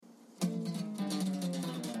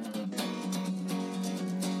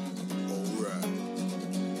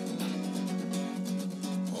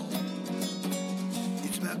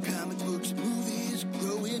comic books, movies,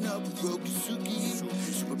 growing up with Rokusuki.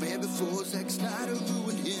 Superman before Zack Snyder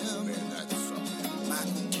ruined him.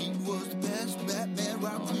 Michael Keaton was the best Batman,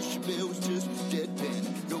 while Christian Bale was just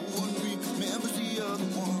deadpan. No one remembers the other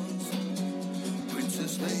ones.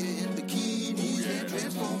 Princess Leia in bikinis and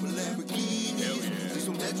Transformer Lamborghinis. Please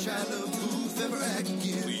don't let Shia LaBeouf ever act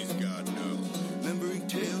again. Please, God, no. Remembering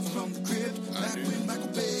Tales from the Crypt, back when Michael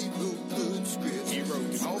Bay wrote good scripts. He wrote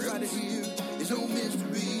And all scripts. right here is no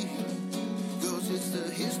mystery, 'cause it's the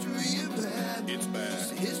history of bad. It's bad. It's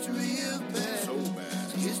the history of bad. So bad.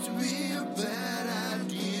 It's the history of bad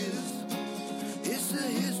ideas. It's the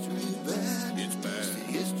history of bad. It's bad. It's the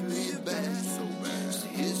history of bad. So bad. It's the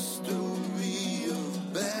history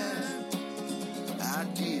of bad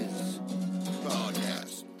ideas.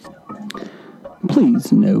 Podcast.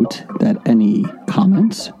 Please note that any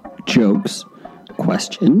comments, jokes,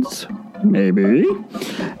 questions, maybe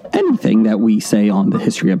anything that we say on the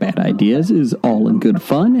history of bad ideas is all in good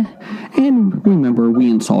fun. And remember, we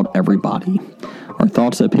insult everybody. Our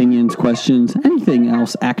thoughts, opinions, questions, anything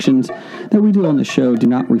else, actions that we do on the show do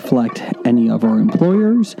not reflect any of our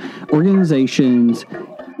employers, organizations,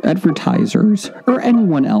 advertisers, or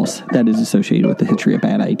anyone else that is associated with the history of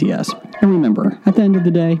bad ideas. And remember, at the end of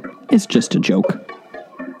the day, it's just a joke.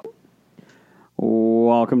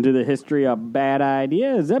 Welcome to the History of Bad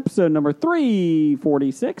Ideas, episode number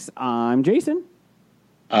 346. I'm Jason.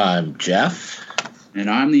 I'm Jeff. And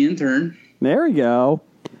I'm the intern. There we go.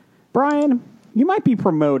 Brian, you might be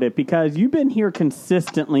promoted because you've been here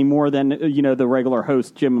consistently more than, the regular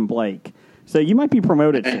host, Jim and Blake. So you might be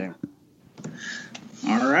promoted soon.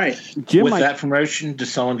 All right. Jim With that promotion,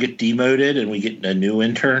 does someone get demoted and we get a new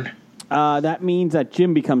intern? That means that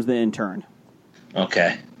Jim becomes the intern.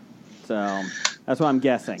 Okay. So that's what I'm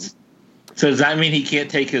guessing. So does that mean he can't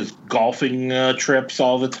take his golfing trips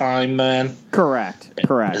all the time, man? Correct.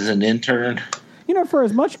 As an intern? For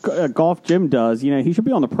as much golf Jim does, he should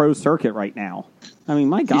be on the pro circuit right now. I mean,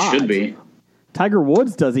 my God. He should be. Tiger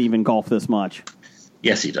Woods doesn't even golf this much.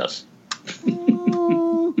 Yes, he does.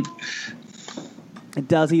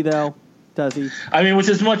 Does he, though? Does he? I mean, with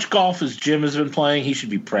as much golf as Jim has been playing, he should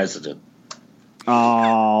be president.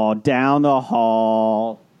 Oh, down the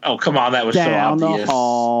hall. Oh, come on. That was so obvious. Down the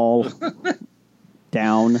hall.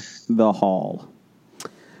 Down the hall.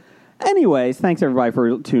 Anyways, thanks everybody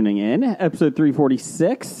for tuning in. Episode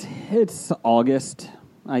 346. It's August,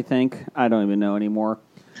 I think. I don't even know anymore.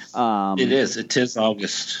 It is. It is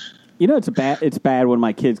August. It's bad when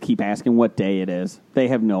my kids keep asking what day it is. They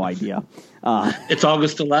have no idea. It's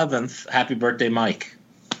August 11th. Happy birthday, Mike.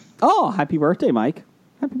 Oh, happy birthday, Mike.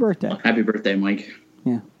 Happy birthday. Happy birthday, Mike.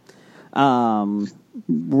 Yeah.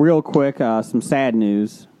 Real quick, some sad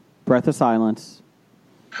news. Breath of silence.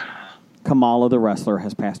 Kamala the wrestler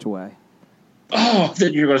has passed away. Oh,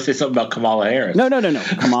 then you're going to say something about Kamala Harris. No.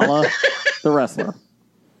 Kamala the wrestler.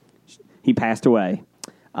 He passed away.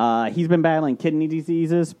 He's been battling kidney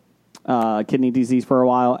disease for a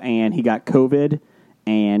while, and he got COVID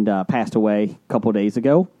and passed away a couple days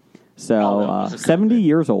ago. So 70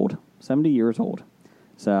 years old. 70 years old.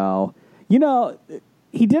 So, he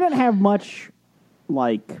didn't have much,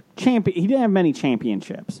 he didn't have many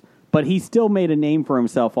championships, but he still made a name for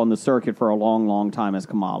himself on the circuit for a long, long time as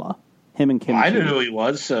Kamala. Him and Kim. I knew who he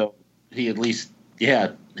was, so he at least,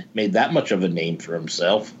 made that much of a name for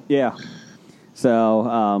himself. Yeah.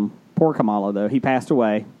 So, poor Kamala, though. He passed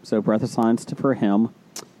away, so breath of silence for him.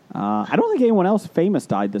 I don't think anyone else famous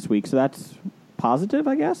died this week, so that's positive,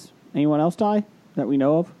 I guess. Anyone else die that we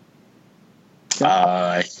know of?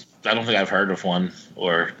 I don't think I've heard of one,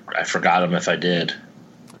 or I forgot him if I did.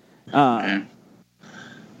 I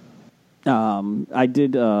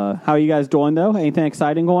did. How are you guys doing, though? Anything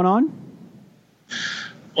exciting going on?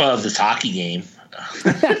 Well, this hockey game.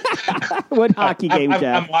 What hockey game,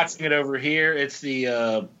 Jeff? I'm watching it over here. It's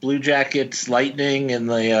the Blue Jackets Lightning in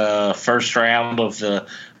the first round of the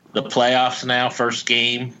playoffs now. First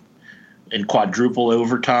game in quadruple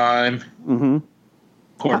overtime. Mm-hmm.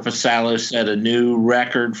 Korpisalo set a new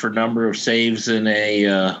record for number of saves in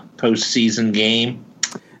a postseason game.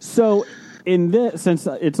 So, in this, since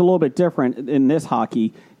it's a little bit different in this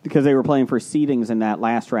hockey, because they were playing for seedings in that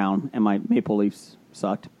last round, and my Maple Leafs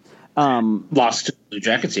sucked. Lost to the Blue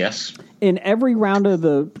Jackets, yes. In every round of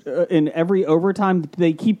in every overtime,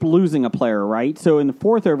 they keep losing a player, right? So in the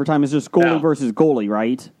fourth overtime, it's just goalie versus goalie,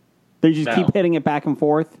 right? They just keep hitting it back and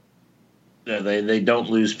forth. No, they don't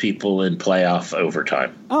lose people in playoff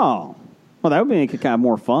overtime. Oh, well, that would make it kind of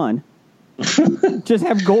more fun. Just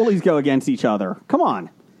have goalies go against each other. Come on.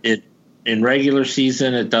 In regular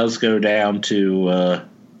season, it does go down to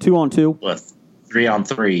 2-on-2,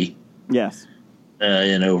 3-on-3. Yes.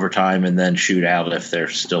 in overtime, and then shoot out if they're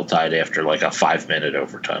still tied after like a 5-minute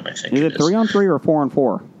overtime. I think Is it 3-on-3 or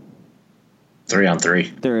 4-on-4?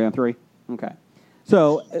 3-on-3. 3-on-3. Okay.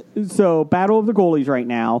 So battle of the goalies right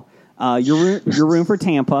now. You're room for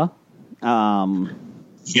Tampa.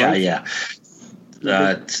 Yeah.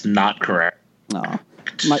 That's not correct. No.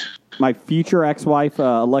 My future ex-wife,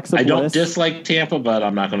 Alexa Bliss. I don't dislike Tampa, but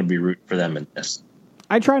I'm not going to be rooting for them in this.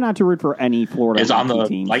 I try not to root for any Florida Is on the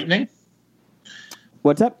teams. Lightning?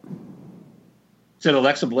 What's up? Said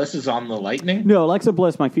Alexa Bliss is on the Lightning? No, Alexa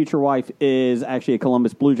Bliss, my future wife, is actually a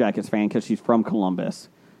Columbus Blue Jackets fan because she's from Columbus.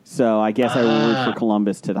 So I guess I will root for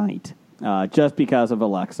Columbus tonight, just because of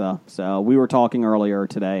Alexa. So we were talking earlier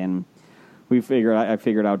today, and I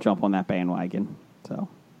figured I'd jump on that bandwagon. So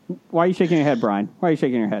why are you shaking your head, Brian? Why are you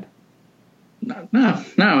shaking your head? No,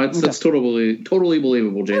 it's totally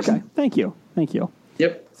believable, Jason. Okay, thank you.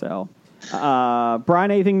 Yep. So, Brian,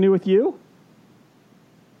 anything new with you?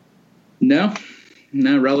 No,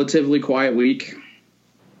 relatively quiet week.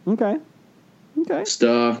 Okay. Just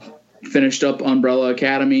finished up Umbrella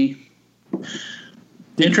Academy.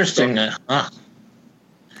 Interesting.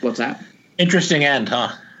 What's that? Interesting end,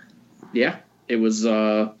 huh? Yeah, it was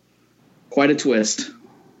quite a twist.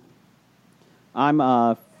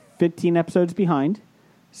 I'm 15 episodes behind.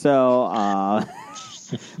 So,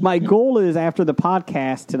 my goal is after the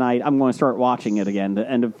podcast tonight, I'm going to start watching it again, the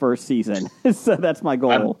end of first season. So that's my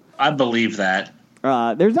goal. I believe that.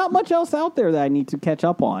 There's not much else out there that I need to catch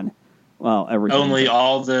up on. Well, everything. Only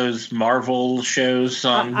all those Marvel shows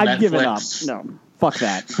on Netflix. I've given up. No, fuck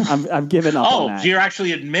that. I've given up on that. So you're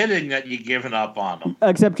actually admitting that you've given up on them.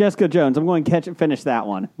 Except Jessica Jones. I'm going to finish that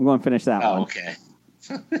one. one. Oh, okay.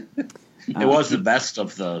 It was the best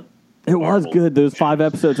of the It Marvel was good. Those 5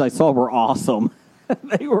 episodes I saw were awesome.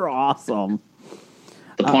 They were awesome.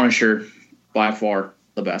 The Punisher, by far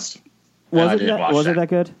the best. Was it that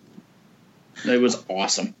good? It was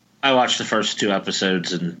awesome. I watched the first 2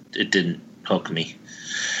 episodes and it didn't hook me.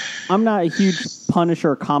 I'm not a huge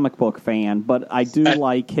Punisher comic book fan, but I do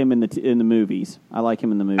like him in the movies. I like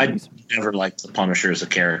him in the movies. I never liked the Punisher as a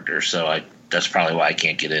character, so that's probably why I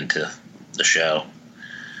can't get into the show.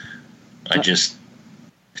 I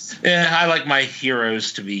like my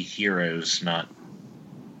heroes to be heroes, not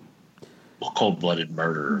cold-blooded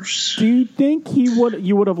murderers. Do you think you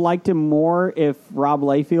would have liked him more if Rob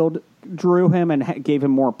Liefeld drew him and gave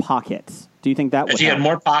him more pockets? Do you think that would? If he had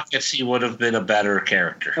more pockets, he would have been a better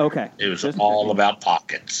character. Okay, it was all about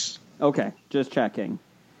pockets. Okay, just checking.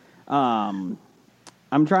 I'm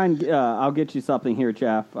trying. I'll get you something here,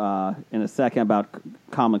 Jeff, in a second about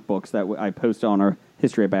comic books that I post on our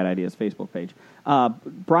History of Bad Ideas Facebook page.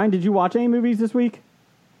 Brian, did you watch any movies this week?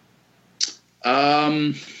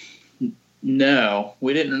 No,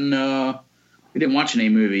 we didn't watch any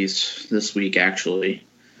movies this week. Actually,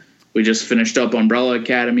 we just finished up Umbrella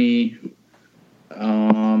Academy.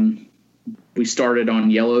 We started on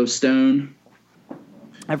Yellowstone.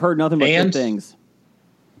 I've heard nothing but good things.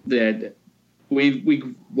 That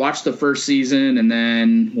we watched the first season, and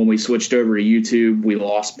then when we switched over to YouTube, we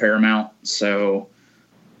lost Paramount. So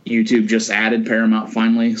YouTube just added Paramount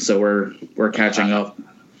finally. So we're catching up.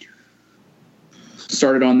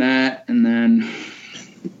 Started on that, and then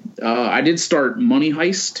I did start Money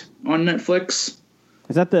Heist on Netflix.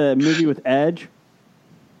 Is that the movie with Edge?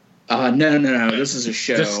 No. This is a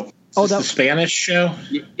show. The Spanish show?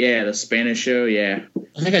 Yeah, the Spanish show, yeah.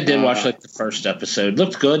 I think I did watch the first episode.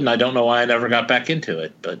 Looked good, and I don't know why I never got back into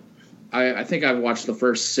it. But I think I've watched the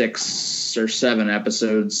first 6 or 7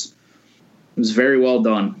 episodes. It was very well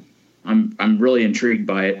done. I'm really intrigued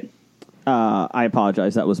by it. I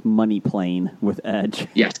apologize. That was Money Plane with Edge.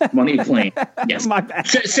 Yes, Money Plane. Yes. My bad.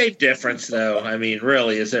 Same difference, though. I mean,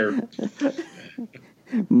 really, is there...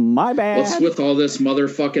 My bad. What's with all this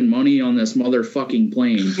motherfucking money on this motherfucking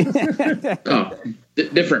plane?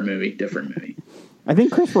 Different movie. I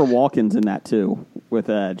think Christopher Walken's in that, too, with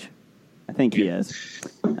Edge. I think he is.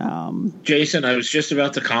 Jason, I was just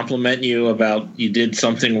about to compliment you about you did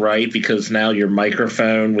something right because now your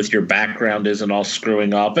microphone with your background isn't all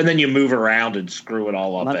screwing up, and then you move around and screw it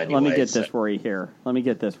all up anyway. Let me get this for you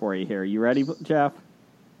here. You ready, Jeff?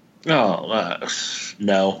 Oh,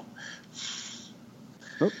 no.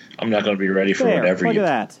 Oop. I'm not going to be ready for whatever you... Look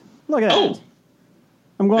at that. Oh!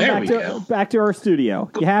 I'm going back to our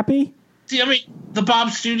studio. You happy? See, I mean, the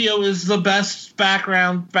Bob Studio is the best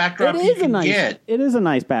backdrop you can get. It is a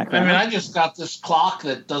nice background. I mean, I just got this clock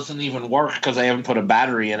that doesn't even work because I haven't put a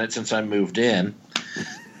battery in it since I moved in.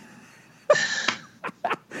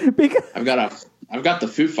 Because I've got the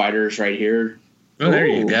Foo Fighters right here. Oh, there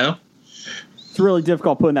you go. It's really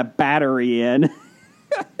difficult putting that battery in.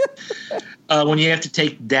 When you have to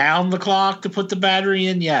take down the clock to put the battery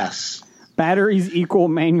in, yes. Batteries equal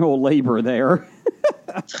manual labor there.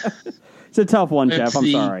 It's a tough one, Jeff.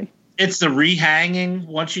 I'm sorry. It's the rehanging.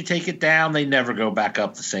 Once you take it down, they never go back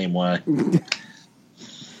up the same way.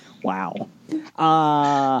 Wow.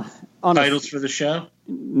 Titles for the show?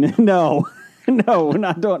 No. No, we're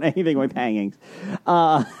not doing anything with hangings.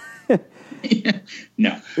 No.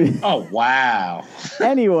 Oh, wow.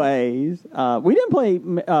 Anyways, we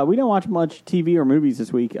didn't watch much TV or movies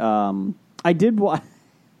this week. I did watch,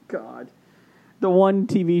 God, the one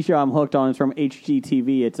TV show I'm hooked on is from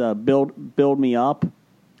HGTV. It's Build Me Up.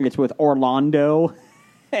 It's with Orlando.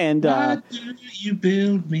 And you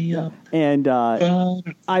build me up. And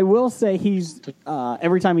I will say he's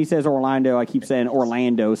every time he says Orlando, I keep saying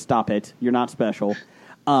Orlando. Stop it! You're not special.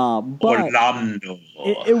 But Orlando.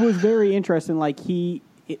 It was very interesting. Like he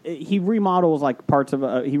remodels like parts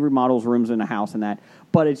of he remodels rooms in a house and that.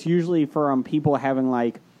 But it's usually from people having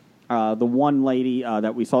like the one lady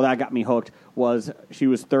that we saw that got me hooked she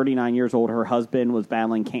was 39 years old. Her husband was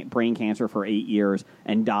battling brain cancer for 8 years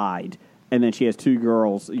and died. And then she has 2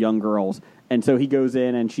 girls, young girls. And so he goes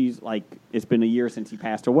in and she's like, it's been a year since he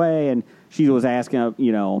passed away. And she was asking,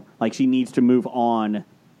 like she needs to move on.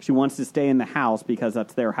 She wants to stay in the house because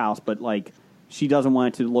that's their house. But like, she doesn't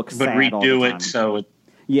want it to look sad all the time. Redo it so it.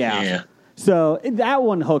 Yeah. So that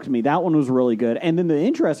one hooked me. That one was really good. And then the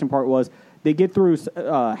interesting part was they get through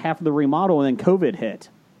half of the remodel and then COVID hit.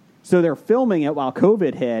 So they're filming it while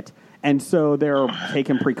COVID hit. And so they're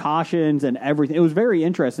taking precautions and everything. It was very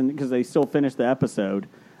interesting because they still finished the episode.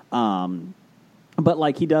 But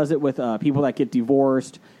like he does it with people that get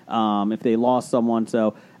divorced, if they lost someone.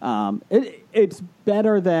 So it's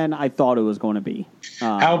better than I thought it was going to be.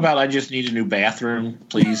 How about I just need a new bathroom?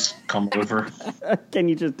 Please come over. Can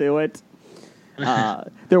you just do it?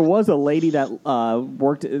 There was a lady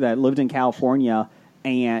that lived in California.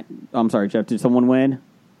 And I'm sorry, Jeff, did someone win?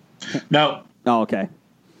 No. Oh, okay.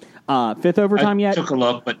 Fifth overtime yet? Took a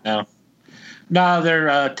look, but no. No, there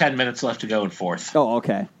are 10 minutes left to go in fourth. Oh,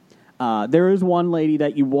 okay. There is one lady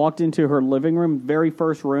that you walked into her living room, very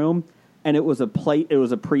first room, and it was a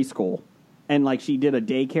preschool. And like she did a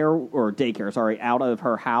daycare, out of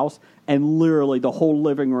her house, and literally the whole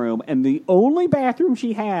living room, and the only bathroom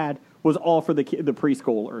she had was all for the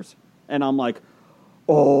preschoolers. And I'm like,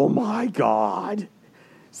 oh my God.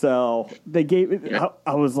 So they gave it,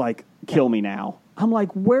 I was like, kill me now. I'm like,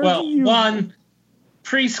 preschoolers,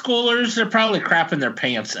 they're probably crapping their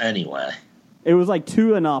pants anyway. It was like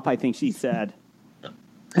 2 and up, I think she said.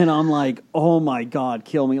 And I'm like, oh my God,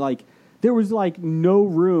 kill me. Like, there was like no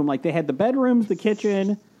room. Like, they had the bedrooms, the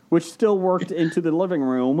kitchen, which still worked into the living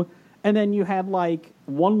room. And then you had like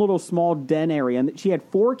one little small den area. And she had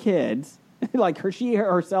 4 kids. Like, she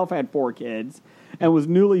herself had 4 kids and was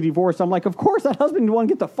newly divorced. I'm like, of course that husband would want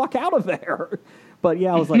to get the fuck out of there. But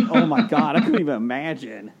yeah, I was like, oh my God, I couldn't even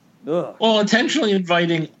imagine. Ugh. Well, intentionally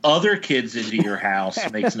inviting other kids into your house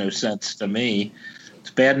makes no sense to me.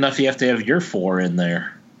 It's bad enough you have to have your 4 in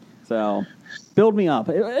there. So, Build Me Up.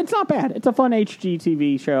 It's not bad. It's a fun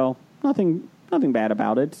HGTV show. Nothing bad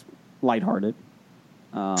about it. It's lighthearted.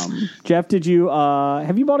 Jeff, have you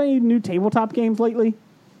bought any new tabletop games lately?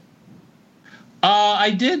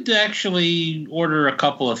 I did actually order a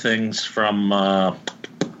couple of things from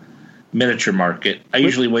Miniature Market. I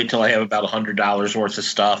usually wait till I have about $100 worth of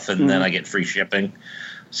stuff, and then I get free shipping.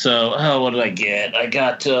 So, what did I get? I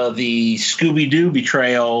got the Scooby-Doo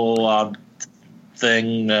Betrayal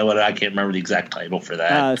thing. I can't remember the exact title for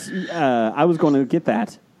that. I was going to get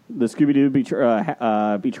that. The Scooby-Doo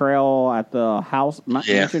Betrayal at the House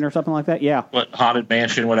Mansion or something like that. Yeah. Haunted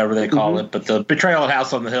Mansion, whatever they call it. But the Betrayal at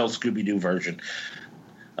House on the Hill Scooby-Doo version.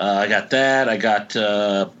 I got that. I got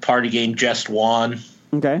Party Game Just One.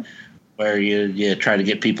 Okay. Where you try to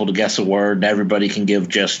get people to guess a word, and everybody can give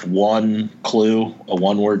just one clue, a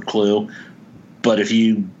one-word clue. But if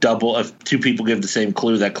 2 people give the same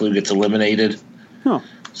clue, that clue gets eliminated. Huh.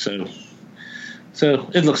 So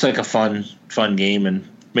it looks like a fun game, and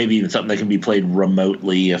maybe even something that can be played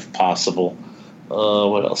remotely if possible.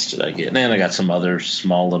 What else did I get? And then I got some other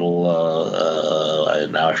small little.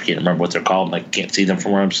 Now I can't remember what they're called, and I can't see them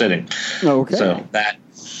from where I'm sitting. Okay. So that.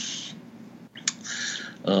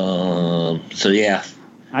 So yeah,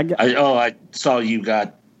 I saw you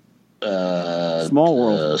got Small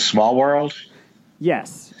World. Small World.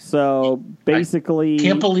 Yes. So basically, I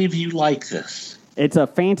can't believe you like this. It's a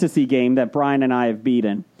fantasy game that Brian and I have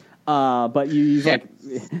beaten. But you use like.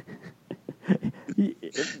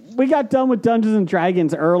 We got done with Dungeons and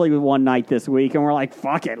Dragons early one night this week, and we're like,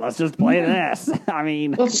 "Fuck it, let's just play this." I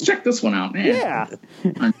mean, let's check this one out, man.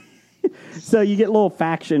 Yeah. So you get little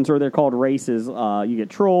factions, or they're called races. You get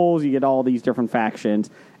trolls, you get all these different factions,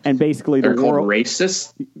 and basically they're the called world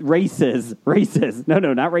racist. Races. No,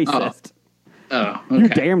 not racist. Oh, okay. You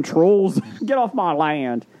damn trolls! Get off my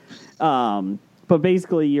land. But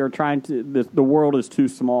basically, you're trying to. The world is too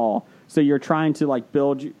small, so you're trying to like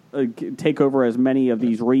build, take over as many of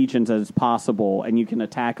these regions as possible, and you can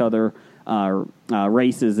attack other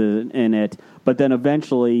races in it. But then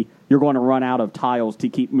eventually, you're going to run out of tiles to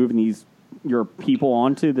keep moving your people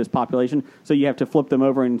onto this population. So you have to flip them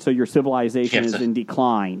over, and so your civilization is in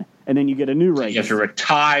decline, and then you get a new race. You have to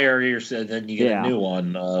retire, then you get a new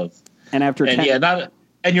one. And after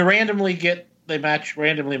you randomly get. They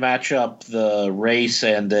randomly match up the race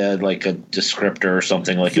and like a descriptor or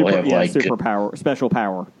something like superpower, special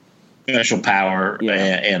power,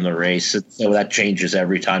 and the race. So that changes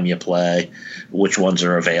every time you play, which ones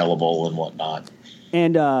are available and whatnot.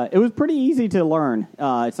 And it was pretty easy to learn.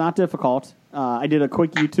 It's not difficult. I did a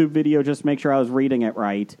quick YouTube video just to make sure I was reading it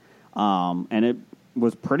right, and it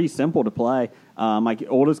was pretty simple to play. My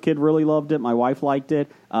oldest kid really loved it. My wife liked it.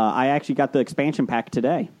 I actually got the expansion pack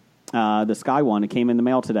today. The Sky one. It came in the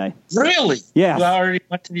mail today. Really? Yeah. I already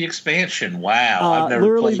went to the expansion. Wow. I've never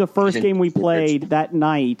literally the first game we played that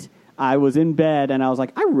night, I was in bed and I was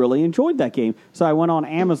like, I really enjoyed that game. So I went on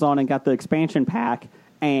Amazon and got the expansion pack,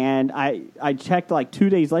 and I checked like 2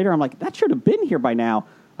 days later. I'm like, that should have been here by now.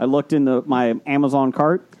 I looked in my Amazon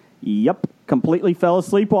cart. Yep. Completely fell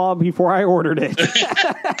asleep before I ordered it.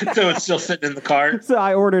 So it's still sitting in the cart? So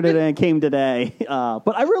I ordered it and it came today.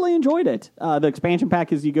 But I really enjoyed it. The expansion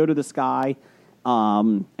pack is you go to the sky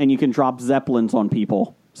and you can drop Zeppelins on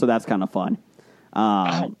people. So that's kind of fun.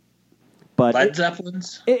 But Led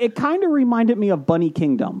Zeppelins? It kind of reminded me of Bunny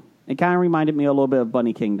Kingdom. It kind of reminded me a little bit of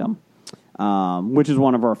Bunny Kingdom, which is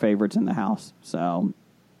one of our favorites in the house. So,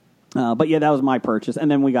 but yeah, that was my purchase.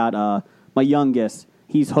 And then we got my youngest.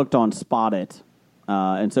 He's hooked on Spot It,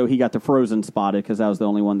 and so he got the Frozen Spot It because that was the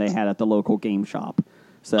only one they had at the local game shop.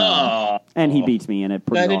 So, and he beats me in it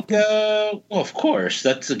pretty often. Let it go. Well, of course,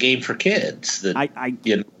 that's a game for kids.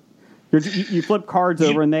 You flip cards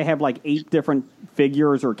over, and they have like 8 different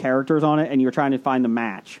figures or characters on it, and you're trying to find the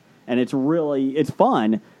match. And it's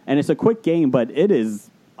fun, and it's a quick game, but it is.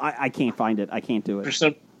 I can't find it. I can't do it.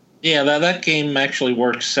 That game actually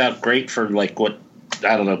works out great for like what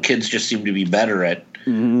I don't know. Kids just seem to be better at.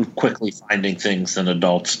 Mm-hmm. Quickly finding things than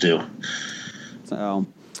adults do. So,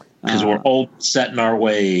 because we're old, set in our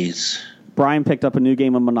ways. Brian picked up a new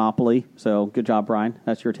game of Monopoly, so good job, Brian.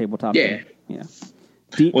 That's your tabletop game. Yeah.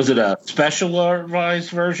 Was it a specialized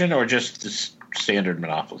version or just the standard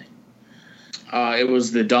Monopoly? It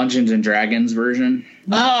was the Dungeons and Dragons version.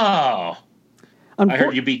 Oh, I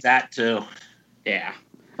heard you beat that too. Yeah.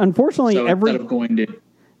 Unfortunately, so instead of going to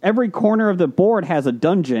every corner of the board has a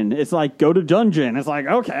dungeon. It's like, go to dungeon. It's like,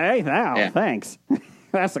 okay, thanks.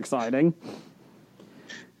 That's exciting.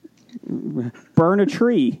 Burn a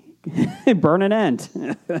tree. Burn an ant.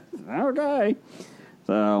 Okay.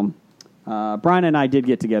 So, Brian and I did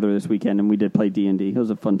get together this weekend, and we did play D&D. It was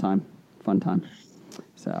a fun time.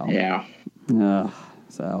 So. Yeah. Nothing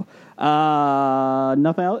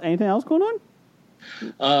else? Anything else going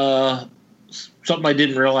on? Something I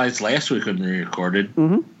didn't realize last week when we recorded.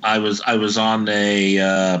 Mm-hmm. I was on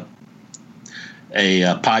a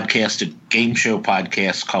podcast, a game show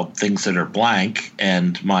podcast called Things That Are Blank,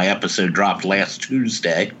 and my episode dropped last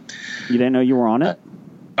Tuesday. You didn't know you were on it?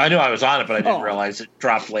 I knew I was on it, but I didn't realize it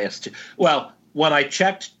dropped last. Well, when I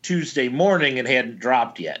checked Tuesday morning, it hadn't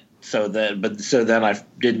dropped yet. So then I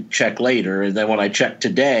didn't check later, and then when I checked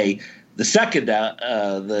today, the second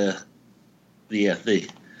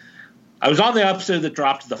I was on the episode that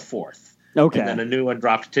dropped the 4th. Okay. And then a new one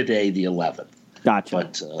dropped today, the 11th. Gotcha.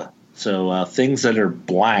 But so Things That Are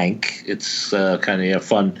Blank, it's kind of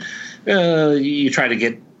fun. You try to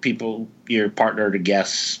get your partner to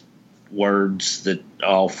guess words that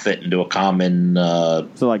all fit into a common...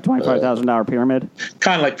 so like $25,000 pyramid?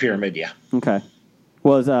 Kind of like pyramid, yeah. Okay.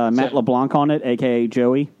 Was Matt LeBlanc on it, a.k.a.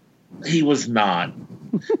 Joey? He was not.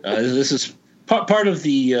 This is... part of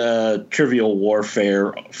the Trivial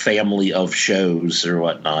Warfare family of shows or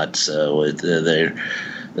whatnot. So their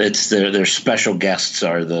special guests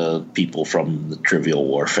are the people from the Trivial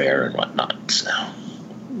Warfare and whatnot. So,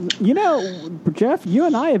 Jeff, you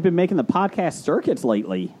and I have been making the podcast circuits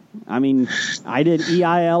lately. I mean, I did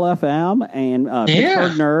EILFM and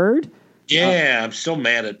Pittsburgh Nerd. Yeah, I'm still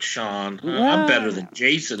mad at Sean. I'm better than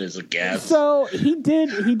Jason as a guest. So he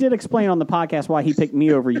did explain on the podcast why he picked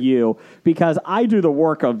me over you, because I do the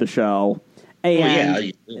work of the show.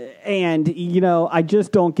 And, I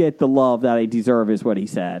just don't get the love that I deserve, is what he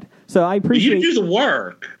said. So I appreciate... You do the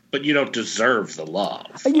work. but you don't deserve the love.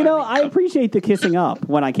 I appreciate the kissing up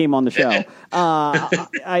when I came on the show.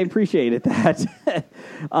 I appreciated that.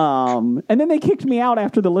 And then they kicked me out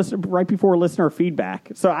after right before listener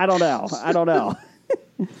feedback. So I don't know.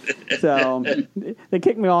 So they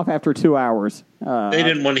kicked me off after 2 hours. They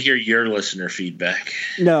didn't want to hear your listener feedback.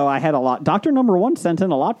 No, I had a lot. Dr. Number One sent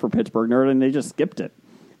in a lot for Pittsburgh Nerd, and they just skipped it.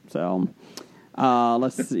 So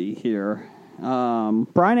let's see here.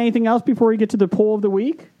 Brian, anything else before we get to the poll of the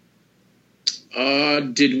week?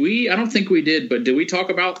 Did we? I don't think we did, but did we talk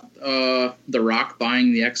about The Rock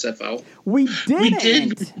buying the XFL? We didn't. We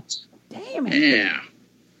did. Damn it. Yeah.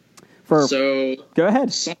 So go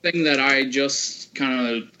ahead. Something that I just kind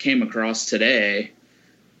of came across today,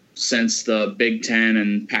 since the Big Ten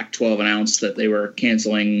and Pac-12 announced that they were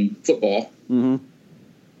canceling football. Mm-hmm.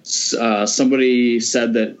 Somebody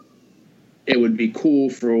said that it would be cool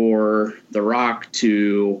for The Rock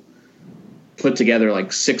to put together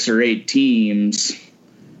like 6 or 8 teams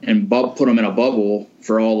and put them in a bubble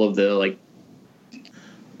for all of the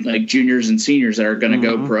like juniors and seniors that are going to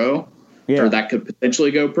go pro, or that could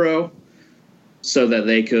potentially go pro, so that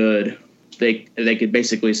they could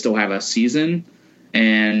basically still have a season,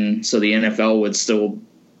 and so the NFL would still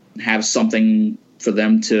have something for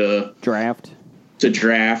them to draft,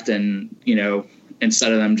 and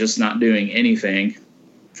instead of them just not doing anything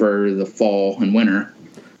for the fall and winter.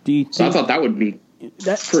 So I thought that would be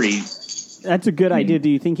pretty. That's a good idea. Do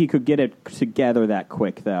you think he could get it together that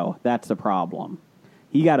quick, though? That's the problem.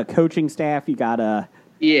 You got a coaching staff. You got a.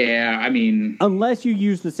 Yeah, I mean, unless you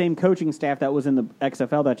use the same coaching staff that was in the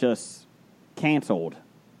XFL that just canceled.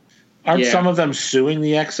 Aren't some of them suing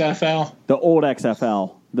the XFL? The old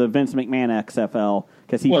XFL, the Vince McMahon XFL,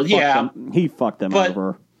 because he fucked them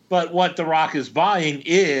over. But what The Rock is buying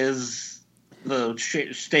is the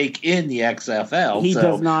stake in the XFL. He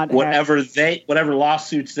does not whatever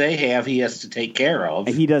lawsuits they have, he has to take care of.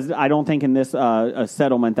 He does. I don't think in this a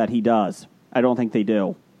settlement that he does. I don't think they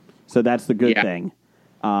do. So that's the good thing.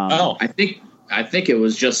 I think it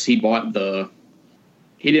was just he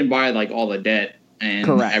didn't buy like all the debt and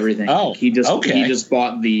everything. Oh, he just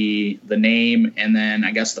bought the name and then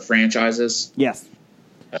I guess the franchises. Yes.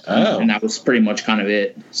 And that was pretty much kind of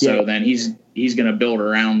it. So then he's going to build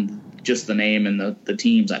around just the name and the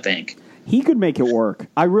teams, I think. He could make it work.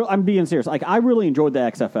 I'm being serious. Like, I really enjoyed the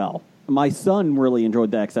XFL. My son really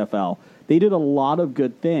enjoyed the XFL. They did a lot of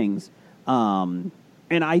good things. And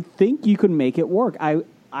I think you could make it work.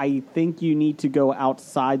 I think you need to go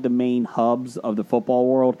outside the main hubs of the football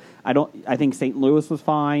world. I think St. Louis was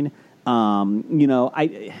fine. I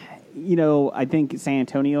think San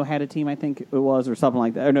Antonio had a team, I think it was, or something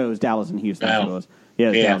like that. Or no, it was Dallas and Houston. No. It was.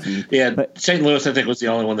 Yeah. But St. Louis, I think, was the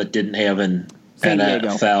only one that didn't have an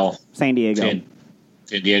NFL. San Diego.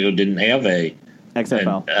 San Diego didn't have a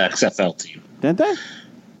XFL team. Didn't they?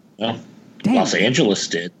 No. Los Angeles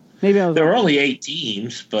did. Maybe there were only 8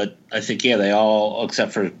 teams, but I think they all,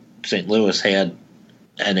 except for St. Louis, had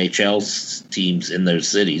NHL teams in their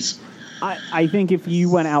cities. I think if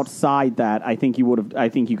you went outside that, I think you would have. I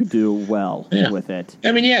think you could do well with it.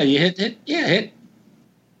 I mean, you hit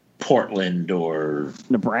Portland or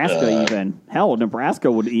Nebraska. Even hell,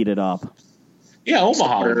 Nebraska would eat it up. Yeah,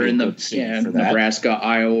 Omaha or in Nebraska,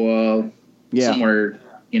 Iowa, somewhere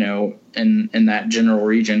in that general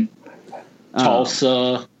region.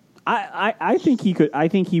 Tulsa. I think he could. I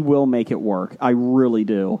think he will make it work. I really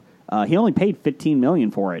do. He only paid $15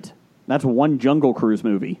 million for it. That's one Jungle Cruise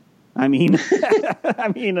movie. I mean,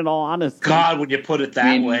 in all honesty, God, when you put it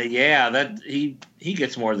that way, that he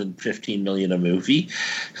gets more than $15 million a movie.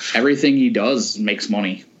 Everything he does makes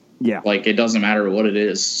money. Yeah, like it doesn't matter what it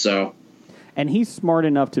is. So, and he's smart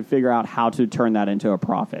enough to figure out how to turn that into a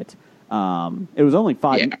profit. It was only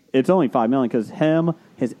It's only $5 million because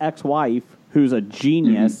his ex-wife, who's a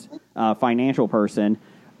genius financial person,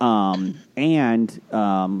 and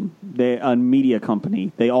a media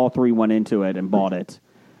company. They all three went into it and bought it.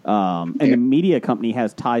 And the media company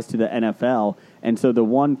has ties to the NFL, and so the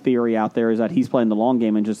one theory out there is that he's playing the long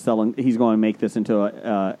game and just selling. He's going to make this into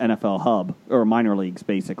a NFL hub or minor leagues,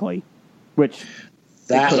 basically. Which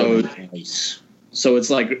nice. So it's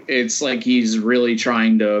like he's really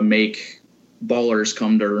trying to make ballers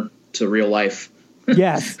come to real life.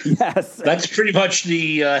 Yes. That's pretty much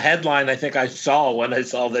the headline I think I saw when I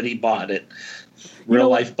saw that he bought it. Real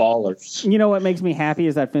life ballers. You know what makes me happy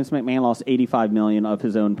is that Vince McMahon lost $85 million of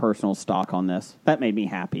his own personal stock on this. That made me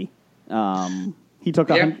happy. He took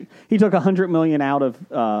 $100 million out of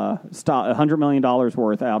stock, $100 million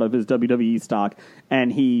worth out of his WWE stock,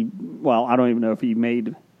 and I don't even know if he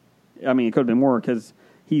made. I mean, it could have been more because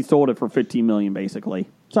he sold it for $15 million basically.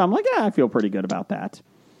 So I'm like, I feel pretty good about that.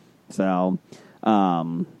 So,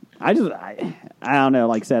 I don't know.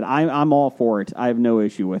 Like I said, I'm all for it. I have no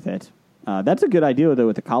issue with it. That's a good idea though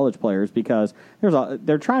with the college players because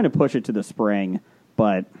they're trying to push it to the spring,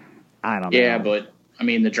 but I don't know. Yeah, but I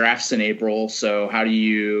mean the draft's in April, so how do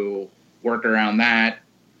you work around that?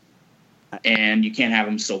 And you can't have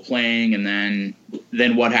them still playing, and then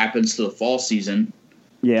what happens to the fall season?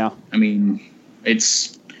 Yeah, I mean I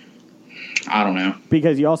don't know,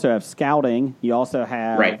 because you also have scouting, you also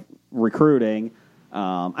have recruiting.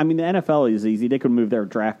 I mean, the NFL is easy. They could move their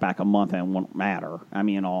draft back a month and it won't matter. I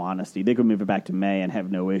mean, in all honesty, they could move it back to May and have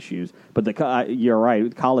no issues. But you're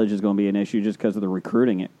right. College is going to be an issue just because of the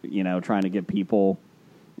recruiting, trying to get people.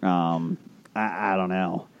 I don't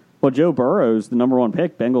know. Well, Joe Burrows, the number one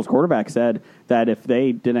pick, Bengals quarterback, said that if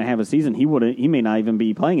they didn't have a season, he may not even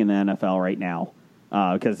be playing in the NFL right now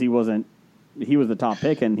because he was the top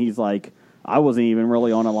pick. And he's like, I wasn't even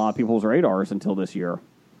really on a lot of people's radars until this year.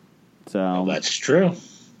 So well, that's true.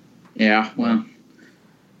 Yeah, well,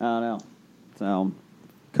 I don't know. So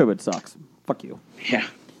COVID sucks. Fuck you. Yeah.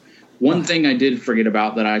 One thing I did forget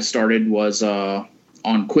about that I started was on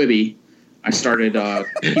Quibi. I started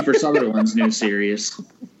Kiefer Sutherland's new series.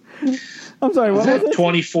 I'm sorry. What was it?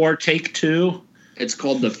 24 Take Two. It's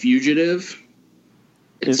called The Fugitive.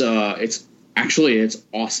 It's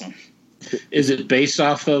awesome. Is it based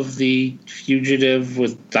off of The Fugitive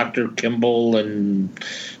with Dr. Kimball and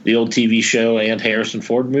the old TV show and Harrison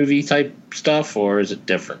Ford movie type stuff, or is it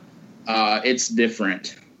different? It's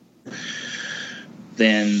different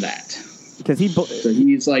than that. Because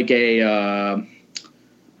he's like an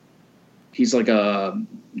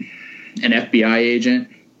FBI agent,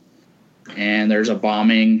 and there's a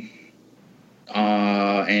bombing,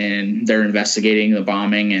 and they're investigating the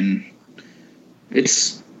bombing, and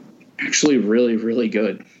it's actually really, really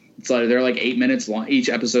good. It's like they're like 8 minutes long. Each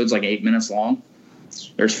episode's like 8 minutes long.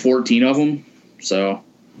 There's 14 of them, so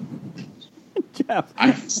Jeff,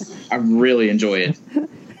 I really enjoy it.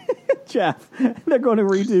 Jeff, they're going to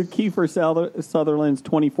redo Kiefer Sutherland's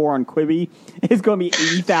 24 on Quibi. It's going to be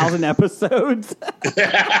 80,000 episodes.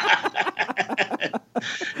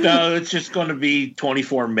 No, it's just going to be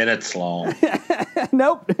 24 minutes long.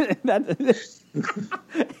 Nope.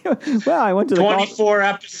 Well, I went to 24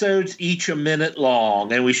 episodes, each a minute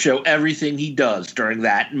long, and we show everything he does during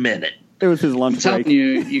that minute. It was his lunch break.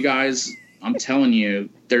 I'm telling you,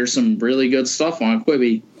 there's some really good stuff on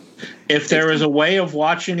Quibi. If there was a way of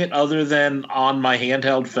watching it other than on my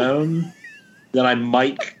handheld phone, then I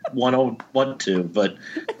might want to. But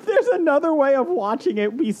if there's another way of watching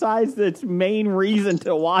it besides its main reason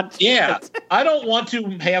to watch it. Yeah, I don't want to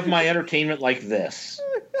have my entertainment like this.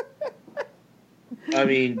 I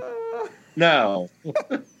mean, no.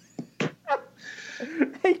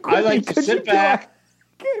 Hey, Quibi, I like to sit back,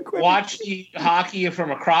 watch the hockey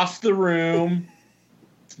from across the room.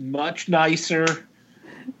 It's much nicer.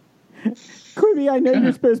 Quibi, I know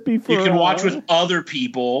you're supposed to be for... You can watch with other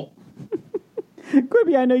people.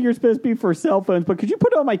 Quibi, I know you're supposed to be for cell phones, but could you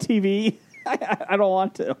put it on my TV? I don't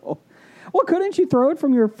want to. Well, couldn't you throw it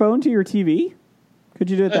from your phone to your TV? Could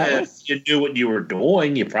you do it that way? If you knew what you were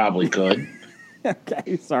doing, you probably could.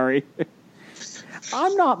 Okay, sorry.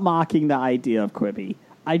 I'm not mocking the idea of Quibi.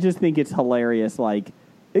 I just think it's hilarious,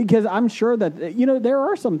 because I'm sure that, there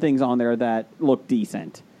are some things on there that look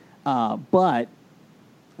decent. But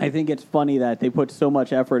I think it's funny that they put so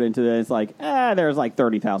much effort into it. It's like, there's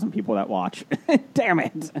 30,000 people that watch. Damn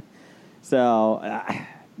it. So, I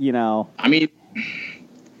mean,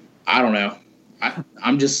 I don't know.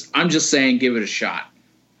 I'm just saying, give it a shot.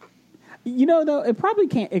 Though it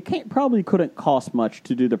probably couldn't cost much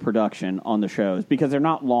to do the production on the shows because they're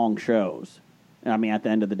not long shows. I mean, at the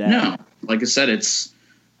end of the day. No, like I said, it's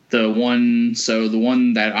the one. So the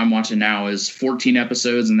one that I'm watching now is 14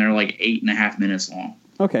 episodes, and they're like 8.5 minutes long.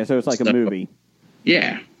 Okay, so it's like a movie.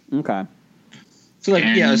 Yeah. Okay. So,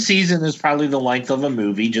 a season is probably the length of a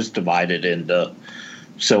movie, just divided into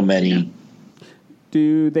so many. Yeah.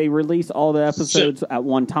 Do they release all the episodes at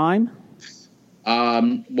one time?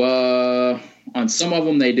 Well, on some of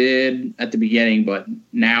them they did at the beginning, but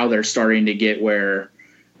now they're starting to get where,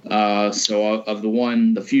 so of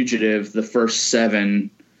The Fugitive, the first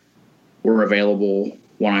 7 were available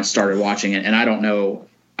when I started watching it. And I don't know,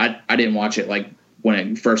 I didn't watch it when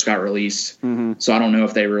it first got released. Mm-hmm. So I don't know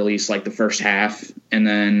if they released the first half and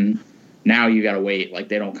then now you got to wait.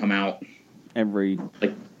 They don't come out every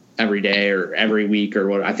day or every week or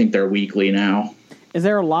what. I think they're weekly now. Is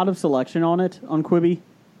there a lot of selection on it on Quibi?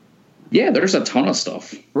 Yeah, there's a ton of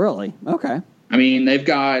stuff. Really? Okay. I mean, they've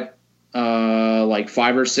got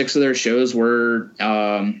 5 or 6 of their shows were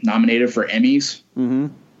nominated for Emmys. Mm-hmm.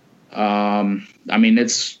 I mean,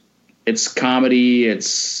 it's It's comedy.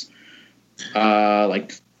 It's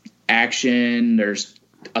like action. There's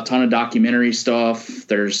a ton of documentary stuff.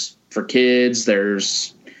 There's for kids.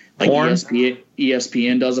 There's like porn?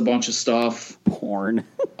 ESPN does a bunch of stuff. Porn.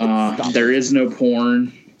 There is no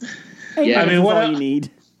porn. Hey, I mean, what all you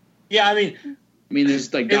need? Yeah, I mean,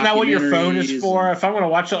 there's like. Isn't that what your phone is for? If I'm going to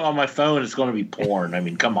watch it on my phone, it's going to be porn. I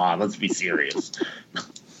mean, come on, let's be serious.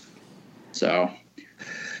 So,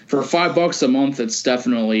 for $5 a month, it's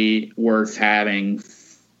definitely worth having.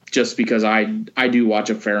 Just because I do watch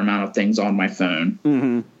a fair amount of things on my phone.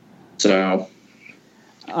 Mm-hmm. So,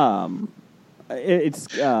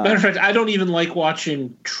 it's matter of fact, I don't even like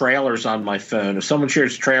watching trailers on my phone. If someone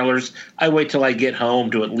shares trailers, I wait till I get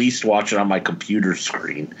home to at least watch it on my computer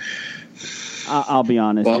screen. I'll be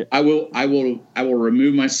honest. Well, I will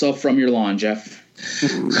remove myself from your lawn, Jeff.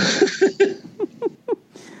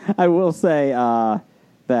 I will say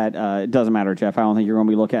that it doesn't matter, Jeff. I don't think you're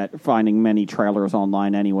going to be finding many trailers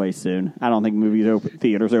online anyway soon. I don't think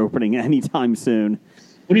theaters opening anytime soon.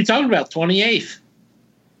 What are you talking about? 28th?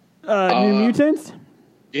 New Mutants?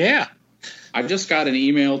 Yeah. I just got an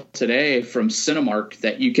email today from Cinemark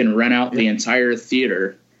that you can rent out the entire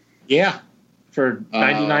theater. Yeah. For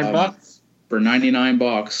 $99? For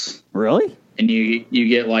 $99. Really? And you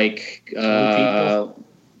get like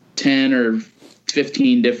 10 or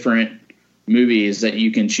 15 different movies that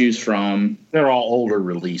you can choose from. They're all older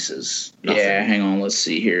releases. Nothing. Yeah, hang on. Let's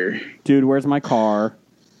see here. Dude, Where's My Car?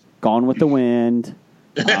 Gone with the Wind.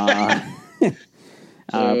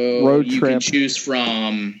 Road you Trip. can choose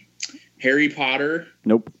from Harry Potter.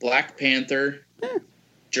 Nope. Black Panther.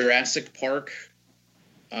 Jurassic Park.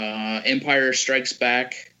 Empire Strikes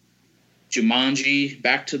Back. Jumanji.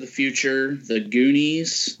 Back to the Future. The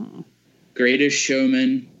Goonies. Greatest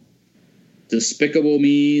Showman. Despicable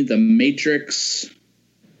Me, The Matrix,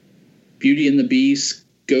 Beauty and the Beast,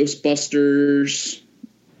 Ghostbusters.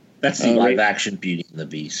 That's the live-action Beauty and the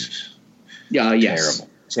Beast. Yeah, yes.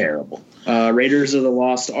 Terrible. Raiders of the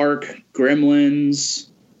Lost Ark, Gremlins,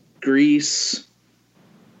 Grease,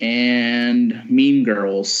 and Mean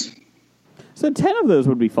Girls. So 10 of those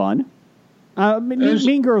would be fun. Mean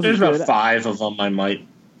Girls is good. There's about 5 of them I might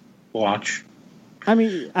watch. I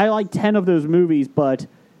mean, I like 10 of those movies, but...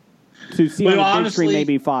 To see on the big screen,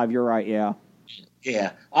 maybe 5. You're right, yeah.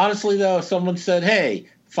 Yeah. Honestly, though, if someone said, hey,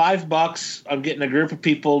 $5, I'm getting a group of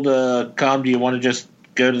people to come. Do you want to just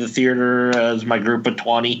go to the theater as my group of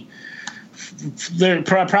 20? They're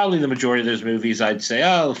probably the majority of those movies, I'd say,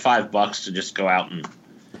 $5 to just go out and...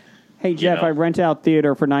 Hey, Jeff, I rent out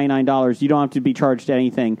theater for $99. You don't have to be charged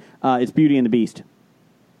anything. It's Beauty and the Beast.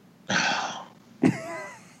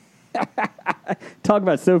 Talk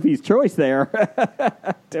about Sophie's Choice there.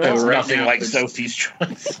 There's nothing like Sophie's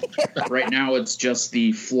Choice. Right now, it's just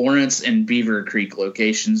the Florence and Beaver Creek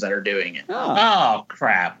locations that are doing it. Oh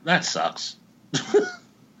crap. That sucks.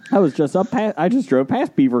 I just drove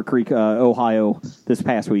past Beaver Creek, Ohio this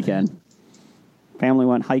past weekend. Family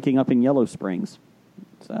went hiking up in Yellow Springs.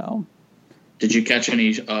 So, did you catch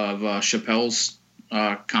any of Chappelle's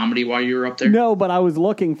comedy while you were up there? No, but I was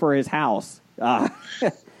looking for his house.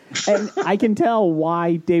 And I can tell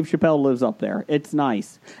why Dave Chappelle lives up there. It's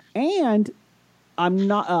nice. And I'm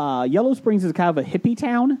not Yellow Springs is kind of a hippie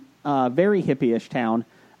town, very hippie-ish town.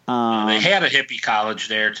 They had a hippie college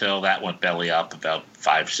there till that went belly up about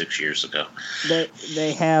 5-6 years ago.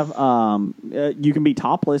 They have you can be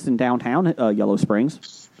topless in downtown Yellow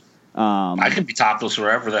Springs. I can be topless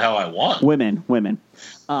wherever the hell I want. Women.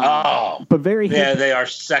 But very hippie. Yeah, they are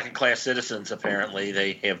second-class citizens, apparently.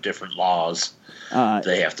 They have different laws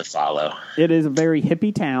they have to follow. It is a very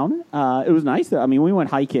hippie town. It was nice, though. I mean, we went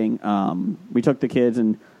hiking. We took the kids,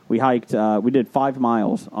 and we hiked. We did 5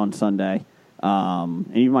 miles on Sunday.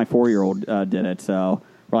 And even my 4-year-old did it. So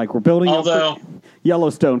we're building up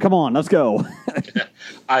Yellowstone. Come on, let's go.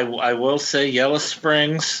 I will say Yellow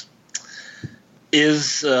Springs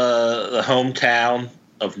is the hometown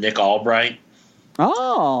of Nick Albright.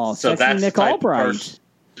 Oh, so that's Nick Albright.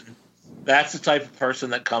 That's the type of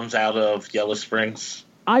person that comes out of Yellow Springs.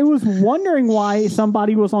 I was wondering why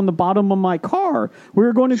somebody was on the bottom of my car. We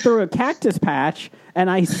were going through a cactus patch,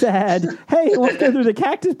 and I said, hey, let's go through the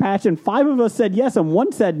cactus patch, and 5 of us said yes, and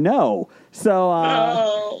 1 said no.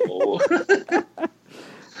 So,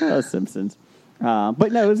 Simpsons.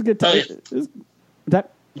 But no, it was a good time.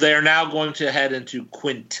 They're now going to head into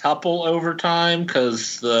quintuple overtime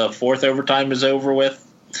because the 4th overtime is over with.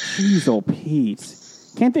 Jeez, oh Pete.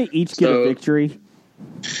 Can't they each get a victory?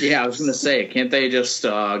 Yeah, I was going to say, can't they just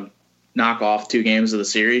knock off 2 games of the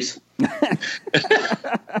series?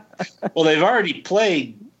 Well, they've already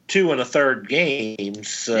played 2 1/3 games,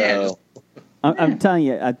 so... I'm telling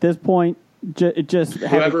you, at this point, just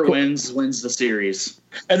whoever wins the series.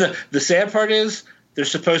 And the sad part is,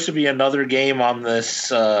 there's supposed to be another game on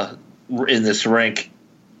this in this rink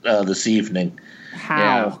this evening. How?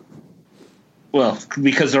 Yeah. Well,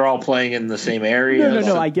 because they're all playing in the same area.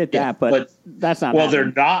 No, I get that, but that's not. Well,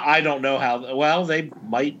 happening. they're not. I don't know how. Well, they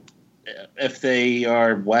might, if they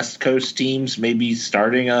are West Coast teams, maybe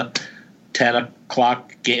starting a 10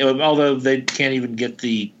 o'clock game. Although they can't even get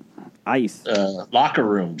the ice locker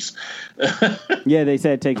rooms. Yeah, they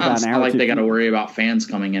said it takes about an hour. It's not like they got to worry about fans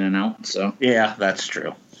coming in and out. So yeah, that's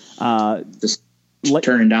true. Just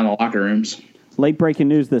turning down the locker rooms. Late breaking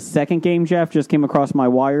news: the second game, Jeff, just came across my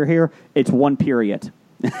wire here. It's 1 period.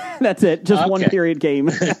 That's it. Just 1 period game.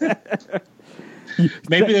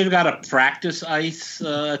 Maybe they've got a practice ice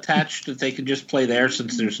attached that they can just play there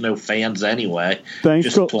since there's no fans anyway.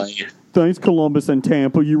 Thanks, Columbus and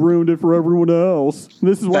Tampa. You ruined it for everyone else.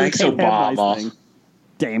 This is why Thanks, you can't Obama. have nice thing.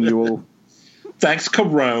 Damn you. Thanks,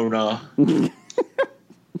 Corona.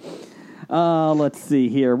 Let's see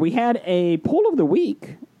here. We had a poll of the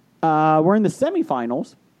week. We're in the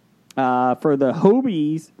semifinals for the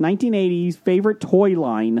Hobie's 1980s favorite toy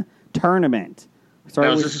line tournament.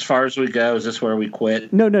 Now, is this as far as we go? Is this where we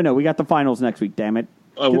quit? No. We got the finals next week, damn it.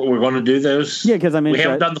 Oh, we're going to do those? Yeah, because we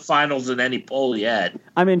haven't done the finals in any poll yet.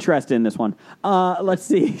 I'm interested in this one. Let's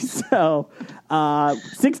see. So,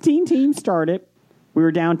 16 teams started. We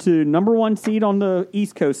were down to number 1 seed on the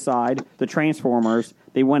East Coast side, the Transformers.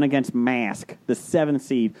 They went against Mask, the 7th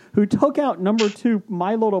seed, who took out number 2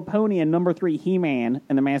 My Little Pony and number 3 He-Man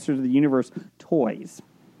and the Masters of the Universe toys.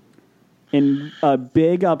 In a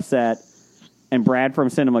big upset, and Brad from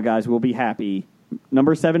Cinema Guys will be happy.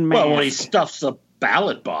 Number 7 Mask. Well, when he stuffs the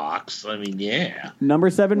ballot box, I mean, yeah. Number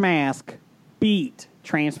 7 Mask beat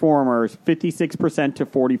Transformers 56% to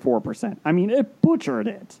 44%. I mean, it butchered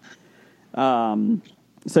it.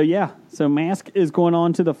 So Mask is going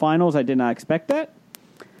on to the finals. I did not expect that.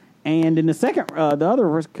 And in the second, the other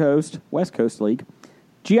West Coast League,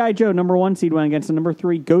 G.I. Joe, number 1 seed, went against the number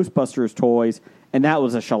 3 Ghostbusters toys, and that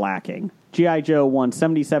was a shellacking. G.I. Joe won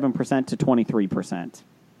 77% to 23%.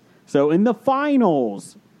 So in the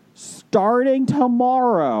finals, starting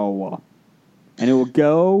tomorrow, and it will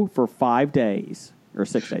go for 5 days. Or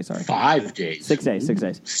 6 days, sorry. 5 days. 6 days, 6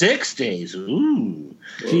 days. 6 days, ooh.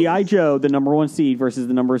 G.I. Joe, the number 1 seed versus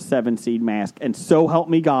the number 7 seed Mask. And so help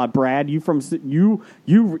me God, Brad, you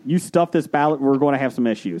stuff this ballot, we're going to have some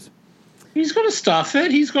issues. He's going to stuff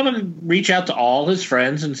it. He's going to reach out to all his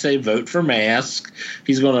friends and say, vote for Mask.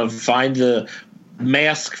 He's going to find the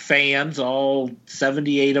Mask fans, all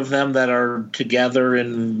 78 of them that are together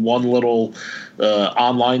in one little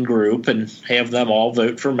online group, and have them all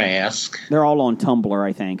vote for Mask. They're all on Tumblr,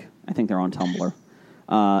 I think. I think they're on Tumblr.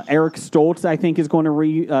 Eric Stoltz, I think, is going to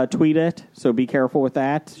retweet it, so be careful with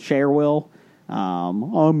that. Cher will.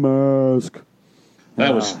 A Mask.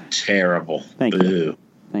 That was terrible. Thank you.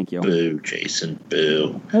 Thank you. Boo, Jason.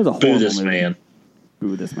 Boo. That was a horrible Boo this movie. man.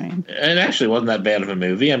 Boo this man. It actually wasn't that bad of a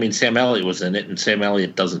movie. I mean, Sam Elliott was in it, and Sam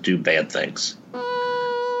Elliott doesn't do bad things.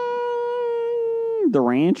 The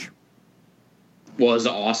Ranch was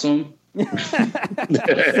awesome.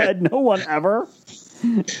 Said no one ever.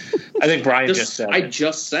 I think Brian just said it. I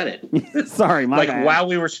just said it. Sorry, my bad. While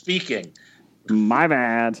we were speaking. My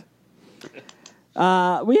bad.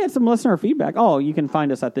 We had some listener feedback. Oh, you can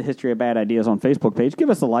find us at the History of Bad Ideas on Facebook page. Give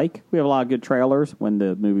us a like. We have a lot of good trailers when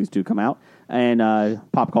the movies do come out, and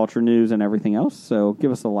pop culture news and everything else. So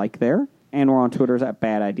give us a like there. And we're on Twitter's at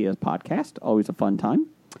Bad Ideas Podcast. Always a fun time.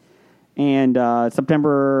 And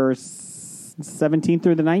September 17th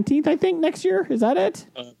through the 19th, I think, next year. Is that it?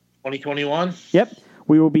 2021? Yep.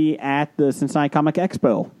 We will be at the Cincinnati Comic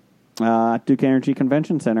Expo. Duke Energy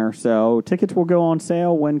Convention Center. So tickets will go on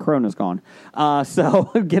sale when Corona's gone. So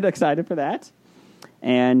get excited for that.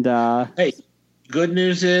 And hey, good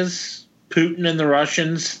news is Putin and the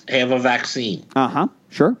Russians have a vaccine.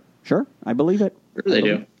 Sure. I believe it. Sure they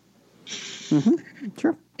do. Mm-hmm.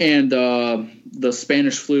 Sure. And the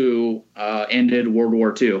Spanish flu ended World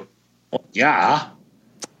War II. Yeah.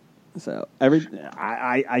 So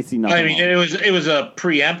I see nothing. I mean, it was a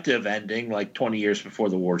preemptive ending, like 20 years before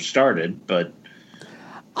the war started. But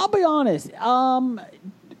I'll be honest.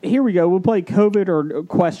 Here we go. We'll play COVID or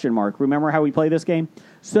question mark. Remember how we play this game?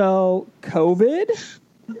 So COVID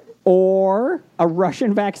or a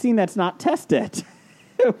Russian vaccine that's not tested.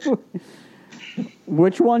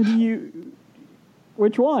 Which one?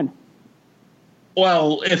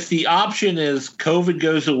 Well, if the option is COVID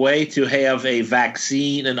goes away to have a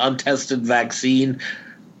vaccine, an untested vaccine,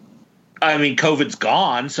 I mean, COVID's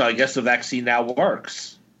gone, so I guess the vaccine now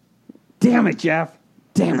works. Damn it, Jeff.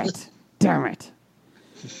 Damn it. Damn it.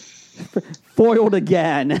 Foiled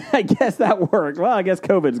again. I guess that worked. Well, I guess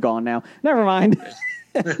COVID's gone now. Never mind.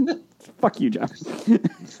 Fuck you, John.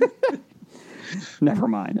 Never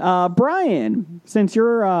mind. Brian, since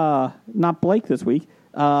you're not Blake this week,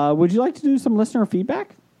 would you like to do some listener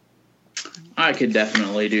feedback? I could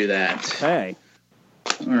definitely do that. Hey.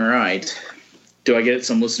 All right. Do I get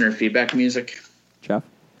some listener feedback music? Jeff?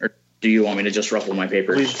 Or do you want me to just ruffle my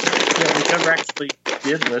papers? We never actually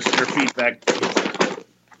did listener feedback.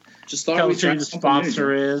 Just thought Tell we'd us who try the something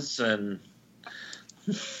sponsor new. is and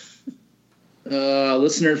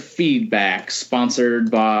listener feedback sponsored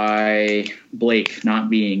by Blake not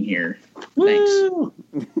being here. Thanks. Woo!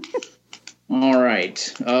 All right.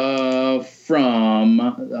 From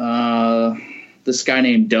this guy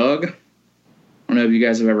named Doug. I don't know if you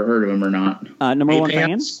guys have ever heard of him or not. Number Ape one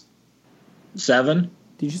hands? fan? 7.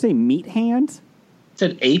 Did you say meat hands?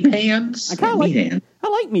 Said ape hands? I kind of like Meat hand. I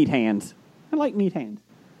like meat hands. I like meat hands.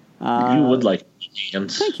 You would like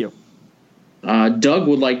hands. Thank you. Doug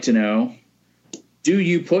would like to know, do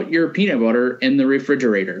you put your peanut butter in the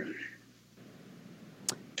refrigerator?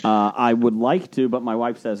 I would like to, but my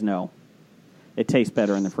wife says no. It tastes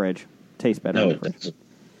better in the fridge. Tastes better No, in the it fridge.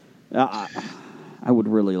 doesn't. I would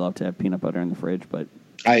really love to have peanut butter in the fridge, but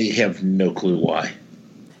I have no clue why.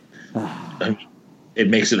 It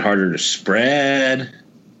makes it harder to spread.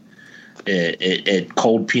 It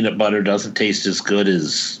cold peanut butter doesn't taste as good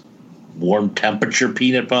as warm temperature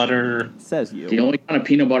peanut butter. says you. The only kind of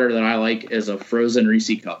peanut butter that I like is a frozen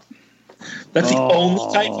Reese cup. That's the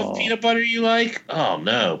only type of peanut butter you like? Oh,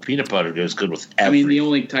 no. Peanut butter goes good with everything. I mean, the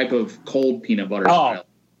only type of cold peanut butter. that I like.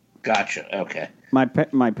 Gotcha. Okay.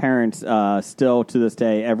 My parents still to this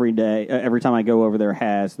day, every time I go over there,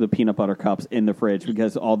 has the peanut butter cups in the fridge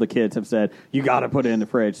because all the kids have said, you got to put it in the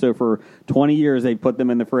fridge. So for 20 years, they put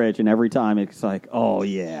them in the fridge, and every time it's like, oh,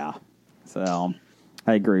 yeah. So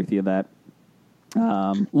I agree with you that.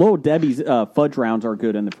 Little Debbie's fudge rounds are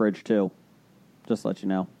good in the fridge, too. Just to let you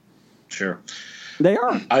know. Sure. They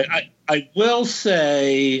are. I will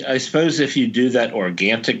say, I suppose if you do that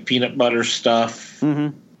organic peanut butter stuff,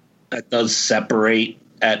 that does separate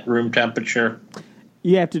at room temperature.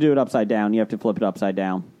 You have to do it upside down. You have to flip it upside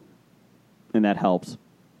down. And that helps.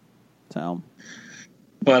 So.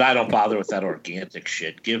 But I don't bother with that organic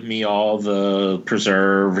shit. Give me all the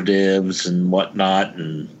preservatives and whatnot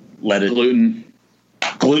and let it...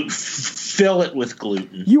 Fill it with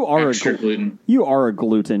gluten. You are Extra gluten. You are a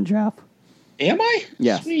gluten, Jeff. Am I?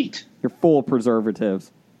 Yes. Sweet. You're full of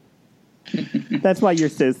preservatives. That's why you're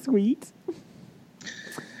so sweet.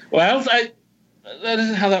 Well, that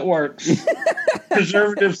isn't how that works.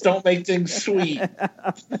 Preservatives don't make things sweet. Is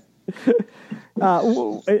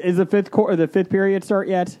the fifth period start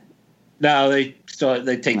yet? No,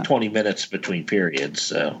 they take 20 minutes between periods.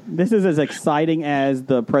 So this is as exciting as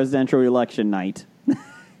the presidential election night.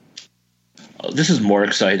 This is more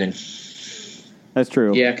exciting. That's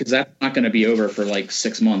true. Yeah, because that's not going to be over for like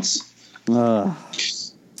 6 months. Yeah.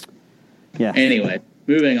 Anyway,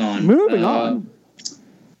 moving on. Moving on.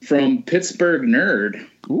 From Pittsburgh Nerd.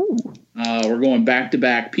 Ooh. We're going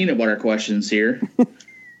back-to-back peanut butter questions here.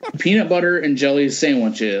 Peanut butter and jelly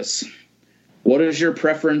sandwiches. What is your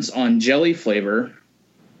preference on jelly flavor?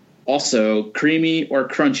 Also, creamy or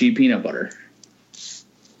crunchy peanut butter?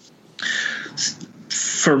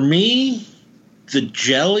 For me, the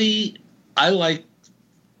jelly, I like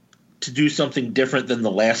to do something different than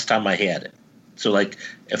the last time I had it. So, like,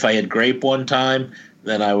 if I had grape one time,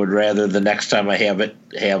 then I would rather the next time I have it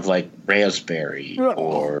have, like, raspberry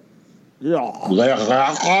or... What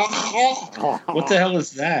the hell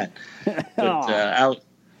is that? But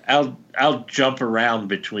I'll jump around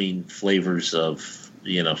between flavors of,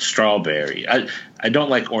 strawberry. I don't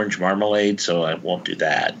like orange marmalade, so I won't do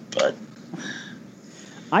that, but...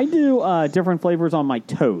 I do different flavors on my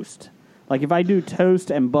toast. Like if I do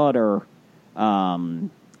toast and butter,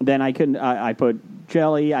 then I put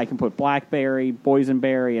jelly. I can put blackberry,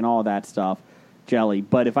 boysenberry, and all that stuff. Jelly.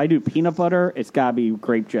 But if I do peanut butter, it's gotta be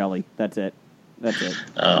grape jelly. That's it.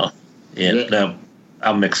 Oh, yeah. No,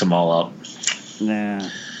 I'll mix them all up. Nah.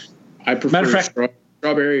 I prefer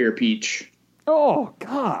strawberry or peach. Oh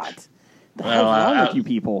God. The hell's wrong with you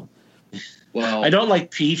people? Well, I don't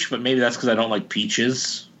like peach, but maybe that's because I don't like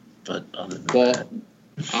peaches. But other than that,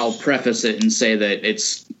 I'll preface it and say that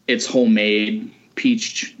it's homemade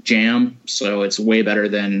peach jam, so it's way better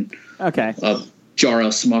than a jar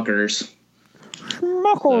of Smucker's.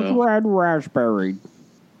 Red raspberry.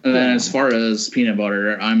 And then as far as peanut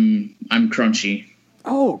butter, I'm crunchy.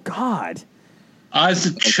 Oh God. As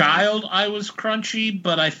a child, I was crunchy,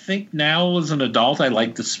 but I think now as an adult, I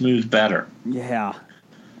like the smooth better. Yeah.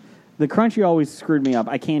 The crunchy always screwed me up.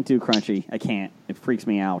 I can't do crunchy. I can't. It freaks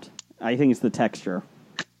me out. I think it's the texture.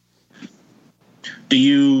 Do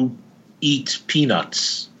you eat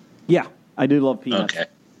peanuts? Yeah, I do love peanuts. Okay.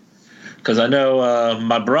 Because I know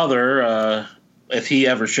my brother, if he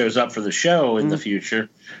ever shows up for the show in the future,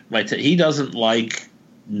 he doesn't like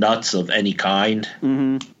nuts of any kind.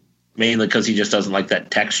 Mm-hmm. Mainly because he just doesn't like that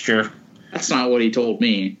texture. That's not what he told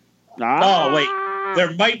me. Oh, wait.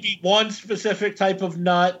 There might be one specific type of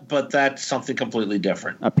nut, but that's something completely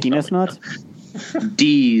different. A penis nut?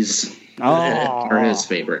 D's are his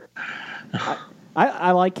favorite.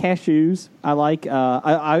 I like cashews. I like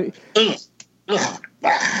I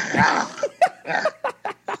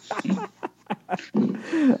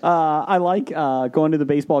like going to the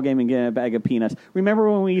baseball game and getting a bag of peanuts. Remember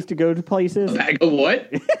when we used to go to places? A bag of what?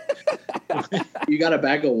 You got a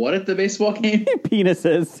bag of what at the baseball game?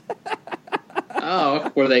 Penises.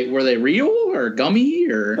 Oh, were they real or gummy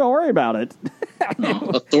or? Don't worry about it.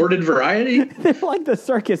 Assorted variety. They're like the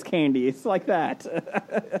circus candy. It's like that.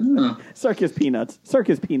 Circus peanuts.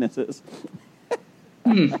 Circus penises.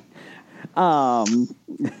 I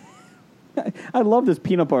love this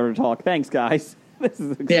peanut butter talk. Thanks, guys. This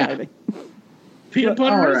is exciting. Yeah. Peanut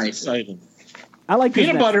butter is exciting. I like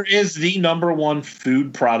peanut butter is the number one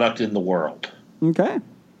food product in the world. Okay.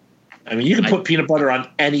 I mean, you can put peanut butter on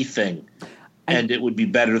anything, and it would be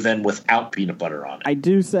better than without peanut butter on it. I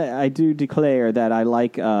do declare that I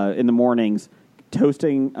like in the mornings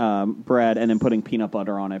toasting bread and then putting peanut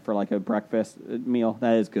butter on it for like a breakfast meal.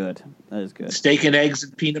 That is good. Steak and eggs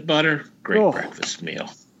and peanut butter, great breakfast meal.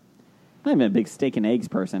 I'm a big steak and eggs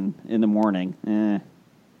person in the morning.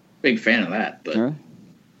 Big fan of that, but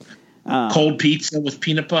cold pizza with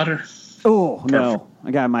peanut butter. Oh, perfect. No, I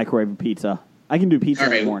got a microwave pizza. I can do pizza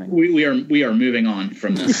in the morning. We are moving on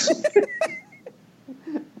from this.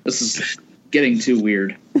 This is getting too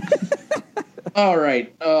weird. All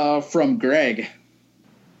right, from Greg.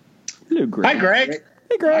 Hello, Greg. Hi, Greg.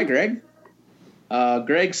 Hey, Greg. Hi, Greg.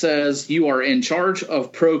 Greg says you are in charge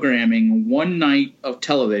of programming one night of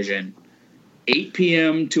television, 8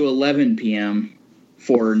 p.m. to 11 p.m.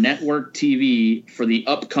 for network TV for the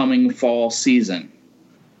upcoming fall season.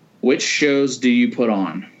 Which shows do you put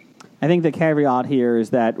on? I think the caveat here is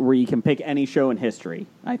that where you can pick any show in history,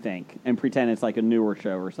 I think, and pretend it's like a newer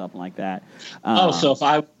show or something like that. So if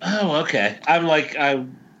okay. I'm like,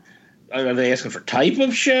 are they asking for type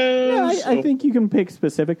of shows? Yeah, I think you can pick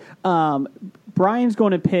specific. Brian's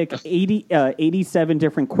going to pick 87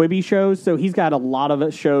 different Quibi shows, so he's got a lot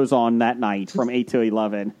of shows on that night from 8 to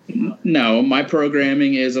 11. No, my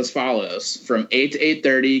programming is as follows. From 8 to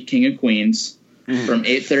 8:30, King of Queens. From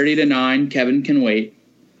 8:30 to 9, Kevin Can Wait.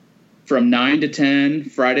 From 9 to 10,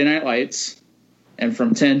 Friday Night Lights. And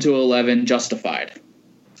from 10 to 11, Justified.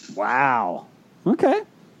 Wow. Okay.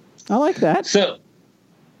 I like that. So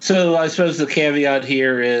I suppose the caveat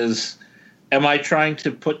here is, am I trying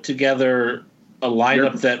to put together a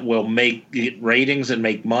lineup that will get ratings and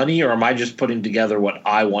make money, or am I just putting together what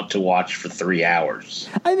I want to watch for 3 hours?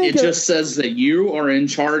 I think it just says that you are in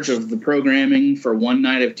charge of the programming for one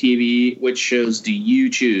night of TV. Which shows do you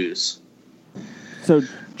choose? So,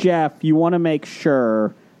 Jeff, you want to make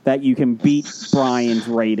sure that you can beat Brian's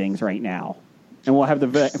ratings right now. And we'll have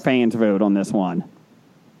the fans vote on this one.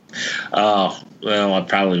 Oh, well, I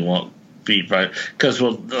probably won't beat Brian. Because,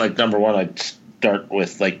 number one, I'd start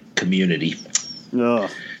with, Community. Ugh.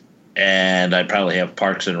 And I probably have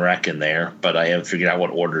Parks and Rec in there, but I haven't figured out what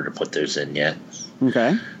order to put those in yet.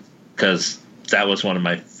 Okay. Because that was one of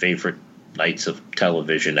my favorite nights of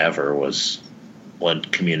television ever, was when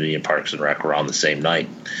Community and Parks and Rec were on the same night.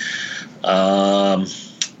 I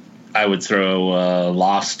would throw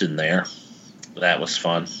Lost in there. That was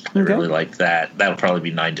fun. I really liked that. That would probably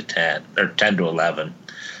be 9 to 10, or 10 to 11.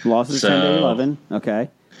 Lost is 10 to 11. Okay.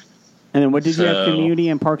 And then what did you have, Community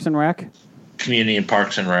and Parks and Rec? Community and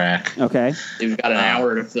Parks and Rec. Okay. You've got an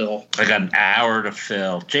hour to fill. I got an hour to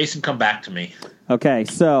fill. Jason, come back to me. Okay,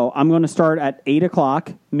 so I'm going to start at 8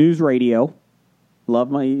 o'clock, News Radio. Love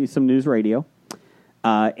some News Radio.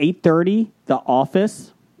 8:30, The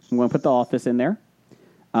Office. I'm going to put The Office in there.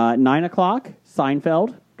 9 o'clock,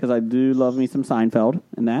 Seinfeld, because I do love me some Seinfeld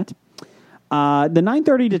in that. The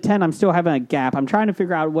 9:30 to 10, I'm still having a gap. I'm trying to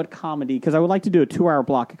figure out what comedy, because I would like to do a 2-hour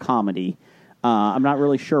block of comedy. I'm not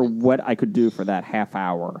really sure what I could do for that half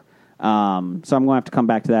hour. So I'm going to have to come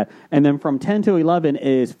back to that. And then from 10 to 11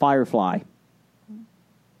 is Firefly.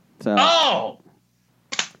 So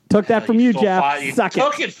took that from you, Jeff. You Suck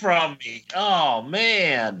took it from me. Oh,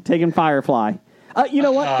 man. Taking Firefly. You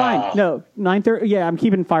know what? Fine. No, 9:30. Yeah, I'm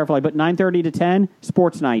keeping Firefly, but 9:30 to 10,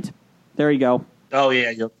 Sports Night. There you go. Oh, yeah,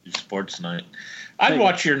 you'll do sports night. I'd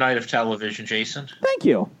watch your night of television, Jason. Thank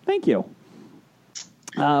you.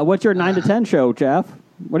 What's your 9 to 10 show, Jeff?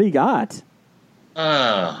 What do you got?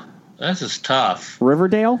 This is tough.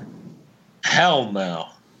 Riverdale? Hell no.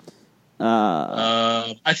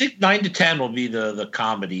 I think 9 to 10 will be the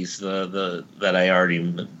comedies that I already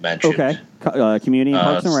mentioned. Okay. Community and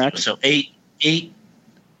Parks and Rec. So 8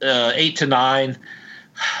 to 9.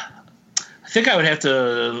 I think I would have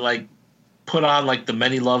to put on the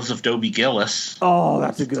Many Loves of Dobie Gillis. Oh,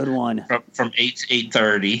 that's a good one. From 8 to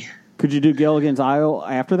 8:30. Could you do Gilligan's Isle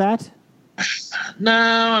after that? No,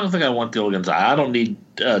 I don't think I want Gilligan's Isle. I don't need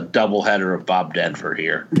a doubleheader of Bob Denver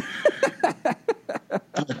here. But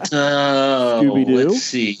Scooby-Doo? Let's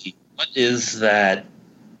see. What is that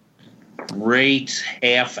great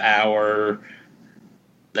half hour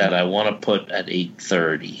that I want to put at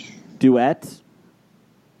 8:30? Duet?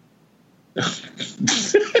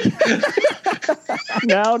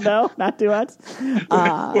 No, not duets.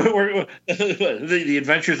 The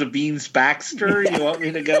Adventures of Beans Baxter. You want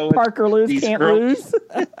me to go with Parker Lewis Can't Lose?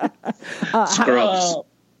 Scrubs.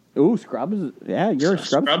 Ooh, Scrubs. Yeah, you're a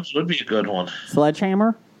Scrubs. Scrubs would be a good one.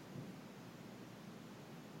 Sledgehammer?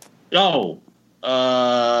 Oh,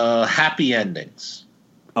 Happy Endings.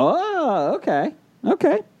 Oh, okay.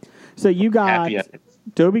 So you got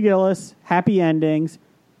Dobie Gillis, Happy Endings,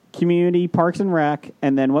 Community, Parks and Rec,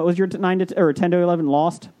 and then what was your 10 to 11?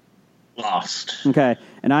 Lost. Okay,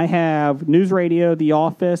 and I have News Radio, The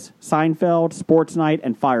Office, Seinfeld, Sports Night,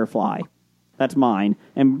 and Firefly. That's mine.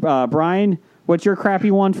 And Brian, what's your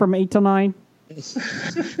crappy one from 8 to 9?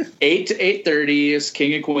 8 to 8:30 is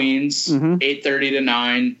King of Queens. 8:30 to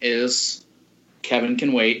 9 is Kevin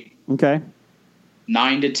Can Wait. Okay.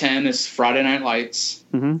 9 to 10 is Friday Night Lights.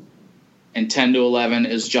 And 10 to 11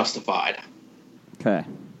 is Justified. Okay.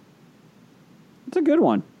 It's a good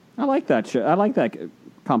one. I like that show. I like that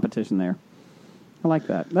competition there. I like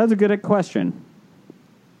that. That's a good question.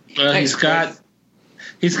 He's got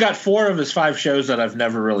 4 of his 5 shows that I've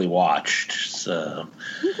never really watched. So,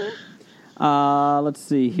 let's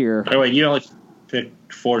see here. Oh wait, you only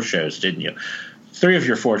picked 4 shows, didn't you? 3 of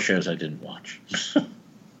your 4 shows I didn't watch.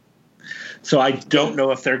 So I don't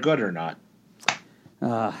know if they're good or not.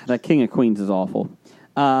 That King of Queens is awful.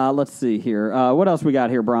 Let's see here. What else we got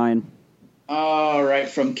here, Brian? All right,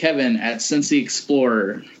 from Kevin at Cincy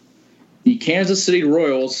Explorer. The Kansas City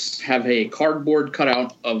Royals have a cardboard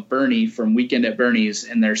cutout of Bernie from Weekend at Bernie's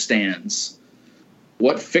in their stands.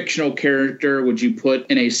 What fictional character would you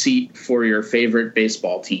put in a seat for your favorite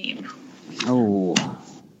baseball team? Oh.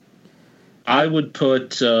 I would put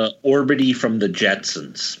Orbity from the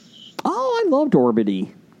Jetsons. Oh, I loved Orbity.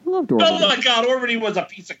 Oh, my God, Orbity was a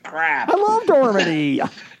piece of crap. I loved Orbity.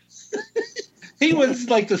 He was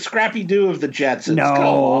like the Scrappy-Doo of the Jetsons.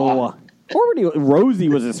 No. Rosie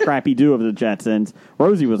was a Scrappy-Doo of the Jetsons.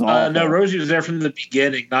 Rosie was awful. No, Rosie was there from the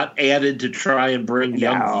beginning, not added to try and bring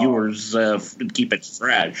young viewers and keep it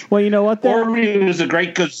fresh. Well, you know what? Orbity was a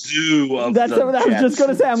great kazoo of the Jetsons. I was just going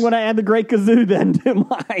to say, I'm going to add the great kazoo then to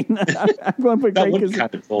mine. I'm going to put great kazoo.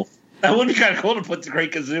 Kind of cool. That would be kind of cool to put the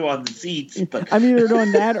great kazoo on the seats. But I'm either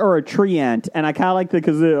doing that or a treant, and I kind of like the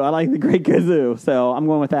kazoo. I like the great kazoo, so I'm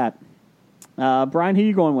going with that. Brian, who are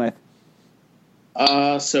you going with?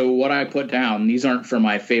 So what I put down, these aren't for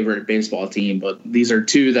my favorite baseball team, but these are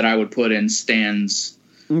 2 that I would put in stands.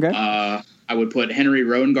 Okay. I would put Henry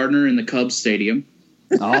Rowengartner in the Cubs stadium.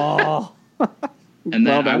 Oh. And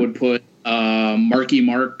then I would put Marky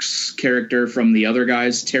Mark's character from The Other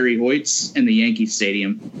Guys, Terry Hoyts, in the Yankee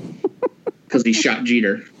stadium because he shot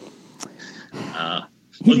Jeter.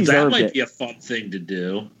 That might be a fun thing to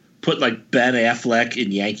do. Put Ben Affleck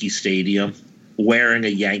in Yankee Stadium wearing a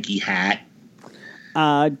Yankee hat.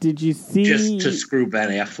 Did you see... Just to screw Ben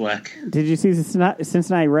Affleck. Did you see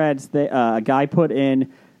Cincinnati Reds? A guy put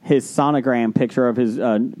in his sonogram picture of his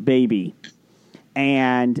baby.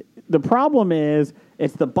 And the problem is,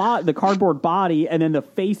 it's the cardboard body, and then the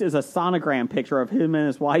face is a sonogram picture of him and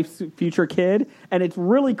his wife's future kid. And it's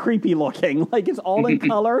really creepy looking. It's all in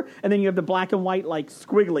color, and then you have the black and white,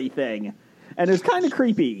 squiggly thing. And it's kind of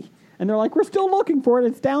creepy. And they're like, we're still looking for it.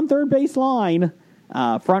 It's down third base line.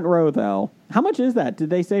 Front row, though. How much is that? Did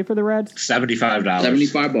they say for the Reds? $75. $75.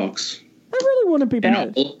 That really wouldn't be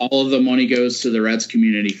bad. And all of the money goes to the Reds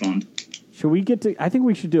Community Fund. Should we get to... I think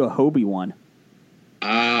we should do a Hobie one.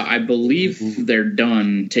 I believe they're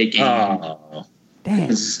done taking... Damn.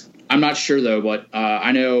 I'm not sure, though, but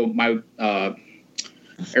I know my...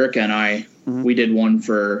 Erica and I, we did one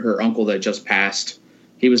for her uncle that just passed.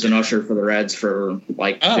 He was an usher for the Reds for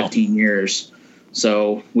 15 years.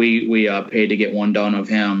 So we paid to get one done of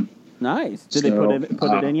him. Nice. Did they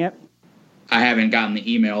put it in yet? I haven't gotten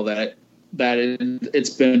the email that it's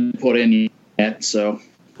been put in yet. So,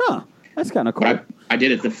 that's kind of cool. But I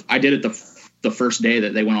did it the first day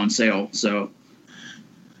that they went on sale. So,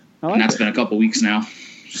 and that's been a couple weeks now.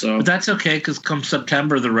 So, but that's okay because come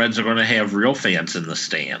September, the Reds are going to have real fans in the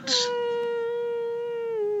stands.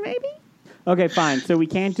 Maybe. Okay, fine. So we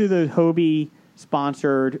can't do the Hobie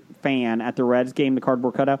sponsored fan at the Reds game, the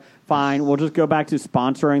cardboard cutout. Fine. We'll just go back to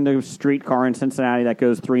sponsoring the streetcar in Cincinnati that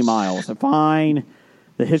goes 3 miles. Fine.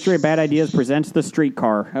 The History of Bad Ideas presents the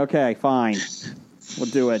streetcar. Okay, fine. We'll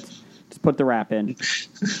do it. Just put the rap in.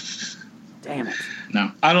 Damn it.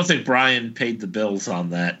 No. I don't think Brian paid the bills on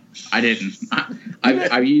that. I didn't.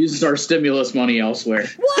 I used our stimulus money elsewhere.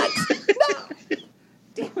 What? No.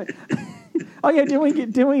 Damn it. Oh yeah,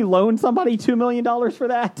 did we loan somebody $2 million for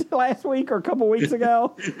that last week or a couple weeks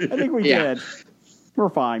ago? I think we did. We're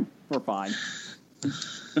fine. What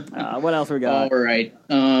else we got? All right.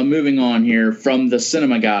 Moving on here from the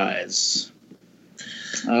Cinema Guys.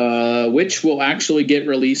 Which will actually get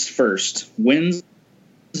released first? Winds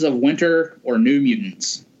of Winter or New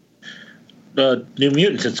Mutants? New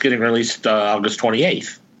Mutants, it's getting released August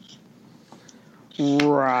 28th.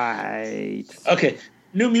 Right. Okay.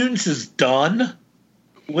 New Mutants is done.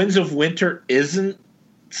 Winds of Winter isn't.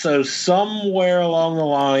 So somewhere along the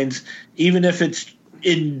lines, even if it's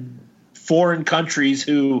in foreign countries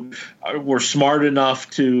who were smart enough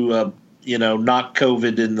to, knock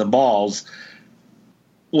COVID in the balls,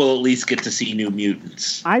 we'll at least get to see New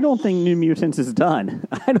Mutants. I don't think New Mutants is done.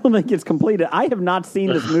 I don't think it's completed. I have not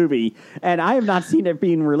seen this movie, and I have not seen it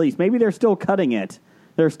being released. Maybe they're still cutting it.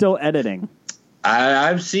 They're still editing.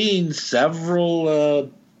 I've seen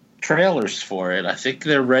several trailers for it. I think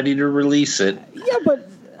they're ready to release it. Yeah, but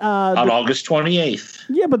on August 28th.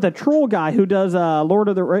 Yeah, but the troll guy who does Lord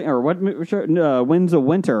of the Rings or Winds of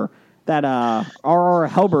Winter, that R.R.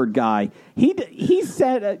 Helbert guy, he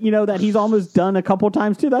said that he's almost done a couple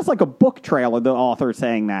times too. That's like a book trailer. The author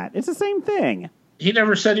saying that it's the same thing. He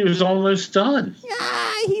never said he was almost done.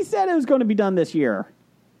 Yeah, he said it was going to be done this year.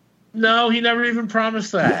 No, he never even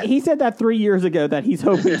promised that. He said that 3 years ago that he's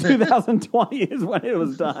hoping 2020 is when it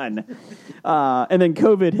was done. And then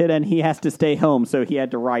COVID hit and he has to stay home, so he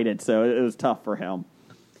had to write it. So it was tough for him.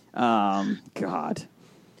 God.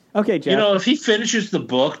 Okay, Jeff. If he finishes the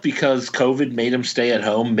book because COVID made him stay at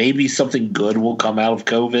home, maybe something good will come out of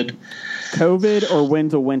COVID. COVID or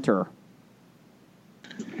Winds of Winter?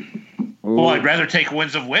 Ooh. Well, I'd rather take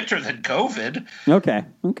Winds of Winter than COVID. Okay.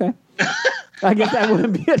 I guess that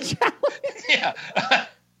wouldn't be a challenge. Yeah.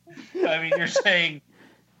 I mean, you're saying...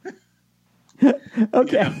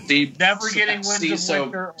 Okay. Never getting Winds of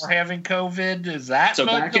Winter or having COVID? Is that... So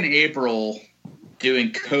back in April,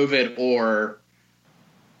 doing COVID or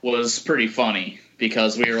was pretty funny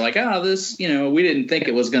because we were like, this, we didn't think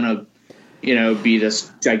it was going to, be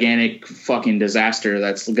this gigantic fucking disaster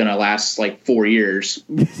that's going to last like 4 years.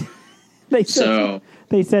 They said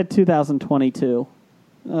 2022.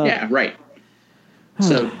 Yeah, right.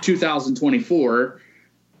 So 2024,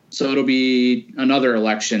 so it'll be another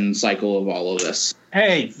election cycle of all of this.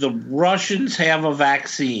 Hey, the Russians have a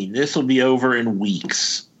vaccine. This will be over in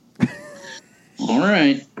weeks. All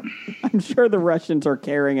right. I'm sure the Russians are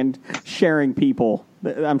caring and sharing people.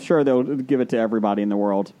 I'm sure they'll give it to everybody in the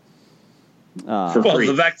world.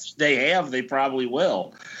 The vaccine they have, they probably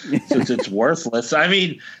will, since it's worthless. I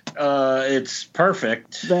mean, it's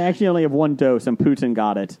perfect. They actually only have 1 dose, and Putin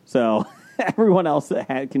got it. So everyone else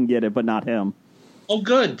can get it, but not him. Oh,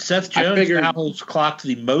 good. Seth Jones now has clocked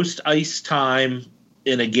the most ice time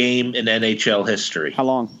in a game in NHL history. How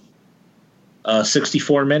long?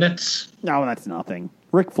 64 minutes. No, that's nothing.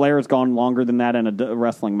 Ric Flair's gone longer than that in a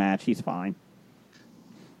wrestling match. He's fine.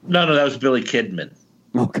 No, that was Billy Kidman.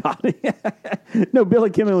 Oh, God. No, Billy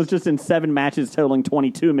Kidman was just in 7 matches totaling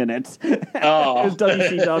 22 minutes. Oh. It was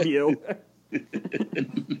WCW.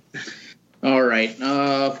 All right.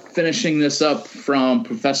 Finishing this up from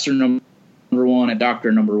Professor Number 1 at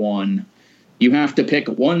Doctor Number 1. You have to pick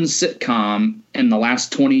one sitcom in the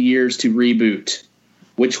last 20 years to reboot.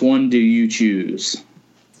 Which one do you choose?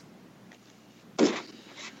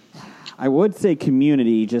 I would say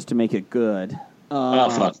Community just to make it good.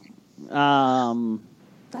 Fuck.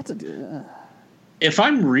 That's a. If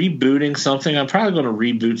I'm rebooting something, I'm probably going to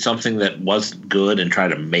reboot something that wasn't good and try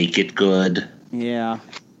to make it good. Yeah.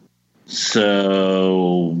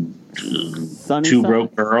 So, Sunnyside? Two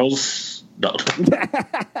Broke Girls. No.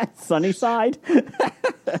 Sunnyside.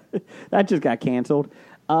 That just got canceled.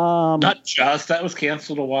 Not just. That was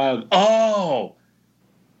canceled a while ago.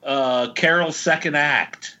 Oh, Carol's Second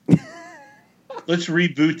Act. Let's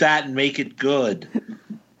reboot that and make it good.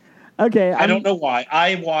 Okay. I don't know why.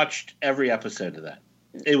 I watched every episode of that.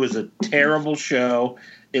 It was a terrible show.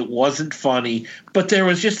 It wasn't funny, but there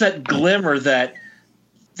was just that glimmer that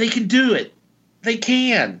they can do it. They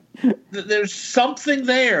can. There's something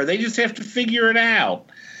there. They just have to figure it out.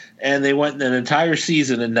 And they went an entire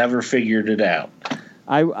season and never figured it out.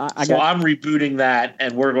 I'm rebooting that,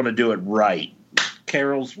 and we're going to do it right.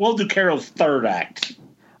 We'll do Carol's third act.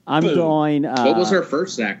 I'm Boom. going. What was her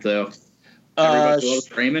first act, though? Everybody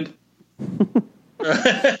loves Raymond.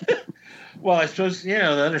 Well, I suppose the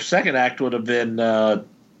other second act would have been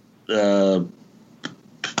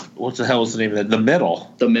what the hell was the name of that? The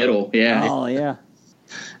Middle. The Middle, yeah. Oh yeah.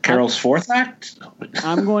 Carol's fourth act.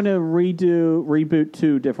 I'm going to reboot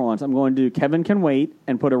two different ones. I'm going to do Kevin Can Wait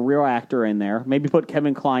and put a real actor in there. Maybe put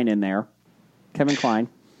Kevin Kline in there. Kevin Kline.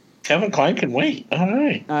 Kevin Kline Can Wait. All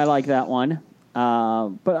right. I like that one.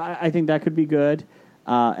 But I think that could be good.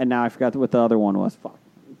 And now I forgot what the other one was. Fuck.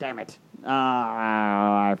 Damn it.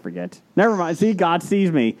 I forget. Never mind. See, God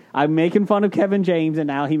sees me. I'm making fun of Kevin James, and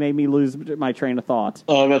now he made me lose my train of thought.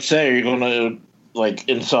 I was about to say, are you going to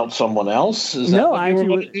insult someone else? Is no, I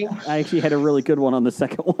actually had a really good one on the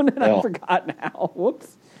second one, and I forgot now.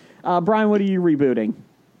 Whoops. Brian, what are you rebooting?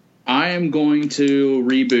 I am going to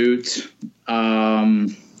reboot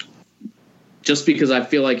just because I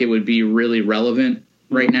feel like it would be really relevant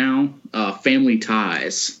right now. Family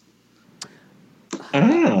Ties.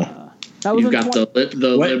 You've got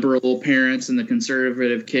the liberal parents and the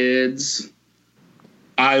conservative kids.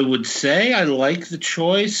 I would say I like the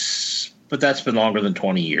choice, but that's been longer than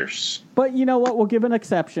 20 years. But you know what? We'll give an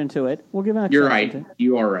exception to it. You're right.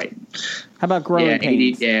 You are right. How about Growing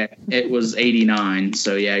Pains? It was 89,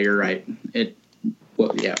 so yeah, you're right.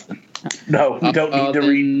 Yeah. No, we don't need to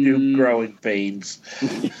redo Growing Pains.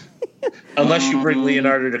 Unless you bring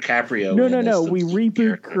Leonardo DiCaprio. No. We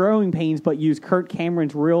reboot Growing Pains, but use Kirk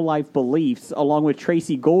Cameron's real-life beliefs along with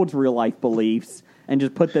Tracy Gold's real-life beliefs and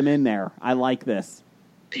just put them in there. I like this.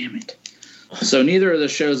 Damn it. So neither of the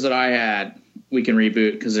shows that I had we can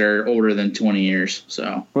reboot because they're older than 20 years.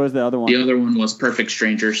 So what was the other one? The other one was Perfect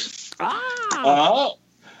Strangers. Now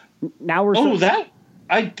we're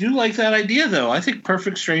I do like that idea, though. I think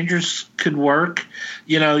Perfect Strangers could work.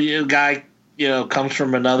 A guy comes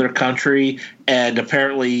from another country and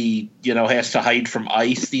apparently, has to hide from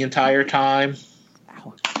ICE the entire time.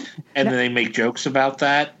 And then they make jokes about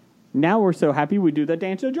that. Now we're so happy we do the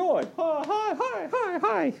Dance of Joy.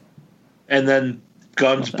 Hi. And then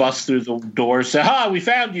guns bust through the door, say, we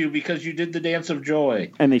found you because you did the Dance of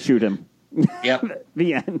Joy. And they shoot him. Yep.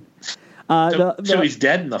 The end. So he's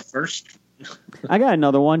dead in the first. I got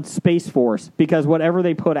another one, Space Force, because whatever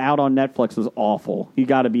they put out on Netflix was awful. You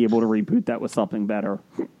got to be able to reboot that with something better.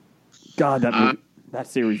 God, that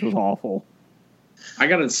series was awful.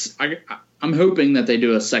 I'm hoping that they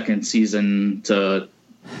do a second season I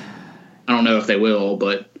don't know if they will,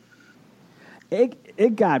 but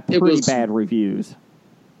it got pretty bad reviews.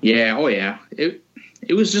 Yeah, oh yeah. It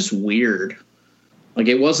was just weird. Like,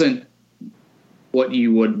 it wasn't what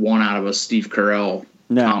you would want out of a Steve Carell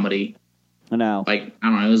comedy. No. Like, I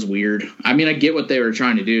don't know, it was weird. I mean, I get what they were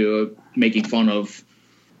trying to do, making fun of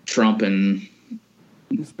Trump and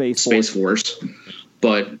Space Force.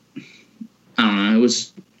 But I don't know,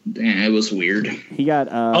 it was weird. He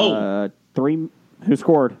got 3. Who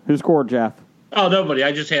scored? Who scored, Jeff? Oh, nobody.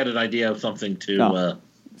 I just had an idea of something to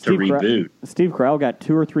reboot. Steve Carell got $2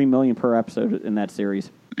 or $3 million per episode in that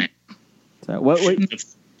series. So what are you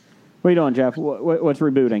doing, Jeff? What's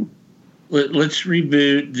rebooting? Let's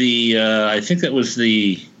reboot the. I think that was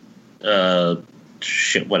the.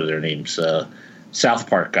 What are their names? South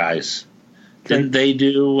Park guys. Didn't they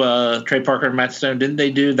do Trey Parker and Matt Stone? Didn't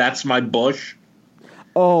they do That's My Bush?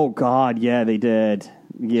 Oh God, yeah, they did.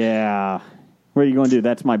 Yeah. What are you going to do?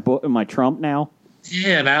 That's my Trump now?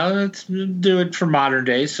 Yeah, now let's do it for modern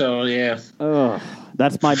day. So yeah.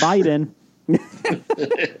 That's my Biden.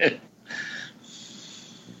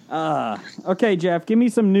 Okay, Jeff, give me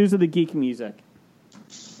some news of the geek music.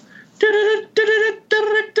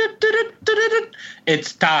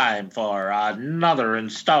 It's time for another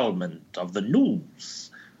installment of the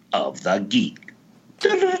news of the geek.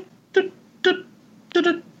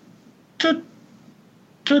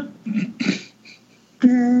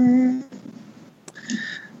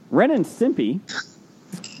 Ren and Stimpy.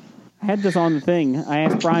 I had this on the thing. I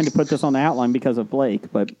asked Brian to put this on the outline because of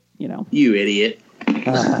Blake, but you idiot.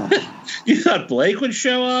 You thought Blake would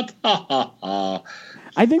show up?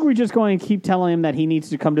 I think we're just going to keep telling him that he needs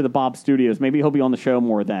to come to the Bob Studios. Maybe he'll be on the show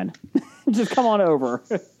more then. Just come on over.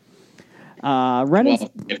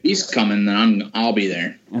 If he's coming, then I'll be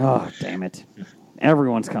there. Oh, damn it.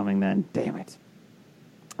 Everyone's coming then. Damn it.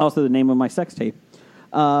 Also the name of my sex tape.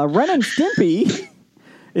 Ren and Stimpy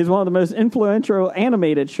is one of the most influential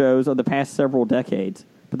animated shows of the past several decades.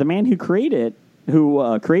 But the man who created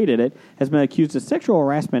it has been accused of sexual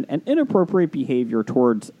harassment and inappropriate behavior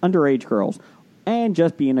towards underage girls and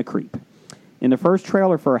just being a creep. In the first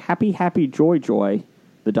trailer for Happy Happy Joy Joy,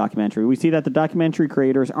 the documentary, we see that the documentary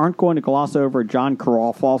creators aren't going to gloss over John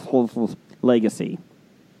Carol's legacy.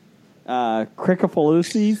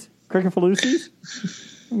 Crickfalusis?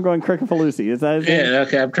 I'm going Crickfalusi. Is that his name? Yeah,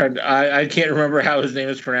 okay. I'm trying. I can't remember how his name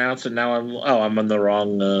is pronounced, and now I'm on the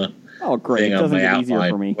wrong. Great! Thing it doesn't on my get outline. easier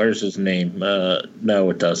for me. Where's his name? No,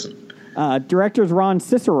 it doesn't. Directors Ron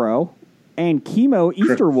Cicero and Chemo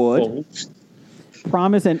Easterwood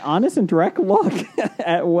promise an honest and direct look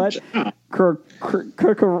at what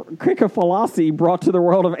Crickfalusi brought to the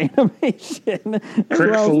world of animation.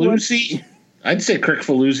 Crickfalusi? I'd say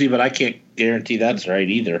Crickfalusi, but I can't guarantee that's right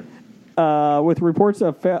either. With reports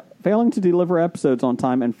of failing to deliver episodes on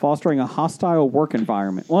time and fostering a hostile work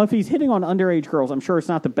environment. Well, if he's hitting on underage girls, I'm sure it's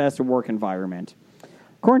not the best work environment.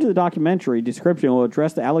 According to the documentary, description will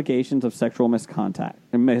address the allegations of sexual misconduct.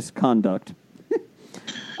 There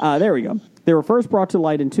we go. They were first brought to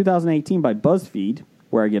light in 2018 by BuzzFeed,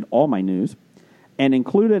 where I get all my news, and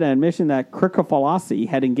included an admission that Crickfalusi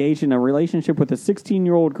had engaged in a relationship with a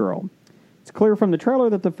 16-year-old girl. It's clear from the trailer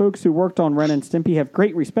that the folks who worked on Ren and Stimpy have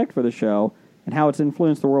great respect for the show and how it's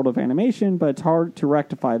influenced the world of animation, but it's hard to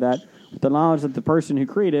rectify that with the knowledge that the person who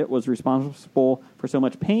created it was responsible for so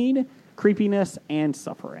much pain, creepiness, and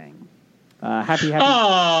suffering. Happy.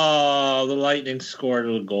 Oh, the Lightning scored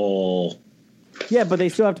a goal. Yeah, but they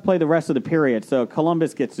still have to play the rest of the period, so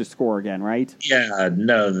Columbus gets to score again, right? Yeah,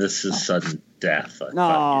 no, this is sudden death.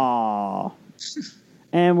 Oh.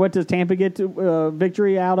 And what does Tampa get to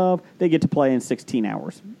victory out of? They get to play in 16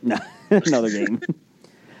 hours. No, another game.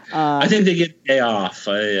 I think they get a day off.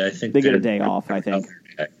 I think they get a day off, I think.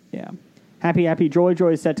 Yeah. Happy Happy Joy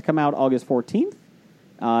Joy is set to come out August 14th.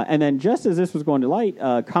 And then just as this was going to light,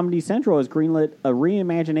 Comedy Central has greenlit a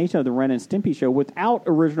reimagination of the Ren and Stimpy show without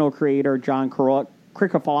original creator John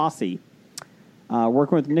Crickfalusi.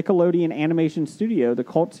 Working with Nickelodeon Animation Studio, the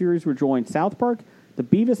cult series will join South Park, the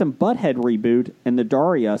Beavis and Butthead reboot, and the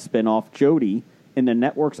Daria spinoff Jody in the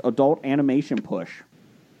network's adult animation push.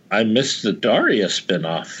 I missed the Daria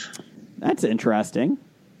spinoff. That's interesting.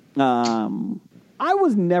 I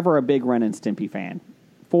was never a big Ren and Stimpy fan.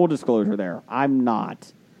 Full disclosure there. I'm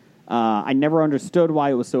not. I never understood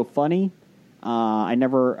why it was so funny.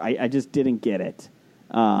 I just didn't get it.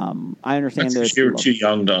 I understand that you're too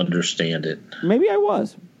young to understand it. Maybe I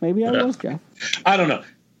was. Maybe I was, Jeff. I don't know.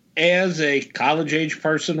 As a college-age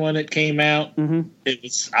person when it came out,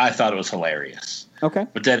 I thought it was hilarious. Okay.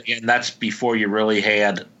 But then again, that's before you really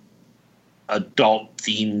had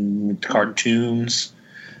adult-themed cartoons,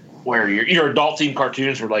 where your adult-themed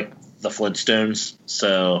cartoons were like the Flintstones.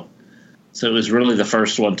 So it was really the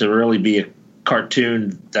first one to really be a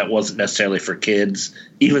cartoon that wasn't necessarily for kids,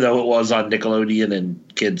 even though it was on Nickelodeon and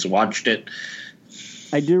kids watched it.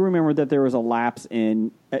 I do remember that there was a lapse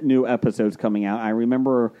in new episodes coming out. I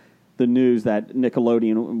remember the news that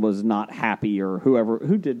Nickelodeon was not happy, or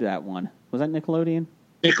who did that one. Was that Nickelodeon?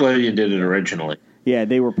 Nickelodeon did it originally. Yeah,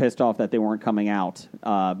 they were pissed off that they weren't coming out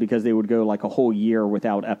because they would go like a whole year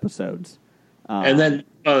without episodes. And then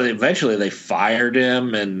eventually they fired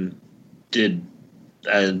him and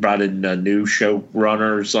brought in a new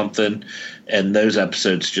showrunner or something, and those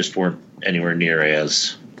episodes just weren't anywhere near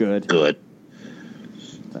as good.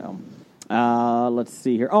 So, let's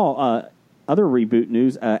see here. Other reboot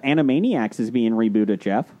news. Animaniacs is being rebooted,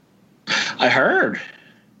 Jeff. I heard.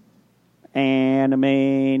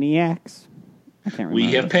 Animaniacs. I can't remember.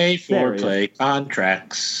 We have paid for play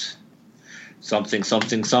contracts. Something,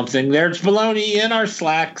 something, something. There's baloney in our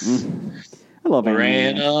slacks. I love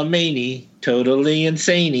Animaniacs. Ranamani, totally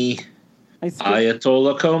insane.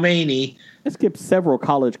 Ayatollah Khomeini. I skipped several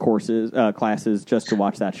college classes just to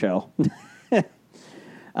watch that show.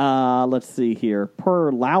 Let's see here. Per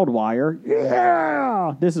Loudwire.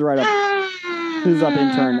 Yeah! This is right up. This is up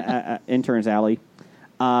intern's alley.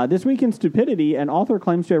 This week in stupidity, an author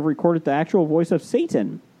claims to have recorded the actual voice of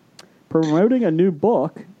Satan. Promoting a new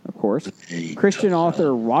book, of course, Christian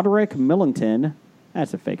author Roderick Millington,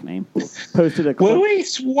 that's a fake name, posted a clip.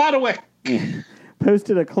 Louis Wadwick.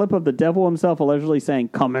 Posted a clip of the devil himself allegedly saying,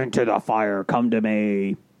 "Come into the fire, come to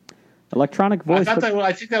me." Electronic voice. I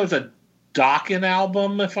think that was a Dokken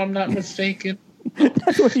album, if I'm not mistaken.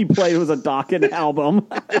 That's what he played, was a Dokken album.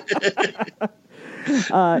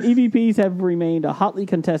 EVPs have remained a hotly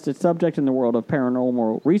contested subject in the world of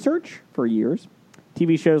paranormal research for years.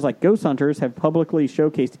 TV shows like Ghost Hunters have publicly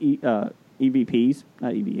showcased EVPs,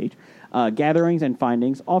 not EVH, gatherings and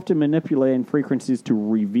findings, often manipulating frequencies to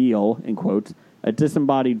reveal, in quotes, a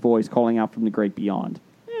disembodied voice calling out from the great beyond.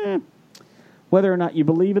 Whether or not you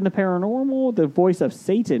believe in the paranormal, the voice of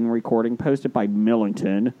Satan recording posted by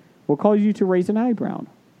Millington will cause you to raise an eyebrow.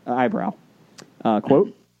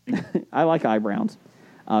 Quote, I like eyebrows.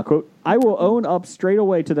 Quote, I will own up straight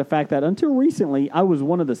away to the fact that until recently, I was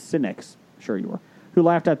one of the cynics, sure you were, who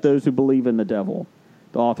laughed at those who believe in the devil.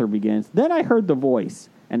 The author begins, then I heard the voice,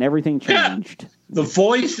 and everything changed. The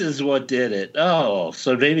voice is what did it. Oh,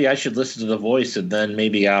 so maybe I should listen to the voice, and then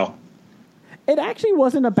maybe I'll... It actually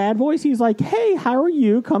wasn't a bad voice. He's like, hey, how are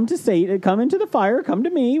you? Come to Satan. Come into the fire. Come to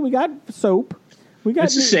me. We got soap. We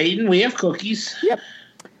got Satan. We have cookies. Yep.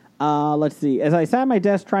 Let's see. As I sat at my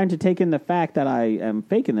desk trying to take in the fact that I am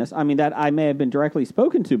faking this, that I may have been directly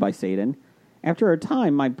spoken to by Satan, after a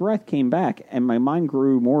time, my breath came back and my mind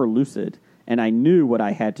grew more lucid, and I knew what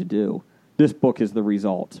I had to do. This book is the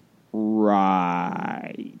result.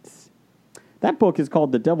 Right. That book is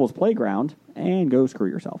called The Devil's Playground, and go screw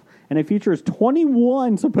yourself. And it features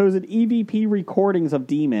 21 supposed EVP recordings of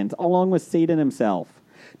demons, along with Satan himself.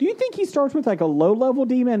 Do you think he starts with like a low-level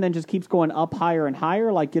demon and then just keeps going up higher and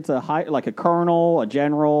higher, like gets like a colonel, a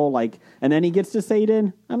general, and then he gets to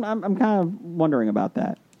Satan? I'm kind of wondering about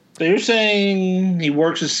that. So you're saying he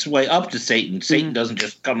works his way up to Satan. Satan doesn't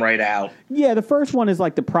just come right out. Yeah, the first one is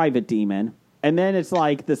like the private demon. And then it's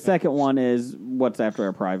like the second one is what's after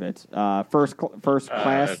a private? First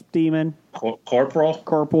class demon?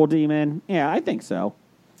 Corporal demon. Yeah, I think so.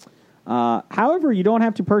 However, you don't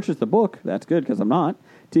have to purchase the book. That's good because I'm not.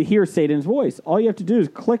 To hear Satan's voice. All you have to do is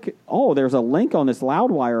click. Oh, there's a link on this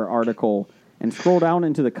Loudwire article and scroll down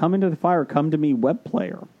into the Come Into the Fire, Come to Me web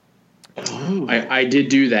player. I did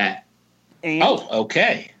do that. And,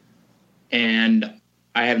 okay. And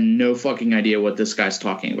I have no fucking idea what this guy's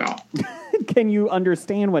talking about. Can you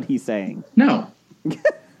understand what he's saying? No.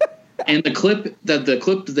 And the clip that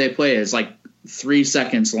they play is like 3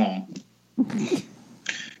 seconds long.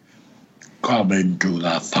 Come into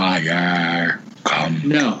the fire. Come.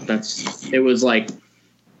 No, it was like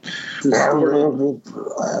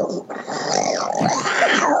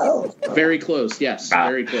very close. Yes,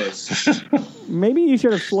 very close. Maybe you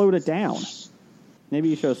should have slowed it down.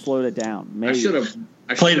 Maybe I should have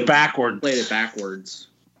played it backwards.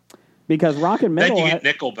 Because rock and metal. Then you get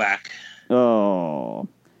Nickelback. Oh.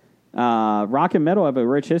 Rock and metal have a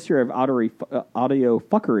rich history of audio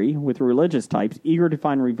fuckery with religious types eager to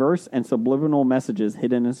find reverse and subliminal messages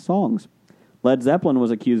hidden in songs. Led Zeppelin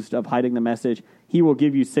was accused of hiding the message, he will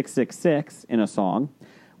give you 666 in a song,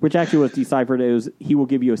 which actually was deciphered as he will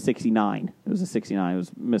give you a 69. It was a 69. It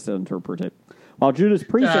was misinterpreted. While Judas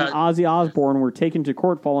Priest and Ozzy Osbourne were taken to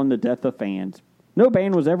court following the death of fans. No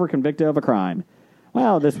band was ever convicted of a crime.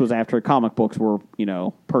 Well, this was after comic books were,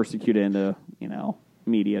 persecuted in the,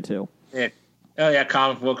 media too. Yeah. Oh, yeah,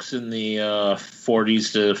 comic books in the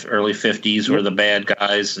 40s to early 50s were the bad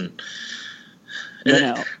guys.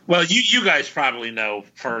 Well, you guys probably know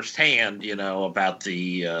firsthand, about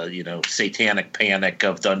the, satanic panic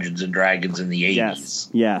of Dungeons and Dragons in the 80s.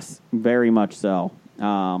 Yes, very much so.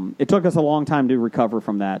 It took us a long time to recover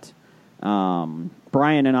from that.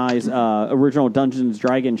 Brian and I's original Dungeons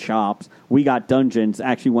Dragon shops, We Got Dungeons,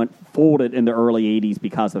 actually went folded in the early 80s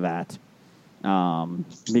because of that.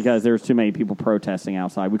 Because there's too many people protesting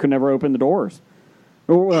outside. We could never open the doors.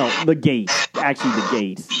 Well, the gate. Actually,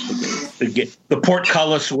 the gate. The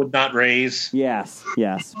portcullis would not raise. Yes.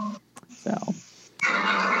 So,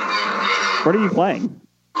 what are you playing?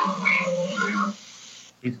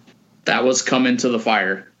 That was Come Into the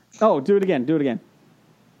Fire. Oh, do it again.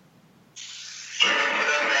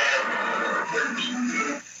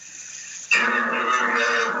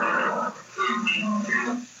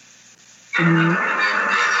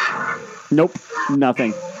 Nope,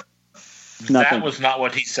 nothing. That was not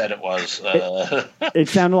what he said it was. It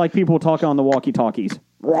sounded like people talking on the walkie-talkies.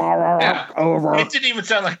 Over. It didn't even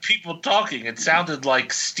sound like people talking. It sounded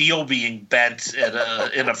like steel being bent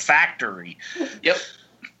in a factory. Yep.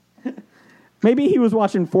 Maybe he was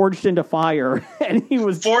watching Forged into Fire, and he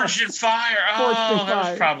was Forged in Fire. That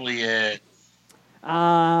was probably it.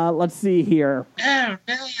 Let's see here. Oh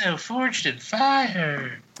no, Forged in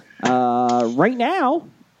Fire. Right now,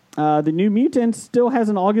 the New Mutants still has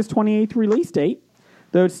an August 28th release date,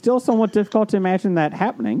 though it's still somewhat difficult to imagine that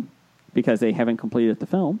happening because they haven't completed the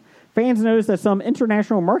film. Fans noticed that some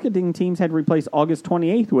international marketing teams had replaced August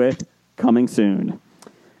 28th with coming soon.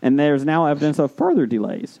 And there's now evidence of further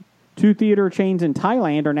delays. 2 theater chains in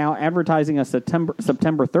Thailand are now advertising a September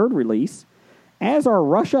 3rd release, as are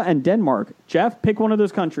Russia and Denmark. Jeff, pick one of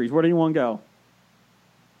those countries. Where do you want to go?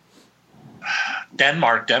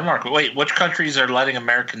 Denmark. Wait, which countries are letting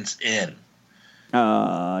Americans in?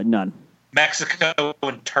 None. Mexico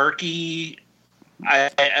and Turkey.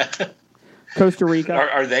 Costa Rica.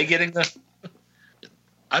 Are they getting the?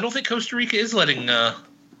 I don't think Costa Rica is letting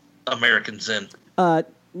Americans in.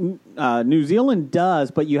 New Zealand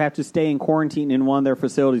does, but you have to stay in quarantine in one of their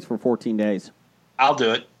facilities for 14 days. I'll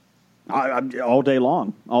do it. All day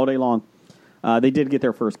long. They did get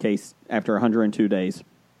their first case after 102 days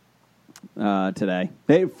today.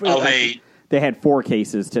 They had 4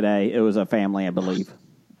 cases today. It was a family, I believe.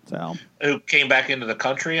 So who came back into the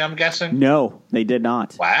country, I'm guessing? No, they did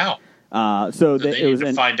not. Wow. So they need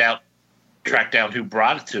to track down who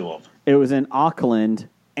brought it to them. It was in Auckland,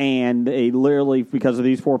 and they literally, because of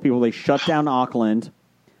these 4 people, they shut down Auckland.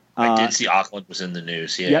 I did see Auckland was in the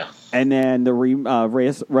news, yeah. Yep. And then the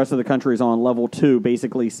rest of the country is on level 2,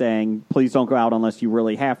 basically saying, please don't go out unless you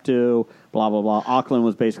really have to, blah, blah, blah. Auckland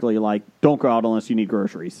was basically like, don't go out unless you need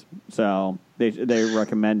groceries. So they're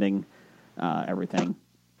recommending everything.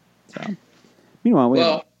 So, meanwhile,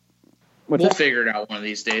 we'll figure it out one of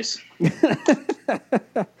these days.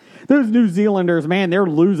 Those New Zealanders, man, they're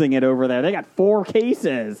losing it over there. They got 4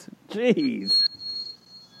 cases. Jeez.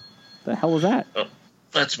 The hell was that? Oh,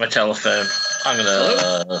 that's my telephone. I'm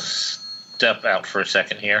going to step out for a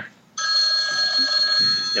second here.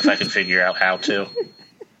 If I can figure out how to.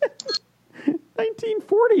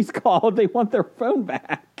 1940s called. They want their phone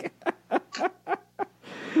back.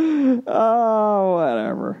 Oh,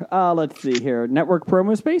 whatever. Let's see here. Network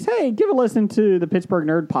promo space. Hey, give a listen to the Pittsburgh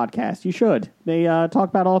Nerd Podcast. You should. They talk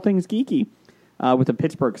about all things geeky with a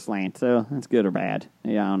Pittsburgh slant. So that's good or bad.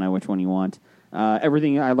 Yeah, I don't know which one you want.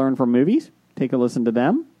 Everything I learned from movies. Take a listen to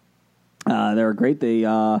them. They're great.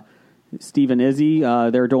 They Steve and Izzy.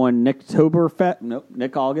 They're doing Nick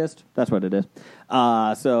August. That's what it is.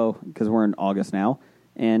 So because we're in August now.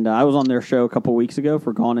 And I was on their show a couple weeks ago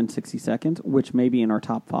for Gone in 60 Seconds, which may be in our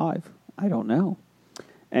top 5. I don't know.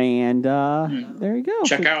 And there you go.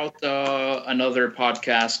 Check out another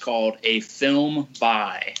podcast called A Film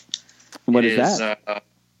By. What is that?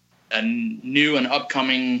 A new and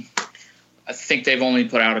upcoming. I think they've only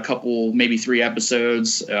put out a couple, maybe 3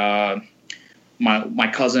 episodes. My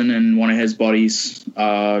cousin and one of his buddies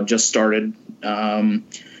just started,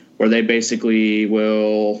 where they basically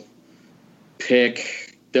will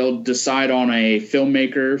they'll decide on a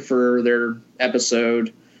filmmaker for their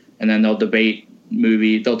episode, and then they'll debate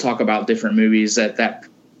they'll talk about different movies that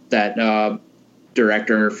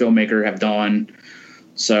director or filmmaker have done.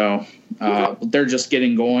 So they're just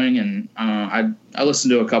getting going, and I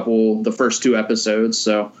listened to the first 2 episodes.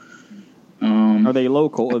 So are they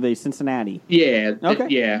local? Are they Cincinnati? Yeah.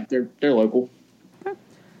 Okay. They're local. Okay.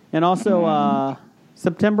 And also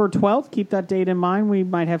September 12th, keep that date in mind. We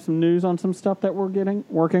might have some news on some stuff that we're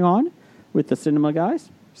working on with the cinema guys.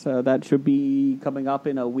 So that should be coming up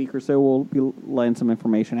in a week or so. We'll be laying some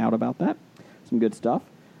information out about that. Some good stuff.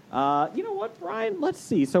 You know what, Brian? Let's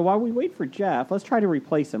see. So while we wait for Jeff, let's try to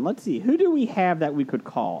replace him. Let's see. Who do we have that we could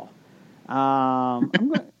call? I'm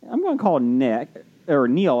going to call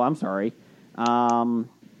Neil. I'm sorry. I'm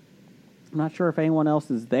not sure if anyone else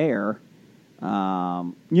is there.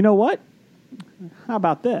 You know what? How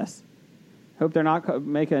about this? Hope they're not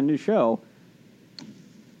making a new show.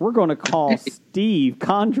 We're going to call Steve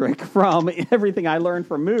Condrick from Everything I Learned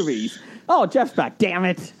from Movies. Oh, Jeff's back. Damn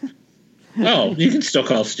it. Oh, you can still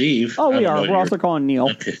call Steve. Oh, we are. We're also calling Neil.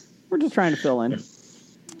 Okay. We're just trying to fill in.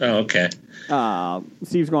 Oh, okay.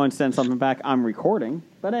 Steve's going to send something back. I'm recording.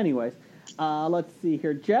 But anyways, let's see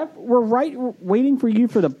here. Jeff, we're waiting for you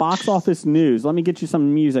for the box office news. Let me get you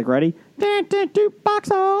some music. Ready? Box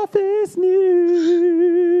office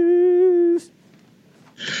news.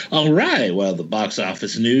 All right. Well, the box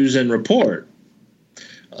office news and report.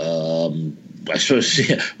 I suppose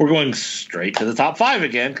we're going straight to the top 5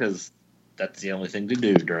 again because that's the only thing to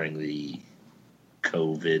do during the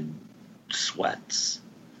COVID sweats.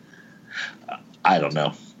 I don't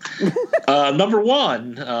know. Number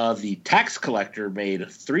 1, The Tax Collector made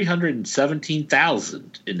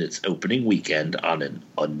 $317,000 in its opening weekend on an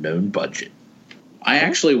unknown budget. I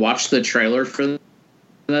actually watched the trailer for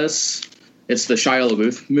this. It's the Shia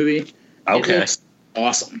LaBeouf movie. Okay. It looks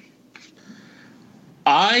awesome.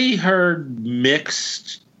 I heard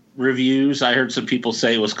mixed reviews. I heard some people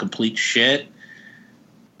say it was complete shit.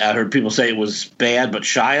 I heard people say it was bad, but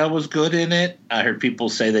Shia was good in it. I heard people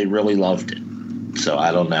say they really loved it. So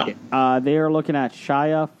I don't know. They are looking at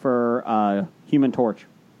Shia for Human Torch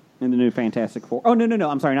in the new Fantastic Four. Oh, no.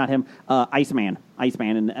 I'm sorry, not him. Iceman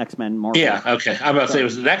in the X-Men Marvel. Yeah, okay. I'm about to say it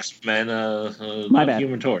was the X-Men. My bad.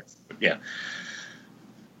 Human Torch. Yeah.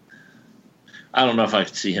 I don't know if I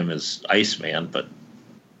could see him as Iceman, but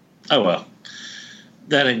oh well.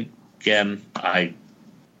 Then again, I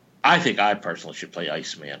think I personally should play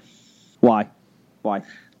Iceman. Why?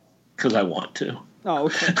 Because I want to. Oh,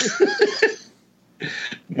 okay.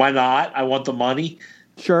 Why not? I want the money.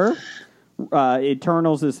 Sure.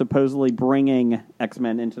 Eternals is supposedly bringing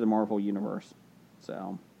X-Men into the Marvel Universe.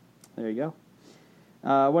 So, there you go.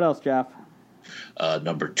 What else, Jeff?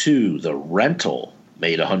 Number 2, The Rental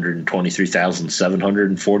made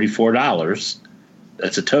 $123,744.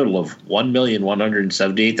 That's a total of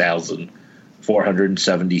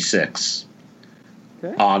 $1,178,476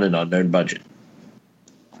 on an unknown budget.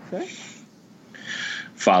 Okay.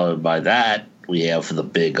 Followed by that, we have The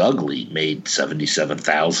Big Ugly made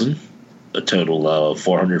 $77,000, a total of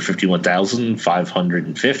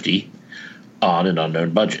 $451,550 on an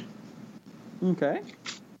unknown budget. Okay.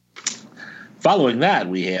 Following that,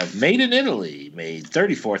 we have Made in Italy made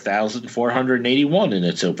 $34,481 in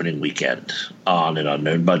its opening weekend on an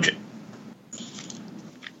unknown budget.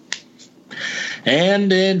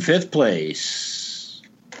 And in 5th place,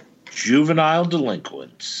 Juvenile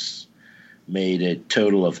Delinquents made a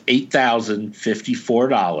total of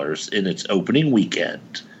 $8,054 in its opening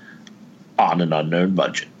weekend on an unknown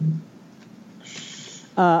budget.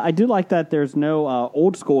 I do like that there's no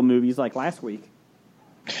old school movies like last week.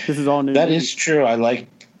 This is all new. That is true.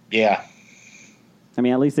 Yeah. I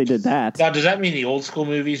mean, at least they did that. Now, does that mean the old school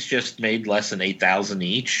movies just made less than $8,000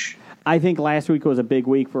 each? I think last week was a big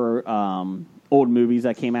week for old movies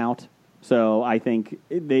that came out. So I think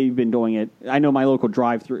they've been doing it. I know my local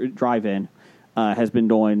drive-in has been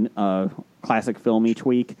doing classic film each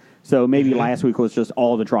week. So maybe last week was just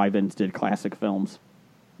all the drive-ins did classic films.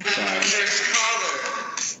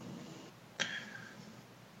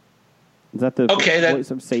 Is that the voice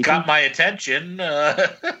of Satan? Got my attention.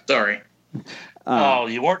 Sorry.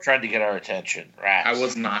 You weren't trying to get our attention. Rats. I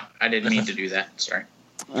was not. I didn't mean to do that. Sorry.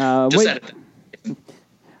 Just edit it.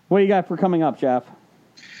 What do you got for coming up, Jeff?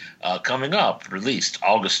 Coming up, released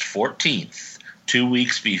August 14th, 2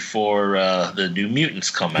 weeks before the New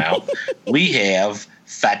Mutants come out, we have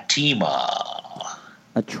Fatima.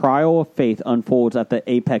 A trial of faith unfolds at the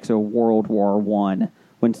apex of World War I,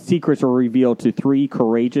 when secrets are revealed to 3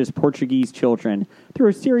 courageous Portuguese children through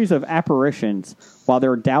a series of apparitions, while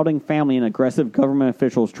their doubting family and aggressive government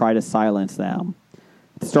officials try to silence them.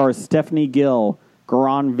 It stars Stephanie Gill,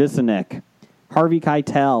 Goran Visenik, Harvey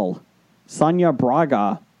Keitel, Sonia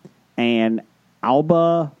Braga, and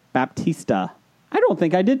Alba Baptista. I don't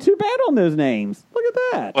think I did too bad on those names. Look at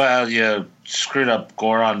that. Well, you screwed up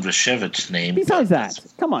Goran Vishevich's name. Besides that,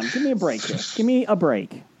 come on, give me a break here. Give me a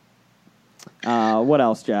break. What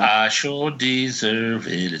else, Jeff? I sure deserve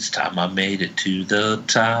it. It's time I made it to the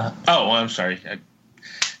top. Oh, I'm sorry.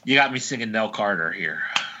 You got me singing Nell Carter here.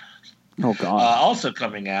 Oh, God. Also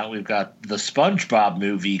coming out, we've got the SpongeBob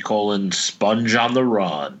movie, Sponge on the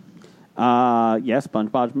Run. Yes,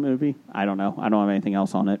 SpongeBob movie. I don't know. I don't have anything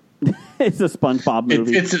else on it. It's a SpongeBob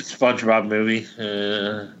movie. It's a SpongeBob movie.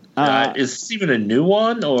 Is this even a new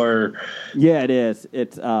one, or? Yeah, it is.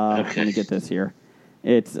 It's Let me get this here.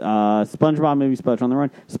 It's SpongeBob movie, Sponge on the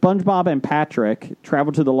Run. SpongeBob and Patrick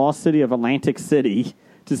travel to the lost city of Atlantic City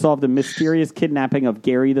to solve the mysterious kidnapping of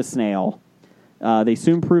Gary the Snail. They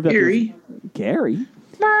soon prove that Gary.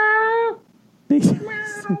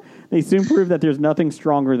 They soon prove that there's nothing